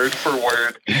word for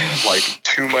word,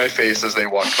 to my face as they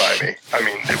walked by me.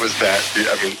 It was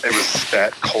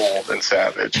that cold and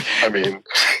savage.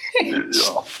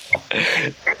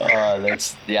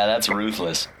 That's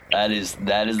ruthless. That is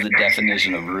the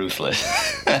definition of ruthless.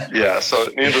 Yeah, so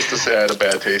needless to say, I had a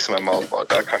bad taste in my mouth about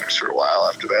duck hunters for a while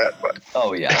after that. But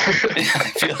oh yeah, I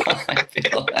feel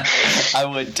that. I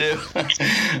would too.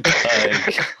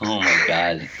 Oh my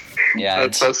God. Yeah,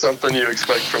 that's something you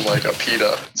expect from a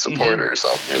PETA supporter or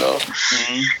something,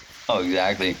 Mm-hmm. Oh,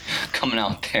 exactly. Coming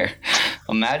out there.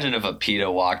 Imagine if a PETA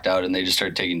walked out and they just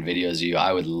started taking videos of you.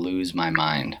 I would lose my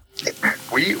mind.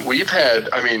 We've had,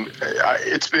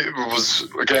 it was,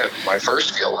 again, my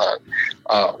first field hunt.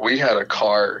 We had a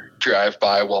car drive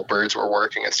by while birds were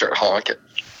working and start honking.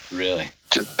 Really?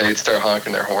 They'd start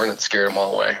honking their horn and scare them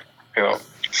all away,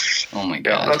 Oh my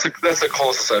God. Yeah, that's the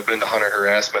closest I've been to hunter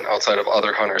harassment outside of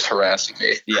other hunters harassing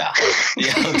me. Yeah,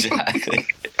 exactly.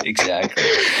 Exactly.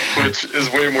 Which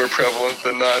is way more prevalent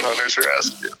than non-hunters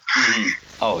harassing you. Mm-hmm.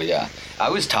 Oh yeah. I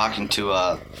was talking to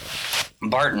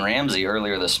Barton Ramsey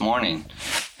earlier this morning,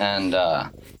 and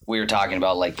we were talking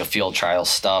about the field trial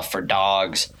stuff for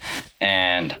dogs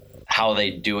and how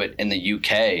they do it in the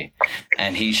UK,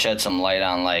 and he shed some light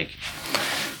on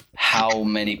how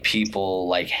many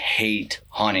people hate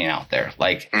hunting out there.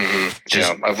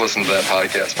 I've listened to that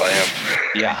podcast by him.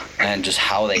 Yeah, and just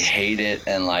how they hate it,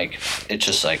 and it's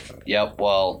just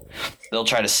well, they'll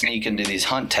try to sneak into these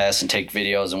hunt tests and take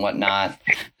videos and whatnot,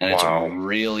 and it's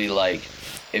really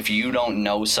if you don't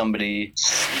know somebody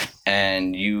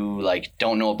and you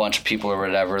don't know a bunch of people or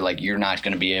whatever, you're not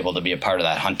going to be able to be a part of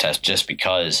that hunt test just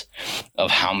because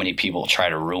of how many people try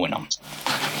to ruin them.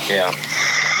 Yeah.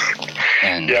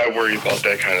 And I worry about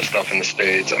that kind of stuff in the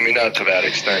States. Not to that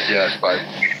extent yet, but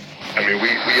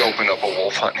we opened up a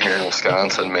wolf hunt here in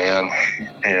Wisconsin, man,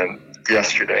 and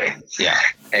yesterday. Yeah.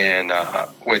 And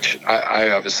which I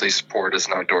obviously support as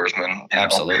an outdoorsman.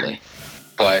 Absolutely.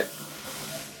 But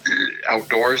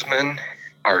outdoorsmen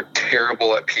are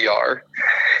terrible at PR,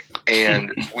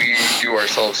 and we do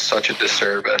ourselves such a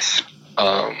disservice.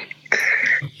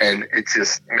 And it's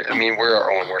just, we're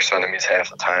our own worst enemies half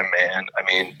the time, man.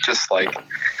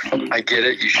 I get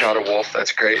it, you shot a wolf,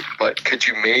 that's great, but could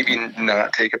you maybe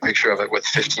not take a picture of it with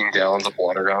 15 gallons of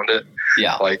blood around it?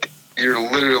 Yeah. You're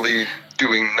literally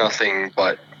doing nothing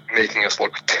but making us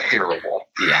look terrible.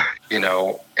 Yeah.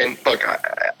 And look,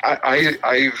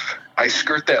 I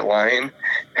skirt that line,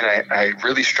 and I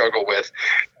really struggle with,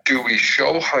 do we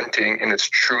show hunting in its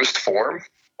truest form,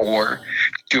 or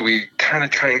do we kind of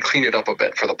try and clean it up a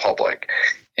bit for the public?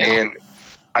 Yeah. And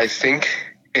I think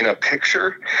in a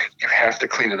picture, you have to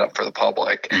clean it up for the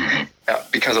public,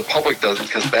 because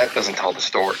that doesn't tell the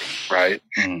story, right?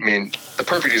 Mm-hmm. The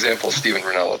perfect example is Steven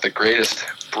Rinella, the greatest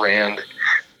brand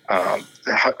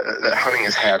that hunting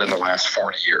has had in the last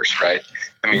 40 years, right?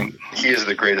 I mean, he is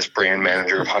the greatest brand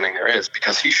manager of hunting there is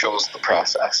because he shows the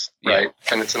process, right?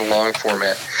 Yeah. And it's in long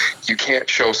format. You can't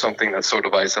show something that's so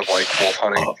divisive like wolf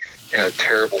hunting in a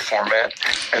terrible format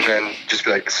and then just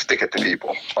be like, stick it to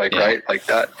people, like, right? Like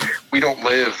that. We don't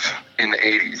live in the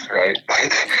 80s, right?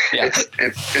 Like, it's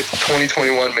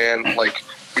 2021, man. Like,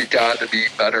 we got to be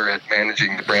better at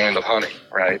managing the brand of hunting,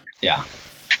 right? Yeah.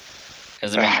 I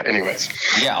mean, anyways.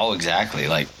 Yeah, oh, exactly.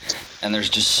 Like, and there's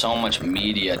just so much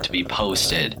media to be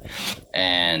posted,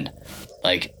 and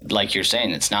like you're saying,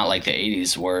 it's not like the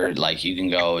 80s where like you can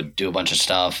go do a bunch of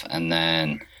stuff and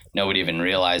then nobody even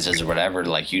realizes or whatever.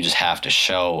 Like, you just have to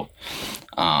show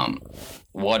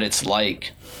what it's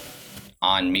like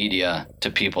on media to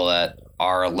people that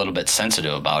are a little bit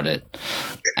sensitive about it,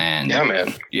 and yeah,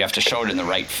 man, you have to show it in the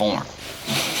right form.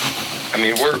 I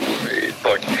mean, look,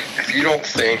 if you don't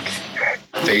think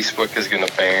Facebook is going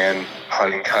to ban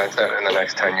hunting content in the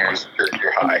next 10 years,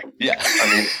 you're high. Yeah. I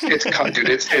mean, it's coming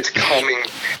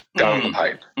down the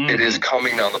pipe. It is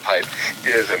coming down the pipe.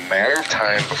 It is a matter of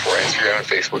time before Instagram and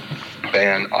Facebook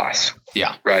ban us.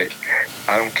 Yeah. Right.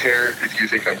 I don't care if you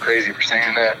think I'm crazy for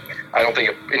saying that. I don't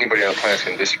think anybody on the planet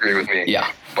can disagree with me.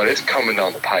 Yeah. But it's coming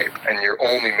down the pipe, and you're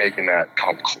only making that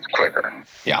come quicker.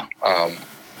 Yeah.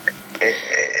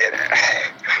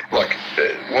 Look,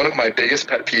 one of my biggest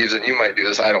pet peeves, and you might do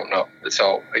this, I don't know.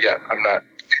 So again, I'm not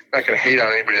going to hate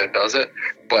on anybody that does it,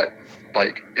 but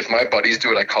like if my buddies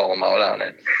do it, I call them out on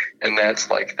it. And that's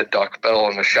like the duck bill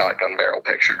and the shotgun barrel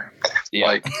picture. Yeah.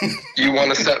 Like, you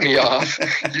want to set me off,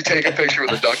 you take a picture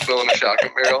with a duck bill and a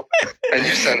shotgun barrel and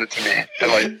you send it to me.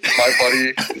 And like my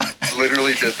buddy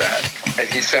literally did that. And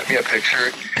he sent me a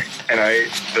picture, and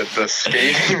the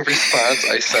scathing response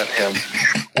I sent him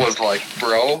was like,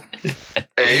 bro,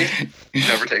 A,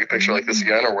 never take a picture like this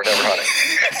again, or we're never hunting.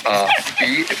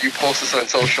 B, if you post this on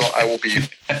social, I will be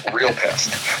real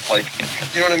pissed. Like,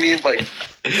 you know what I mean? Like,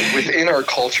 within our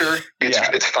culture,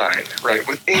 it's fine, right?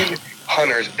 Within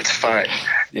hunters, it's fine.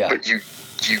 Yeah. But you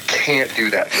can't do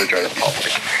that for the general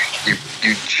public.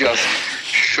 You just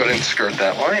shouldn't skirt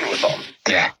that line with them.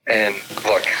 Yeah. And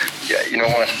look, yeah, you know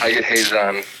what? I get hated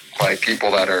on by people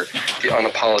that are the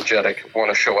unapologetic, want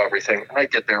to show everything. I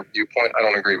get their viewpoint. I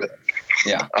don't agree with it.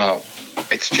 Yeah.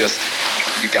 It's just,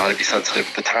 you got to be sensitive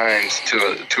to the times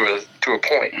to a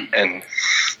point. And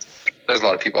there's a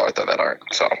lot of people out there that aren't.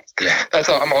 So yeah, that's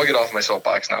all. I'll get off my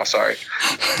soapbox now. Sorry.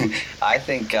 I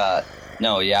think, I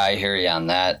hear you on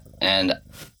that. And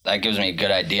that gives me a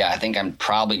good idea. I think I'm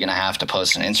probably going to have to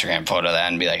post an Instagram photo of that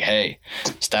and be like, hey,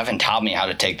 Stefan taught me how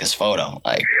to take this photo.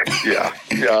 Like, yeah.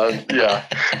 You know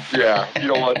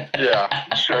what?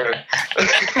 Yeah, sure.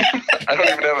 I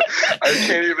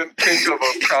can't even think of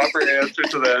a proper answer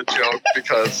to that joke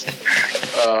because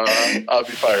I'll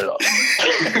be fired up.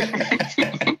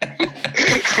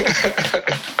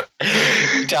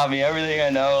 He taught me everything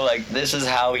I know. Like, this is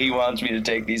how he wants me to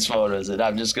take these photos, and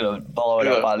I'm just going to follow it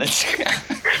up on Instagram.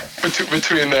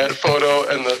 Between that photo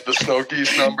and the snow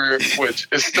geese number, which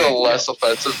is still less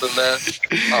offensive than that,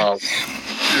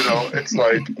 it's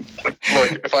like,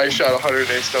 look, if I shot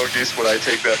 108 snow geese, would I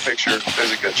take that picture?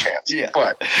 There's a good chance. Yeah.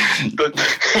 But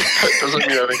that doesn't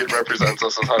mean I think it represents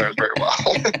us as hunters very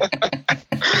well.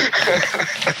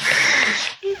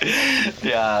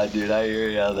 Yeah, dude, I hear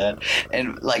you on that.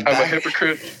 And like, I'm a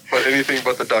hypocrite, but anything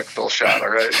but the duckbill shot, all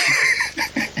right?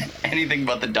 Anything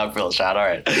but the duckbill shot, all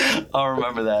right. I'll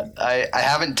remember that. I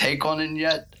haven't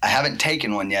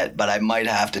taken one yet, but I might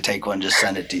have to take one, just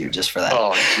send it to you just for that.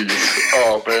 Oh, jeez.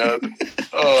 Oh, man.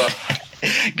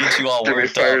 Get you all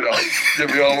worked up.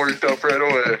 Get me all worked up right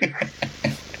away.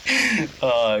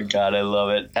 Oh God, I love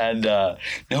it. And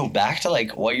back to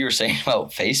like what you were saying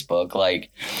about Facebook.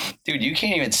 Like, dude, you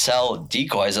can't even sell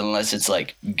decoys unless it's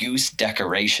like goose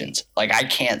decorations. Like, I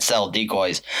can't sell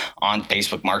decoys on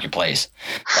Facebook Marketplace.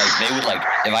 Like, they would like,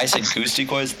 if I said goose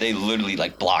decoys, they literally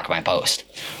like block my post.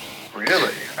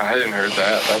 Really? I didn't heard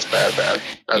that. That's bad. That's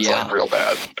like real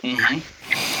bad. Mm-hmm.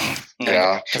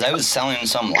 Yeah. Because I was selling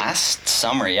some last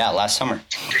summer.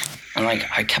 And like,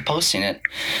 I kept posting it.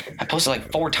 I posted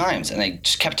like 4 times, and they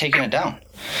just kept taking it down.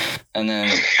 And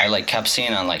then I like kept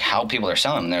seeing on like how people are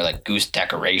selling them, and they're like goose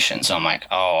decorations. So I'm like,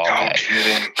 oh, okay. No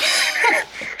kidding.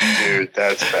 Dude,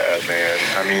 that's bad, man.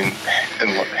 I mean,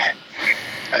 and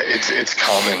it's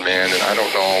common, man, and I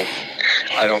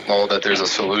don't know that there's a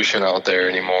solution out there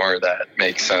anymore that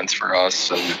makes sense for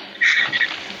us. And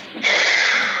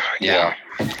yeah.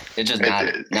 It's just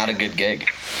not a good gig.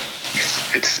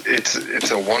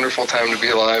 It's a wonderful time to be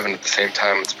alive, and at the same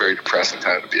time, it's a very depressing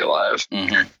time to be alive.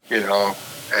 Mm-hmm.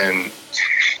 And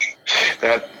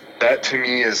that to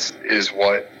me is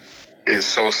what is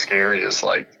so scary is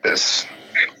like this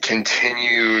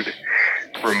continued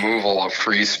removal of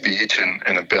free speech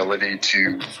and ability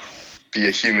to be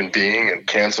a human being, and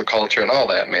cancel culture and all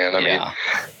that, man. I mean,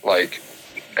 like,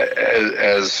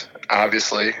 as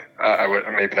obviously, I would,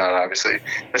 maybe not obviously,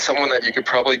 as someone that you could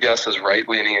probably guess is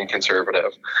right-leaning and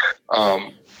conservative,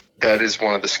 that is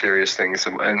one of the scariest things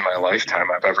in my lifetime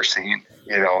I've ever seen.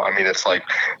 You know, I mean, it's like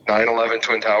 9/11,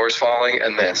 Twin Towers falling,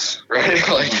 and this, right?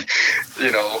 Like,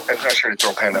 you know, I'm not sure to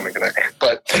throw pandemic in there,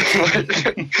 but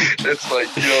it's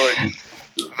like, you know, like,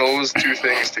 those two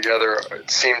things together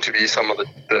seem to be some of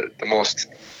the most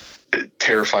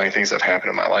terrifying things that have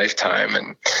happened in my lifetime.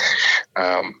 And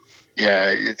yeah,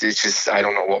 it's just, I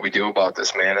don't know what we do about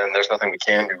this, man, and there's nothing we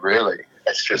can do, really.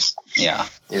 It's just, yeah,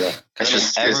 it's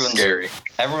just, it's scary.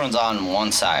 Everyone's on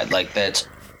one side, like, that's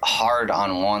hard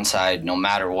on one side no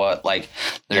matter what. Like,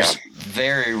 there's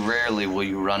very rarely will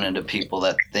you run into people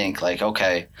that think like,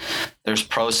 okay, there's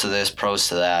pros to this, pros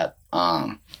to that.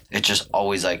 It's just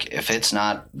always like, if it's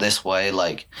not this way,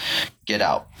 like, get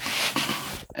out.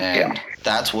 And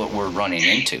that's what we're running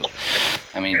into.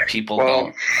 I mean, people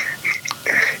don't.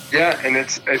 Yeah, and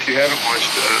it's, if you haven't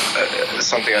watched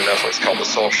something on Netflix called The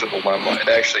Social Dilemma, it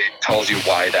actually tells you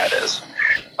why that is.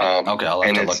 Okay, I'll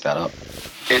have to look that up.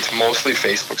 It's mostly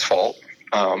Facebook's fault.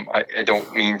 I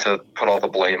don't mean to put all the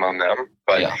blame on them,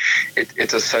 but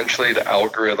it's essentially the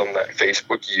algorithm that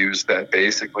Facebook used that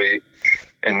basically,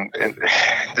 and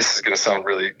this is going to sound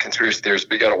really conspiracy theorist,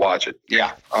 but you got to watch it.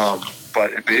 Yeah.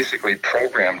 But it basically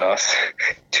programmed us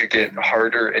to get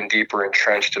harder and deeper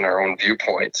entrenched in our own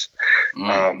viewpoints.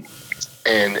 And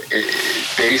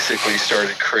it basically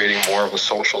started creating more of a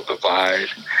social divide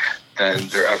than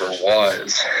there ever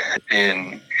was.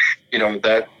 And, you know,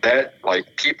 that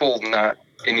like, people not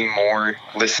anymore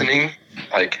listening,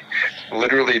 like,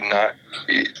 literally not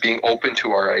being open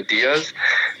to our ideas,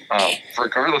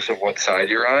 regardless of what side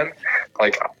you're on.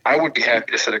 Like, I would be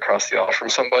happy to sit across the aisle from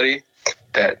somebody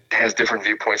that has different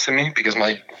viewpoints than me, because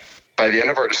by the end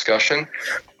of our discussion,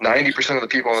 90% of the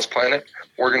people on this planet,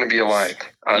 we're going to be aligned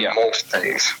on most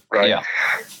things, right? Yeah.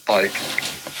 Like,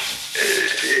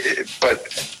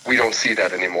 but we don't see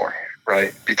that anymore,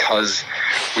 right? Because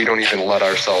we don't even let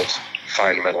ourselves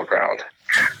find middle ground.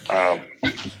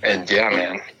 And yeah,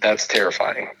 man, that's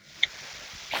terrifying.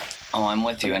 Oh, I'm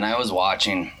with you. And I was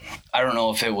watching, I don't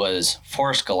know if it was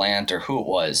Forrest Gallant or who it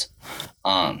was,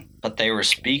 but they were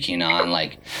speaking on,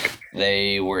 like,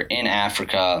 they were in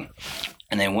Africa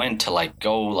and they went to, like,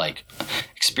 go, like,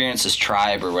 experience this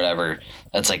tribe or whatever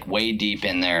that's, like, way deep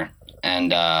in there.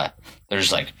 And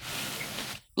there's, like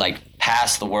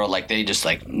past the world, like, they just,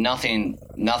 like, nothing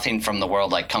from the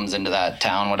world, like, comes into that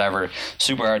town, whatever,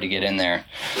 super hard to get in there.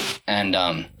 And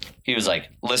he was, like,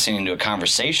 listening to a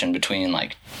conversation between,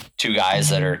 like, two guys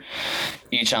that are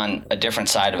each on a different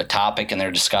side of a topic, and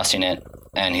they're discussing it.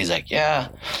 And he's like, yeah,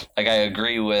 like, I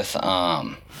agree with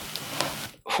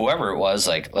whoever it was,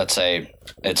 like, let's say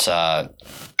it's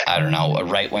I don't know, a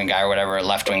right-wing guy or whatever, a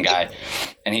left-wing guy.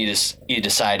 And he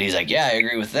decided, he's like, yeah, I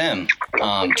agree with them,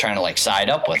 trying to, like, side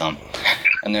up with them.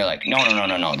 And they're like,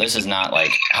 no, this is not,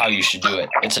 like, how you should do it.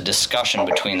 It's a discussion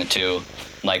between the two.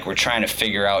 Like, we're trying to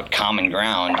figure out common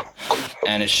ground,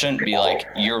 and it shouldn't be like,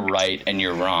 you're right and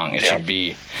you're wrong. It should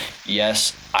be,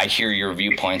 yes, I hear your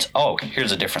viewpoints. Oh,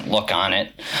 here's a different look on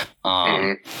it.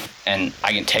 And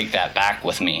I can take that back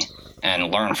with me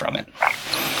and learn from it.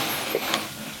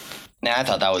 Now, I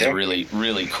thought that was really,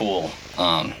 really cool,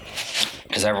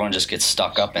 because everyone just gets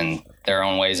stuck up in their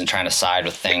own ways and trying to side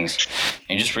with things.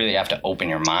 And you just really have to open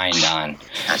your mind on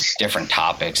different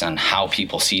topics, on how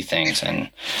people see things.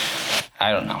 And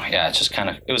I don't know. Yeah, it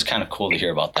was kind of cool to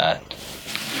hear about that.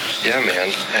 Yeah,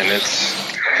 man. And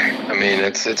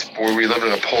it's where we live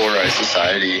in a polarized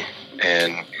society,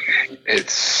 and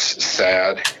it's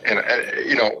sad. And,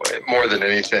 you know, more than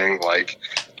anything, like,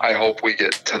 I hope we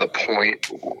get to the point,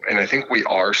 and I think we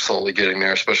are slowly getting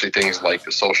there, especially things like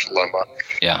The Social Dilemma,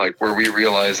 like, where we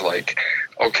realize, like,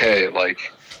 okay, like,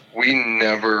 we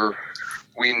never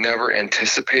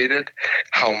anticipated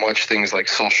how much things like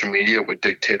social media would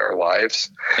dictate our lives.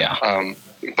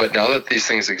 But now that these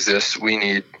things exist, we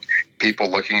need people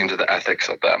looking into the ethics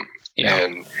of them.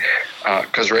 And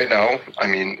because right now, I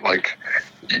mean, like,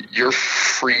 your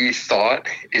free thought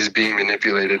is being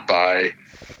manipulated by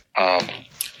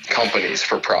companies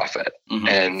for profit.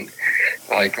 And,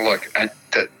 like, look,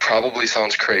 that probably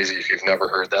sounds crazy if you've never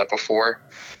heard that before,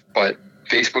 but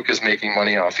Facebook is making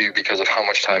money off you because of how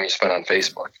much time you spend on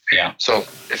Facebook. So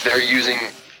if they're using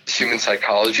human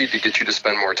psychology to get you to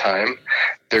spend more time,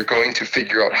 they're going to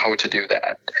figure out how to do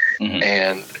that.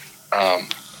 And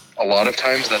a lot of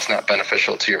times that's not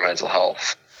beneficial to your mental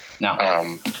health.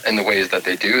 in the ways that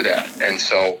they do that. And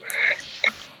so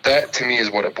that to me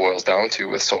is what it boils down to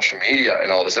with social media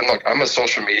and all this. And look, I'm a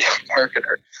social media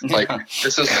marketer. Like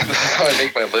this is how I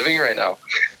make my living right now.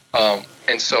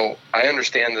 And so I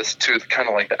understand this to kind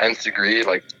of like the nth degree,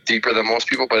 like deeper than most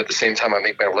people, but at the same time, I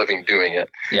make my living doing it.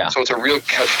 Yeah. So it's a real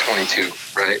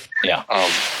catch-22, right? Yeah.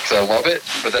 Because I love it,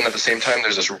 but then at the same time,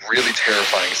 there's this really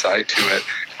terrifying side to it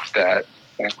that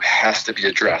has to be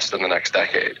addressed in the next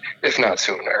decade, if not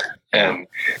sooner. And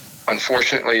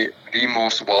unfortunately, the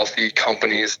most wealthy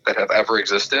companies that have ever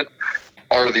existed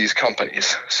are these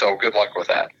companies. So good luck with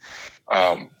that.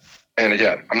 And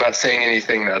again, I'm not saying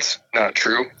anything that's not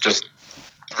true. Just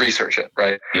research it,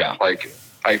 right? Yeah. Like,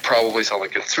 I probably sound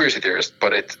like a conspiracy theorist,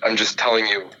 but I'm just telling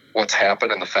you what's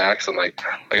happened and the facts. And like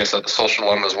I said, the Social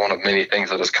Dilemma is one of many things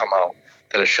that has come out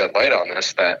that has shed light on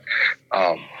this that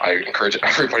I encourage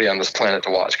everybody on this planet to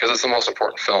watch, because it's the most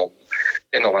important film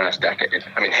in the last decade.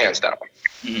 I mean, hands down.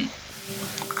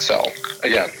 Mm-hmm. So,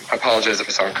 again, I apologize if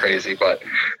it sounds crazy, but,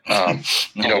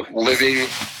 you know, living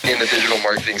in the digital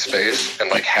marketing space and,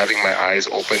 like, having my eyes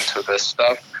open to this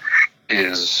stuff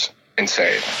is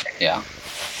insane. Yeah.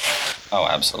 Oh,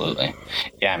 absolutely.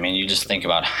 Yeah, I mean, you just think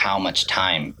about how much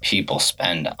time people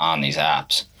spend on these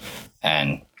apps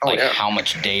and, like, how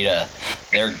much data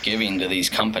they're giving to these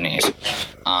companies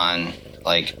on,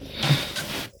 like,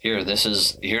 here, this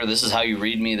is how you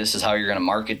read me. This is how you're going to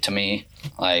market to me.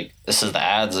 Like, this is the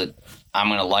ads that I'm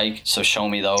going to like, so show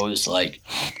me those. Like,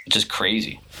 it's just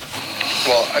crazy.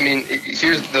 Well, I mean,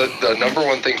 here's the number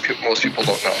one thing most people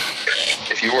don't know.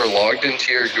 If you are logged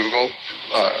into your Google,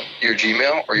 your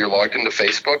Gmail, or you're logged into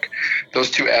Facebook,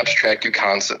 those two apps track you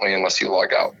constantly unless you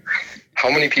log out. How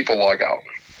many people log out?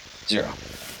 0.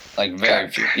 Like, very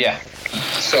few. Yeah.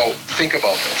 So think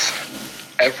about this.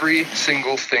 Every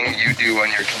single thing you do on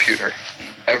your computer,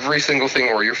 every single thing,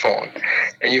 or your phone,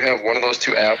 and you have one of those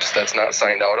two apps that's not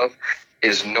signed out of,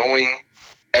 is knowing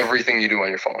everything you do on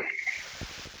your phone.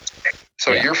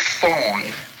 So your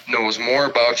phone knows more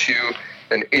about you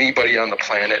than anybody on the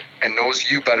planet and knows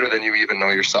you better than you even know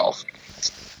yourself.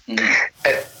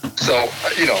 Mm-hmm. So,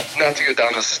 you know, not to go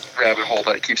down this rabbit hole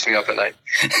that keeps me up at night.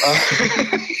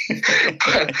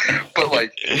 But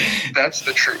like, that's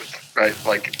the truth, right?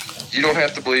 Like, you don't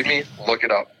have to believe me. Look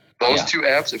it up. Those two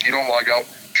apps, if you don't log out,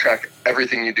 track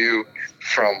everything you do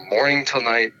from morning till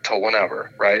night till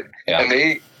whenever, right? Yeah. And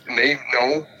they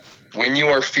know when you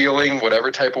are feeling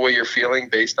whatever type of way you're feeling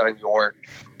based on your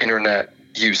internet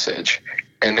usage.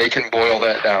 And they can boil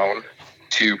that down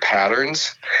to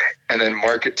patterns and then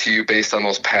market to you based on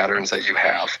those patterns that you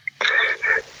have.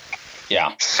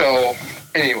 Yeah. So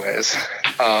anyways,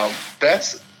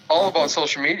 that's all about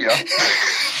social media.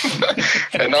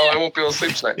 And now I won't be able to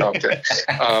sleep tonight. No, I'm kidding.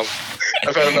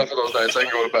 I've had enough of those nights. I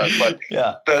can go to bed. But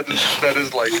that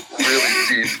is like really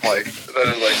deep. Like, that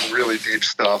is like really deep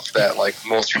stuff that like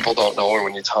most people don't know. And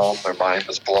when you tell them, their mind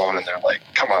is blown and they're like,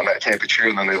 come on, that can't be true.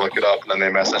 And then they look it up and then they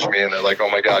message me and they're like, oh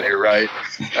my God, you're right.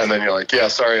 And then you're like, yeah,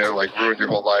 sorry, I like ruined your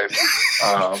whole life.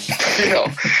 You know,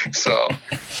 so.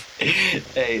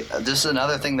 Hey, just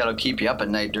another thing that'll keep you up at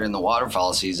night during the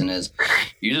waterfowl season is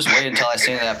you just wait until I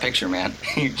send you that picture, man.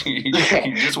 You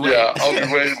just wait. Yeah, I'll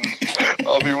be waiting.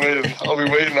 I'll be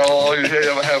waiting.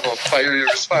 I'll have a fiery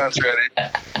response ready.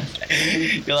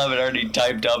 You'll have it already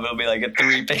typed up. It'll be like a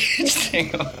 3-page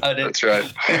thing about it. That's right.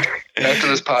 After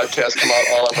this podcast come out,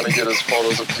 all I'm going to get is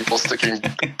photos of people sticking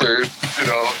dirt, you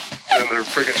know, in their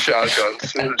freaking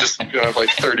shotguns. And just going to have like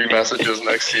 30 messages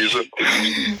next season.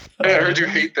 Hey, I heard you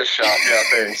hate this shot. Yeah,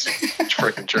 thanks.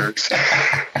 Freaking jerks.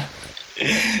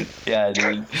 Yeah,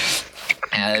 dude.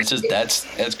 Yeah, it's just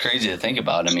that's crazy to think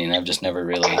about. I mean, I've just never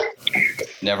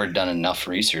done enough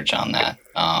research on that.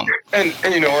 And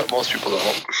you know what? Most people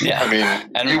don't. Yeah. I mean,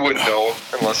 you wouldn't know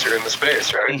unless you're in the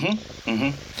space, right? Mm-hmm.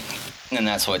 Mm-hmm. And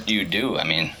that's what you do. I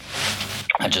mean,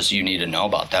 you need to know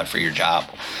about that for your job.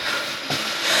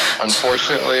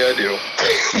 Unfortunately, I do.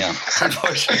 Yeah.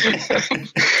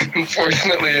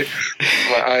 Unfortunately,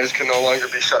 my eyes can no longer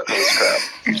be shut to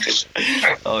this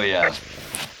crap. Oh, yeah.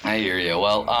 I hear you.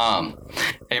 Well,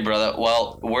 hey, brother.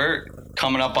 Well, we're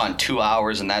coming up on 2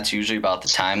 hours, and that's usually about the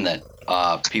time that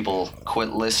people quit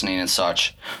listening and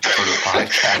such for the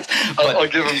podcast. I'll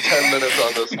give them 10 minutes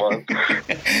on this one.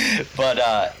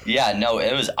 But, yeah, no,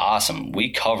 it was awesome.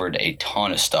 We covered a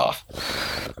ton of stuff.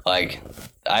 Like,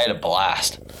 I had a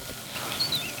blast.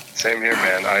 Same here,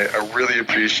 man. I really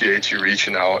appreciate you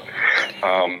reaching out.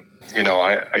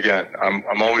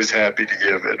 I'm always happy to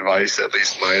give advice, at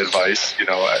least my advice.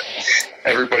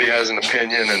 Everybody has an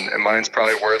opinion, and mine's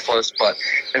probably worthless, but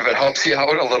if it helps you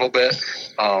out a little bit,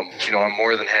 I'm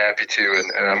more than happy to,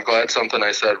 and I'm glad something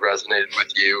I said resonated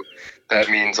with you. That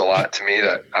means a lot to me,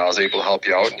 that I was able to help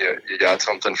you out, and you got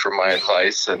something from my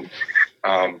advice, and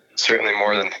certainly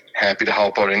more than happy to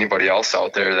help out anybody else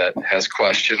out there that has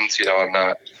questions.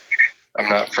 I'm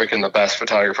not freaking the best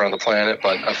photographer on the planet,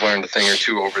 but I've learned a thing or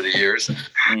two over the years.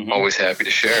 Mm-hmm. Always happy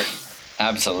to share.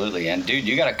 Absolutely. And dude,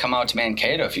 you got to come out to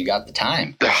Mankato if you got the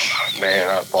time. Man,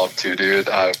 I'd love to, dude.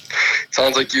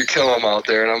 Sounds like you kill them out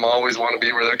there, and I'm always want to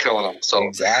be where they're killing them. So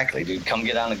exactly, dude. Come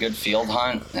get on a good field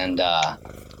hunt and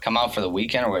come out for the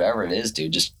weekend or whatever it is,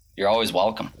 dude. You're always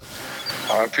welcome.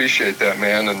 I appreciate that,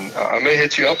 man. And I may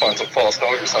hit you up on some fall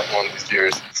snow or something one of these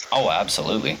years. Oh,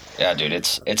 absolutely. Yeah, dude,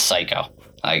 it's psycho.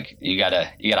 Like, you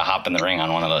gotta hop in the ring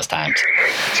on one of those times.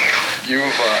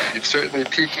 You've certainly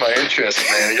piqued my interest,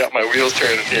 man. You got my wheels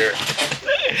turning here.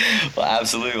 Well,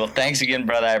 absolutely. Well, thanks again,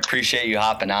 brother. I appreciate you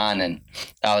hopping on, and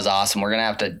that was awesome. We're gonna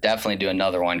have to definitely do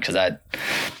another one because I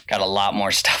got a lot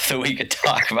more stuff that we could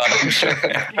talk about, I'm sure.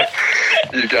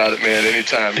 You got it, man.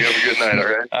 Anytime. You have a good night,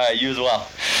 all right? All right, you as well.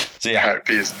 See ya. All right,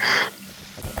 peace.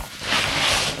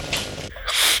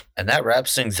 And that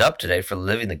wraps things up today for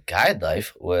Living the Guide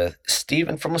Life with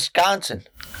Steven from Wisconsin.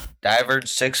 Diverge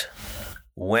 6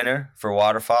 winner for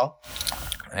waterfowl.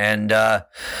 And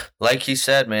like he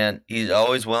said, man, he's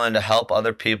always willing to help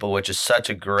other people, which is such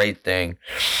a great thing.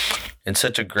 And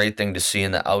such a great thing to see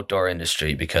in the outdoor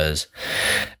industry, because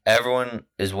everyone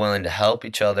is willing to help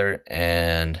each other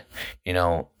and,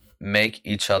 make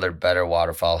each other better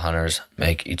waterfowl hunters,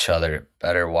 make each other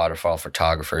better waterfowl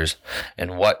photographers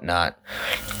and whatnot.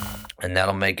 And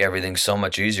that'll make everything so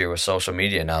much easier with social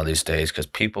media now these days, because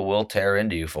people will tear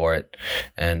into you for it.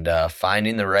 And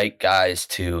finding the right guys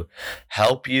to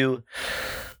help you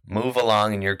move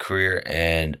along in your career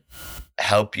and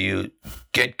help you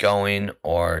get going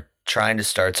or trying to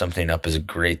start something up is a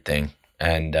great thing.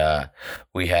 And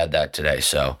we had that today.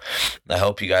 So I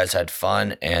hope you guys had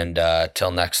fun, and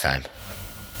till next time.